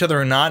they like each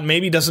other or not.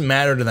 Maybe it doesn't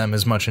matter to them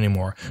as much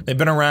anymore. They've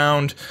been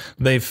around.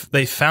 They've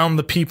found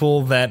the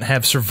people that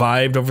have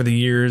survived over the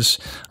years.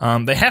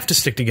 They have to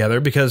stick together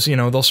because, you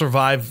know, they'll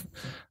survive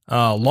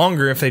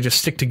longer if they just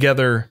stick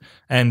together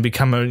and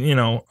become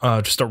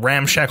just a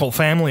ramshackle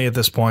family at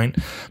this point.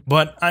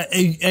 But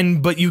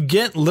you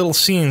get little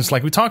scenes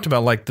like we talked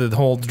about, like the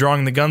whole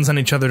drawing the guns on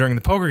each other during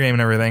the poker game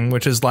and everything,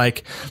 which is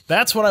like,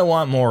 that's what I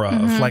want more of.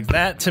 Mm-hmm. Like,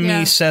 that to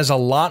me says a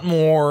lot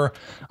more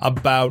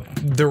about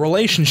the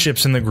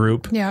relationships in the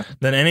group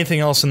than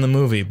anything else in the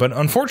movie. But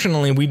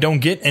unfortunately, we don't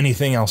get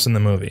anything else in the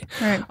movie.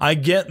 Right. I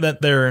get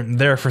that they're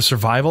there for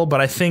survival,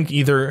 but I think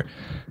either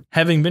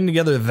having been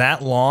together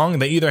that long,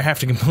 they either have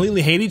to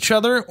completely hate each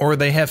other, or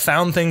they have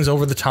found things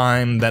over the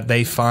time that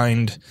they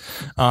find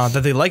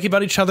that they like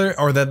about each other,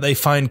 or that they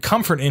find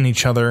comfort in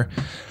each other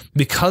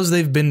because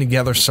they've been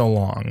together so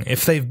long.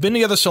 If they've been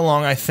together so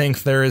long, I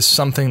think there is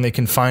something they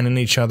can find in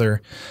each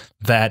other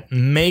that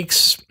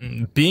makes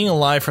being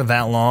alive for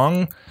that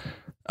long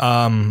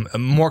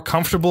more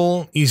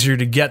comfortable, easier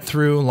to get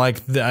through. Like,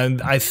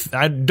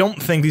 I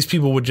don't think these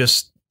people would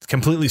just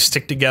completely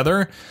stick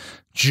together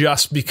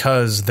just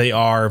because they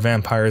are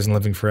vampires and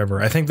living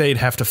forever. I think they'd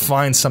have to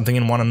find something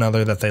in one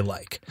another that they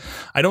like.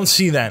 I don't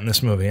see that in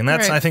this movie, and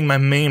that's, I think, my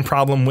main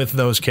problem with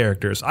those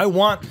characters. I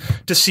want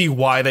to see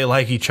why they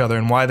like each other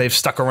and why they've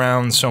stuck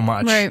around so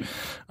much. Right.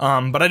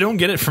 But I don't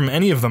get it from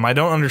any of them. I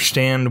don't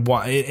understand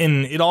why,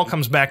 and it all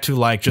comes back to,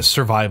 like, just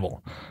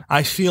survival.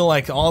 I feel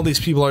like all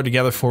these people are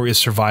together for is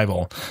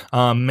survival.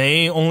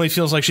 May only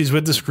feels like she's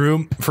with this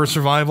group for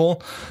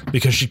survival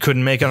because she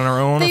couldn't make it on her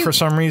own for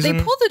some reason.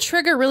 They pull the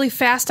trigger really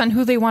fast on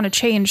who they want to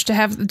change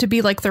to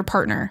be like their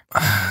partner.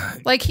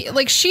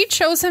 like she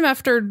chose him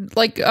after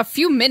like a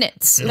few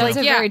minutes. That's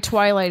a very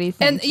Twilight-y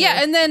thing. And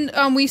and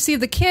then we see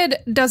the kid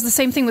does the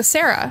same thing with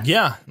Sarah.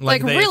 Yeah,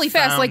 like really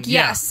fast. Like,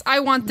 yes,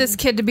 I want this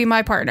kid to be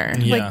my partner.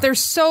 Yeah. Like, they're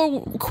so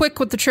quick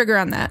with the trigger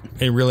on that.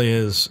 It really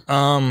is.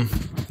 Also,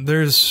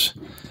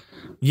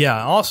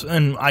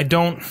 and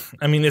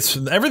it's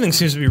everything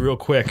seems to be real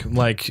quick.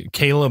 Like,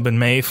 Caleb and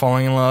May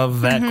falling in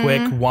love that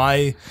quick.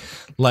 Why?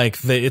 Like,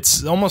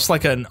 it's almost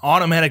like an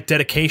automatic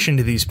dedication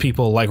to these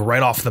people, like,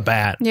 right off the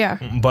bat. Yeah.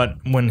 But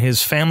when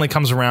his family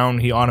comes around,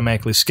 he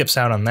automatically skips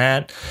out on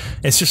that.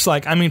 It's just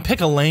like, pick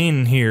a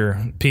lane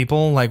here,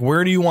 people. Like,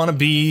 where do you want to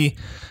be?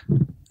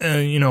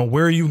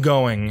 Where are you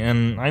going?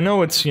 And I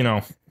know it's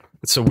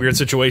a weird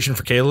situation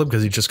for Caleb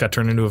because he just got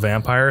turned into a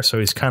vampire. So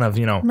he's kind of,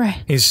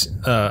 he's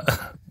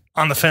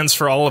on the fence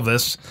for all of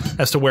this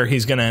as to where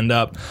he's going to end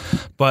up.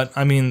 But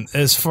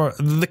as for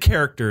the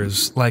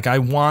characters, like, I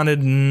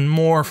wanted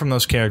more from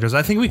those characters.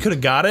 I think we could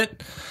have got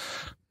it,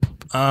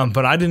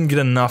 but I didn't get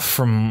enough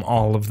from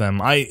all of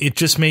them. It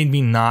just made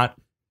me not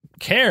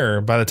care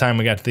by the time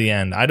we got to the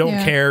end. I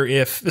don't care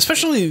if,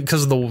 especially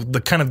because of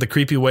the kind of the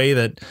creepy way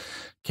that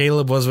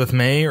Caleb was with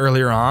May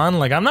earlier on.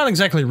 Like, I'm not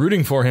exactly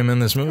rooting for him in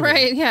this movie.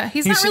 Right, yeah.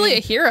 He's not really a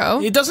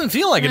hero. It doesn't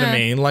feel like it to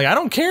me. Like, I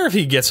don't care if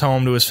he gets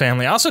home to his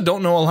family. I also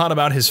don't know a lot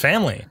about his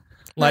family.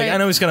 Like, I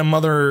know he's got a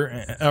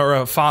mother or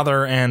a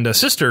father and a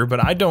sister,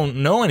 but I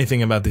don't know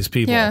anything about these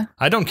people. Yeah.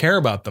 I don't care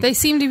about them. They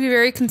seem to be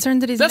very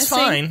concerned that he's missing.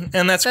 That's fine,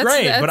 and that's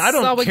great, but I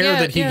don't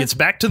care that he gets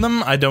back to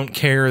them. I don't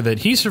care that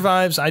he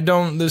survives.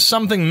 There's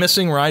something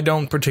missing where I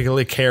don't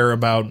particularly care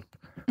about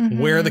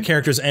where the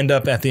characters end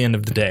up at the end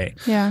of the day.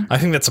 Yeah. I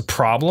think that's a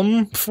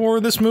problem for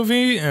this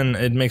movie, and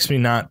it makes me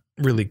not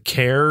really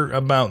care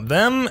about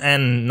them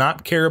and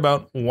not care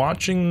about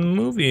watching the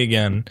movie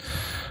again.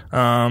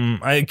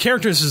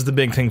 Characters is the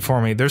big thing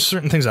for me. There's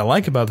certain things I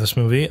like about this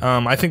movie.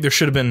 I think there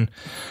should have been.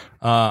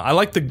 I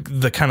like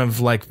the kind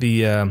of like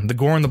the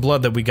gore and the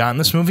blood that we got in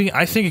this movie.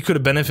 I think it could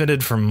have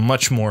benefited from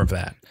much more of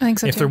that. I think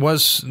so if too. there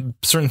was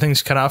certain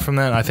things cut out from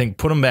that, I think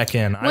put them back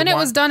in. When it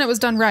was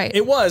done right.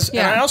 It was,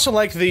 and I also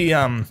like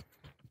the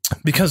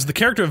because the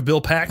character of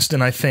Bill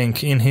Paxton, I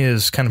think, in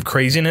his kind of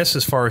craziness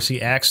as far as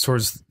he acts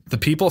towards the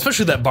people,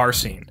 especially that bar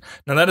scene.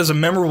 Now, that is a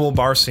memorable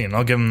bar scene.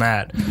 I'll give him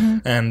that.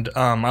 And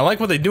I like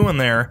what they do in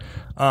there.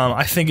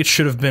 I think it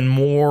should have been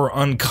more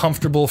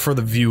uncomfortable for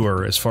the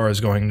viewer as far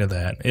as going to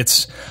that.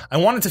 I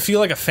want it to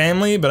feel like a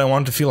family, but I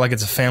want it to feel like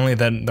it's a family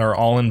that they're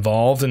all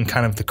involved in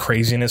kind of the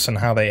craziness and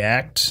how they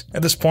act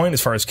at this point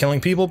as far as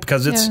killing people,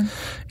 because it's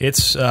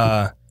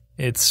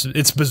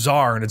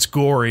bizarre and it's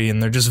gory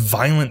and they're just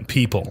violent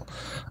people.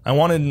 I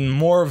wanted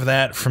more of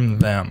that from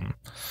them.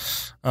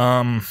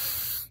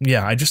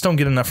 I just don't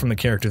get enough from the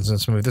characters in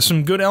this movie. There's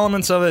some good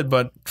elements of it,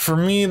 but for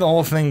me, the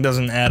whole thing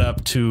doesn't add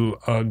up to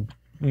a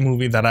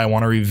movie that I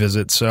want to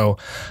revisit, so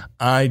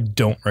I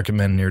don't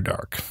recommend Near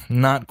Dark.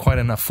 Not quite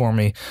enough for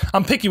me.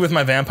 I'm picky with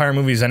my vampire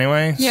movies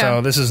anyway,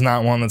 so this is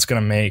not one that's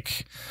going to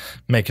make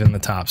it in the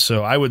top,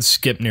 so I would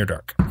skip Near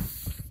Dark.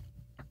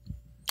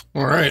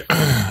 All right.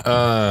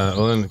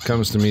 Well, then it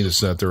comes to me to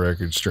set the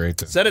record straight.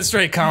 Then. Set it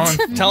straight, Colin.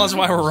 Tell us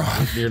why we're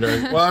wrong.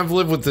 Well, I've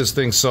lived with this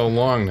thing so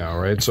long now,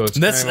 right? So it's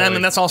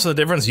that's also the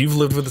difference. You've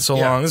lived with it so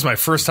long. This is my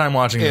first time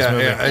watching this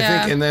movie. Yeah, I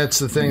think, and that's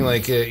the thing.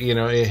 Like,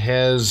 it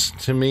has,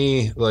 to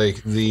me,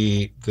 like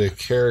the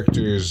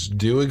characters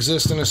do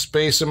exist in a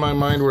space in my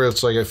mind where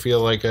it's like I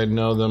feel like I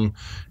know them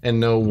and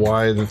know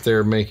why that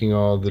they're making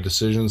all the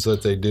decisions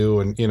that they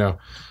do, and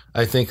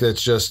I think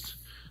that's just.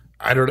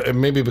 I don't.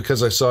 Maybe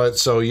because I saw it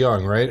so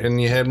young, right?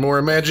 And you had more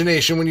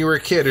imagination when you were a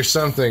kid, or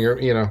something,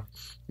 or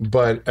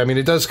But I mean,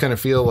 it does kind of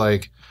feel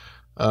like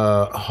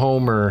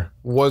Homer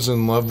was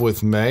in love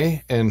with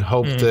May and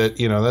hoped that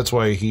that's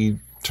why he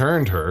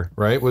turned her,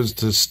 right? Was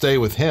to stay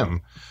with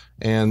him,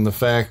 and the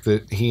fact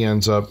that he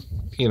ends up,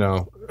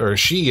 or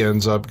she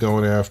ends up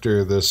going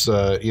after this,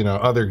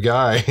 other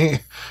guy,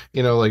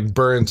 like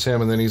burns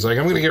him, and then he's like,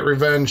 I'm going to get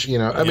revenge.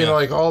 I mean,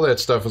 like all that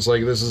stuff is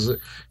like,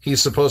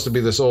 he's supposed to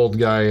be this old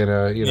guy and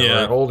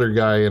an older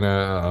guy and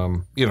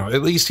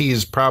at least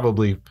he's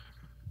probably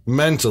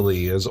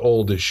mentally as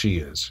old as she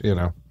is, I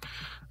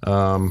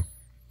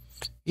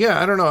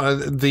don't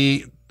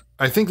know.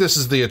 I think this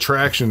is the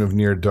attraction of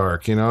Near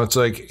Dark, it's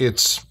like,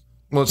 it's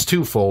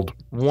twofold.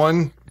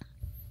 One,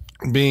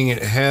 being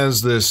it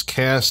has this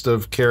cast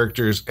of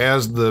characters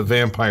as the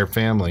vampire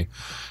family,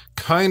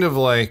 kind of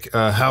like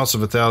House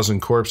of a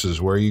Thousand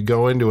Corpses, where you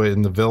go into it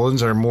and the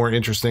villains are more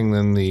interesting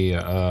than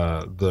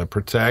the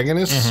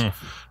protagonists,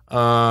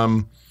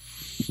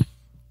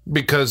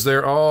 because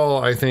they're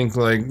all, I think,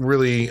 like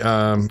really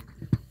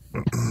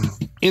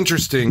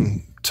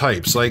interesting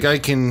types. Like I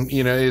can,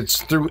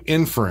 it's through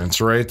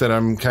inference, right, that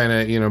I'm kind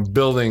of,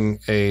 building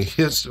a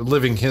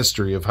living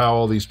history of how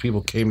all these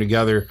people came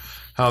together,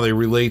 how they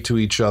relate to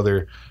each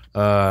other,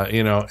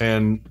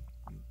 and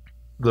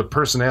the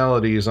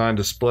personalities on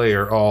display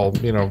are all,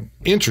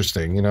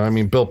 interesting. I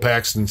mean, Bill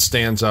Paxton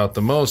stands out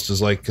the most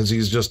because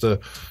he's just a,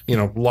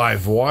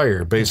 live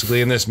wire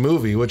basically in this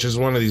movie, which is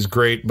one of these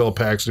great Bill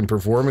Paxton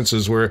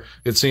performances where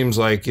it seems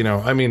like,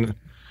 I mean,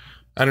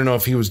 I don't know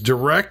if he was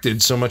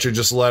directed so much or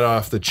just let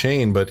off the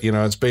chain, but,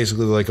 it's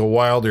basically like a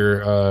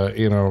Wilder,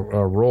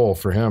 role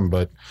for him.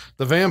 But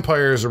the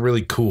vampires are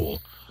really cool.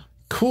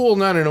 Cool,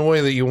 not in a way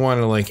that you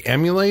want to like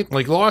emulate.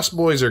 Like Lost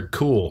Boys are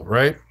cool,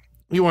 right?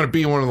 You want to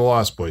be one of the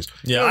Lost Boys.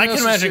 Yeah, I can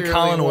imagine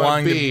Colin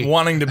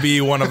wanting to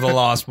be one of the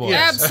Lost Boys.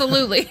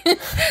 Absolutely.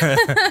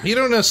 You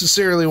don't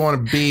necessarily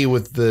want to be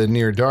with the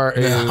Near Dark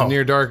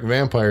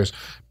vampires,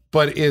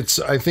 but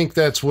I think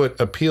that's what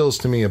appeals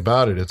to me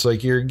about it. It's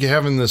like you're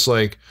having this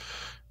like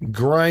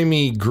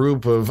grimy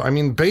group of, I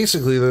mean,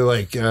 basically they're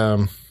like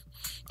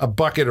a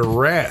bucket of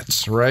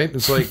rats, right?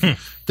 It's like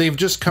they've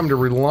just come to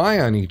rely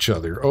on each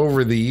other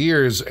over the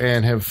years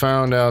and have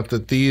found out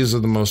that these are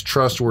the most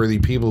trustworthy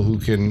people who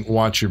can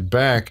watch your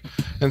back.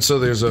 And so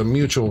there's a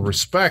mutual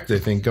respect, I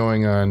think,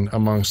 going on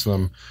amongst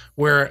them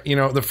where,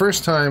 the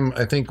first time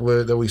I think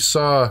that we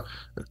saw,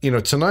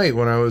 tonight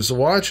when I was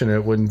watching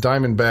it, when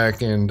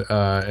Diamondback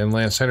and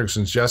Lance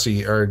Henriksen's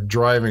Jesse are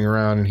driving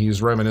around and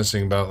he's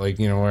reminiscing about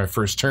when I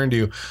first turned to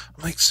you,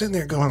 I'm like sitting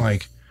there going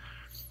like,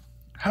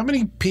 how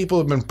many people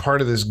have been part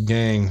of this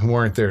gang who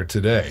aren't there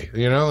today?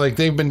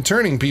 They've been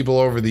turning people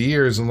over the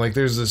years and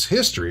there's this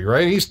history,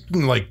 right? He's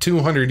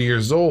 200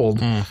 years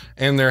old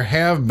and there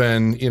have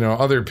been,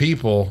 other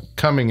people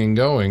coming and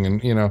going.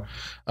 And,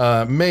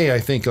 May, I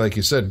think, like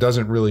you said,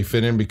 doesn't really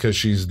fit in because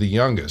she's the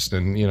youngest.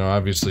 And,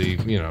 obviously,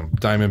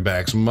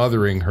 Diamondback's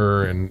mothering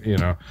her and,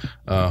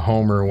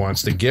 Homer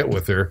wants to get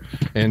with her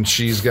and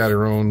she's got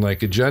her own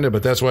agenda,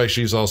 but that's why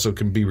she's also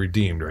can be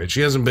redeemed, right? She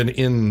hasn't been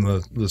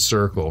in the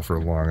circle for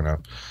long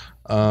enough.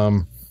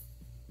 And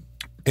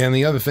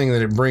the other thing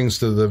that it brings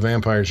to the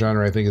vampire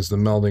genre, I think, is the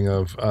melding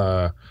of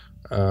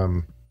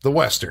the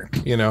Western.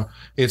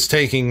 It's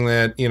taking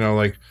that,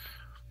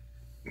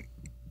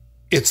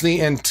 it's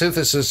the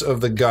antithesis of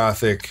the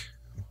Gothic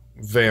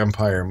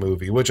vampire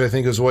movie, which I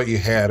think is what you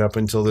had up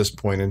until this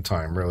point in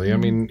time, really. Mm-hmm. I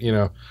mean,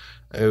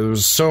 it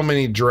was so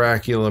many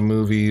Dracula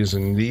movies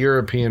and the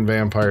European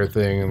vampire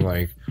thing, and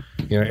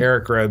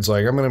Eric Red's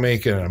I'm going to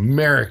make an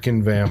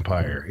American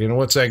vampire.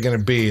 What's that going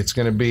to be? It's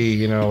going to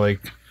be,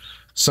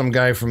 some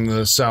guy from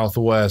the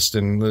Southwest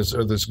and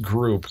this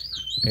group,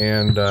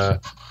 and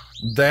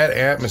that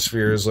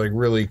atmosphere is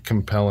really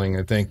compelling,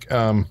 I think.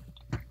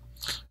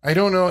 I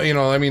don't know,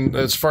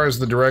 as far as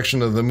the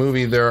direction of the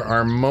movie, there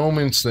are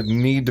moments that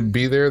need to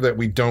be there that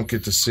we don't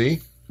get to see,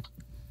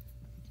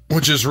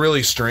 which is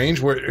really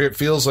strange, where it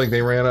feels like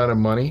they ran out of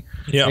money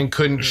and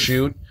couldn't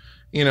shoot,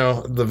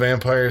 the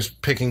vampires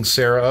picking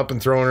Sarah up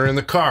and throwing her in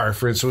the car.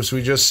 So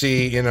we just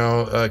see,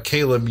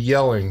 Caleb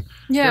yelling.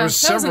 Yeah, there was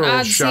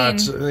several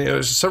shots,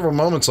 several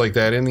moments like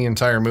that in the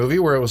entire movie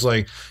where it was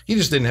he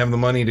just didn't have the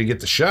money to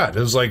get the shot. It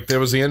was there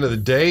was the end of the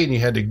day and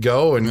you had to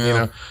go,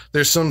 and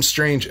there's some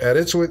strange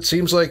edits where it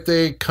seems like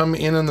they come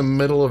in the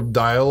middle of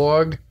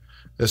dialogue.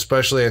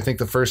 Especially, I think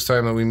the first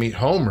time that we meet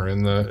Homer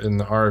in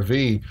the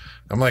RV,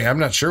 I'm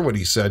not sure what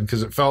he said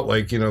because it felt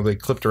like they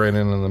clipped right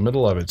in the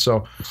middle of it.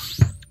 So,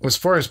 as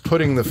far as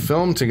putting the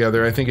film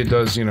together, I think it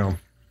does.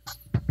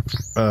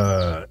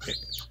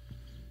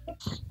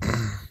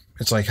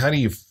 It's how do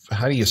you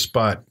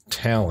spot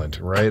talent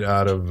right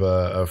out of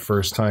a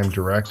first time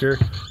director?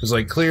 It's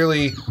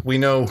clearly we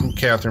know who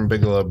Kathryn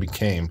Bigelow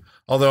became,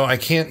 although I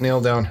can't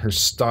nail down her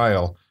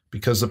style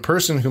because the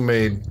person who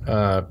made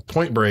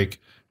Point Break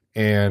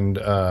and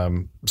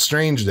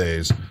Strange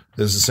Days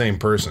is the same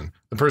person.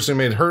 The person who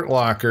made Hurt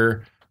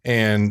Locker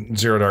and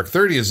Zero Dark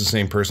 30 is the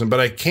same person, but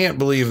I can't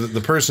believe that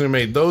the person who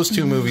made those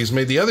two movies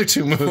made the other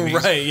two movies,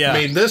 right? Yeah,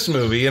 made this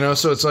movie.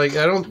 So it's I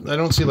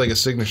don't see a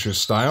signature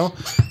style,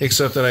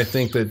 except that I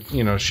think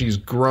that she's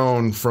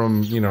grown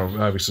from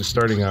obviously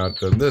starting out.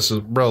 This is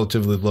a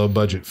relatively low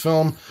budget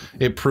film.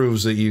 It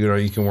proves that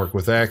you can work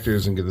with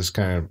actors and get this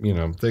kind of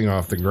thing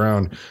off the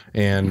ground,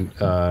 and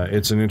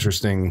it's an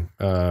interesting.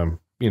 To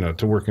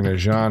work in a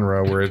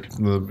genre where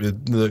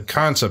the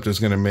concept is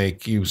going to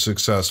make you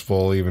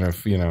successful, even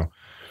if you're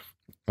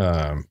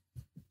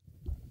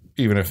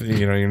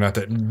not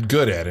that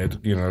good at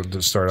it,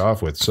 to start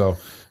off with. So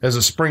as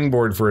a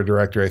springboard for a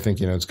director, I think,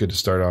 it's good to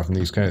start off in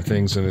these kind of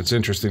things, and it's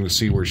interesting to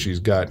see where she's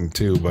gotten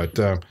to. But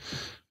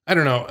I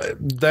don't know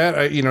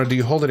that, do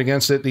you hold it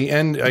against it at the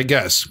end? I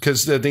guess,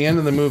 because at the end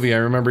of the movie, I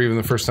remember even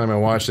the first time I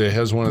watched it, it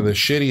has one of the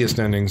shittiest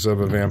endings of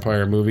a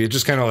vampire movie. It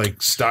just kind of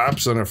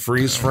stops on a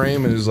freeze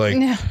frame and is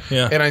yeah.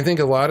 And I think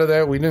a lot of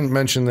that, we didn't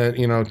mention that,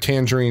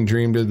 Tangerine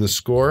Dream did the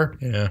score.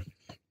 Yeah.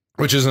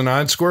 Which is an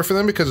odd score for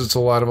them because it's a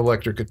lot of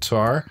electric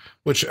guitar,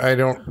 which I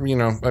don't,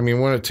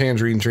 one of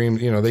Tangerine Dream,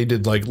 they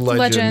did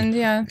Legend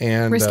yeah.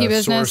 And Risky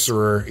Business.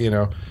 Sorcerer,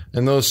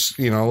 and those,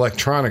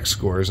 electronic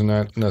scores and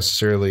not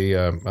necessarily,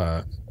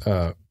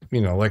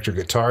 electric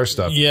guitar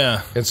stuff.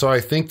 Yeah. And so I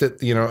think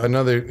that,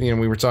 another,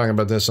 we were talking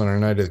about this on our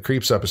Night of the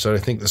Creeps episode. I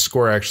think the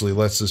score actually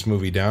lets this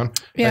movie down.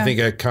 Yeah. I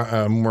think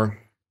a more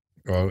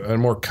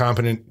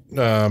competent,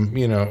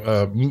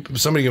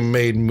 somebody who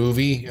made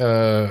movie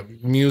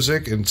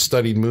music and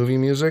studied movie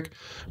music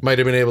might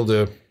have been able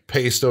to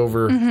paste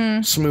over,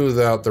 smooth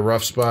out the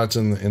rough spots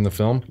in the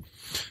film.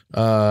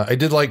 I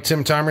did like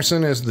Tim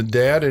Thomerson as the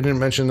dad. I didn't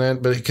mention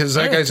that, but because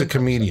that guy's a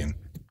comedian.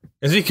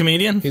 Is he a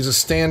comedian? He's a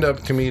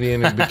stand-up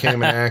comedian and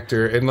became an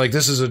actor. And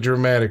this is a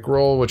dramatic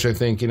role, which I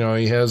think,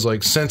 he has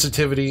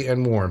sensitivity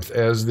and warmth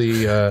as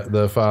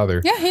the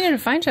father. Yeah, he did a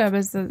fine job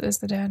as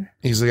the dad.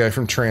 He's the guy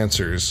from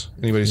Trancers.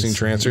 Anybody seen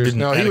Trancers?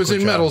 No, he was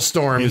in Metal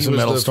Storm. He was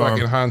the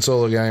fucking Han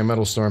Solo guy in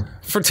Metal Storm.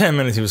 For 10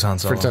 minutes, he was Han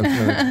Solo. For 10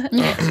 minutes.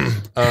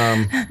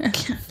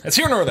 It's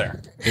here nor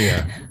there.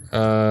 Yeah.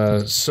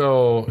 Long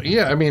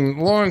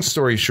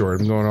story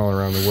short, I'm going all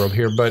around the world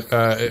here, but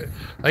I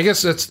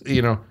guess that's,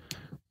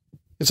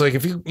 it's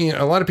if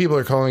a lot of people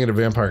are calling it a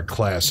vampire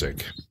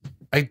classic.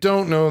 I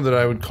don't know that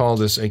I would call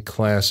this a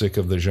classic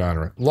of the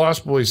genre.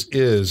 Lost Boys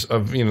is,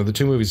 of the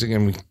two movies,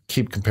 again, we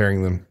keep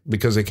comparing them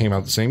because they came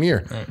out the same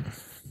year. Right.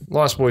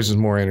 Lost Boys is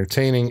more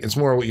entertaining. It's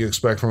more what you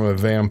expect from a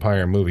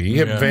vampire movie.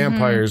 You get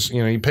vampires,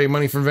 you pay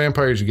money for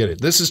vampires, you get it.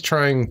 This is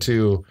trying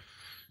to,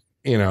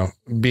 be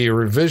a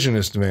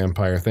revisionist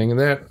vampire thing, and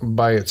that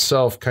by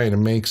itself kind of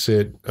makes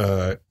it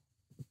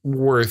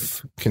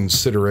worth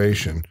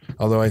consideration.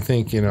 Although I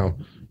think,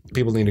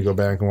 people need to go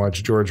back and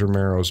watch George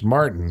Romero's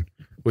Martin,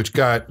 which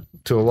got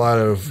to a lot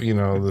of,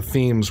 the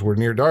themes where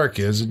Near Dark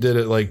is. It did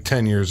it like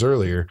 10 years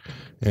earlier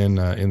in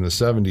the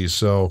 70s.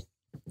 So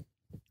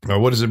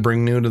what does it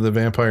bring new to the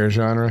vampire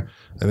genre?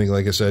 I think,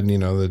 like I said,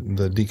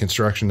 the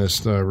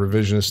deconstructionist,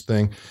 revisionist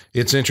thing.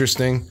 It's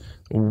interesting.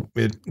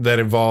 That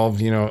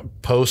evolved,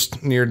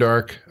 post Near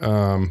Dark.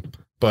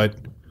 But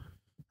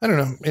I don't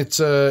know. It's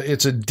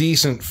a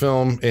decent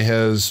film. It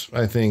has,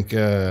 I think,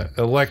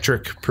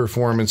 electric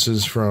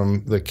performances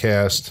from the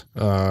cast,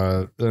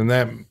 and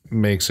that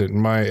makes it, in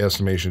my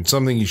estimation,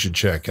 something you should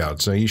check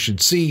out. So you should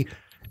see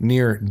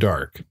Near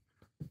Dark.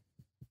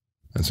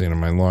 That's the end of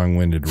my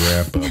long-winded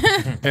wrap-up.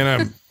 And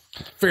I'm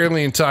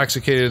fairly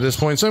intoxicated at this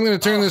point, so I'm going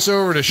to turn this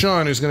over to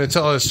Sean, who's going to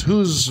tell us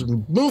whose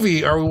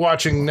movie are we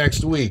watching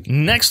next week.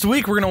 Next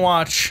week, we're going to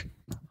watch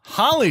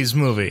Holly's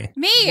movie.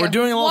 Me? We're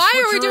doing a little Why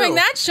switcheroo. are we doing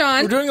that,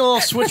 Sean? We're doing a little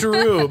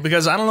switcheroo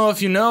because I don't know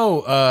if you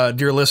know,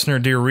 dear listener,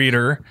 dear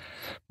reader,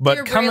 but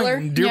Dear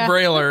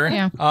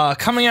Brailer,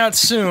 coming out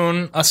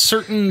soon, a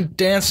certain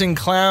dancing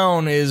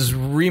clown is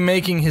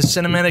remaking his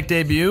cinematic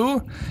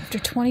debut After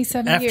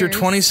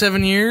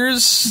 27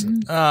 years.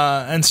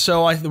 And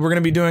so we're going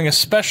to be doing a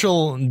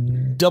special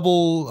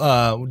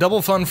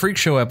double fun freak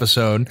show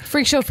episode.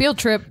 Freak show field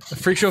trip.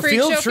 Freak show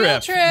field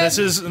trip. This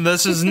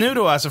is new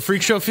to us. A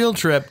freak show field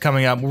trip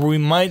coming up where we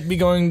might be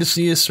going to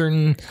see a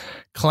certain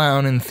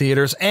clown in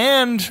theaters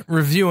and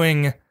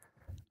reviewing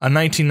a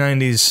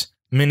 1990s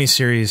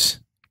miniseries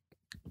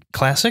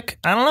classic.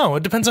 I don't know.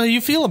 It depends how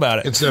you feel about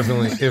it. It's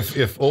definitely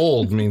if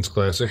old means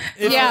classic.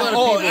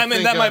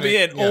 That might be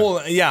it. Yeah.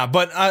 Old, yeah.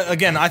 But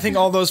again, I think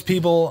all those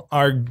people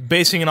are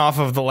basing it off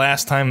of the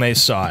last time they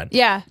saw it.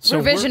 Yeah,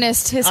 so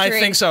revisionist history. I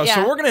think so. Yeah.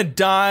 So we're gonna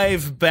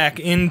dive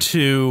back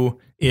into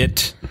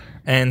it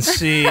and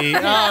see. See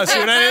what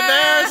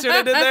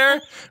I did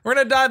there? We're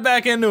gonna dive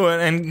back into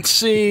it and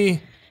see.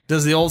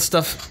 Does the old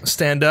stuff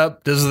stand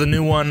up? Does the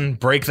new one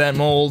break that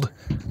mold?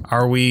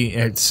 Are we?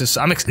 It's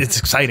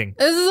exciting.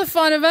 This is a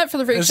fun event for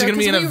the freak show. This is going to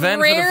be an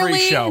event for the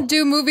freak show. We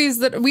do movies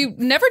that we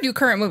never do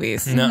current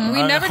movies. No,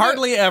 we never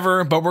hardly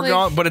ever. But we're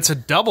going. But it's a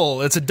double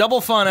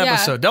fun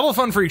episode, double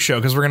fun freak show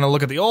because we're going to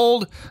look at the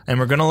old and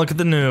we're going to look at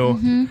the new.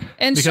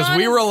 And because Sean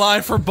we rely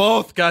for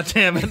both. God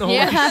damn it! Holy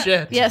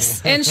shit!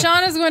 Yes. And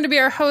Sean is going to be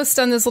our host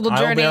on this little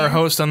journey. I'll be our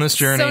host on this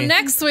journey. So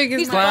next week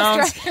is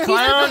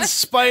clowns,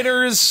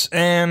 spiders,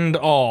 and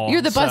all.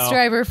 You're the bus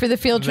driver for the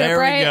field trip,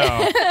 right? There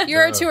we go.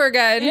 You're our tour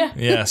guide. Yeah.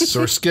 Yes. So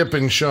we're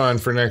skipping Sean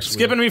for next week.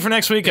 Skipping me for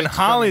next week, and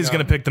Holly's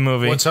going to pick the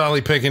movie. What's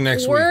Holly picking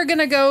next week? We're going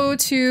to go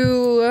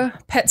to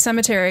Pet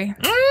Sematary.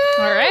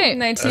 All right.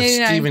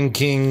 1989. Stephen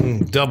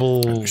King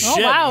double.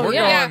 Shit, wow, we're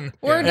yeah. going.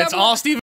 We're It's double- all Stephen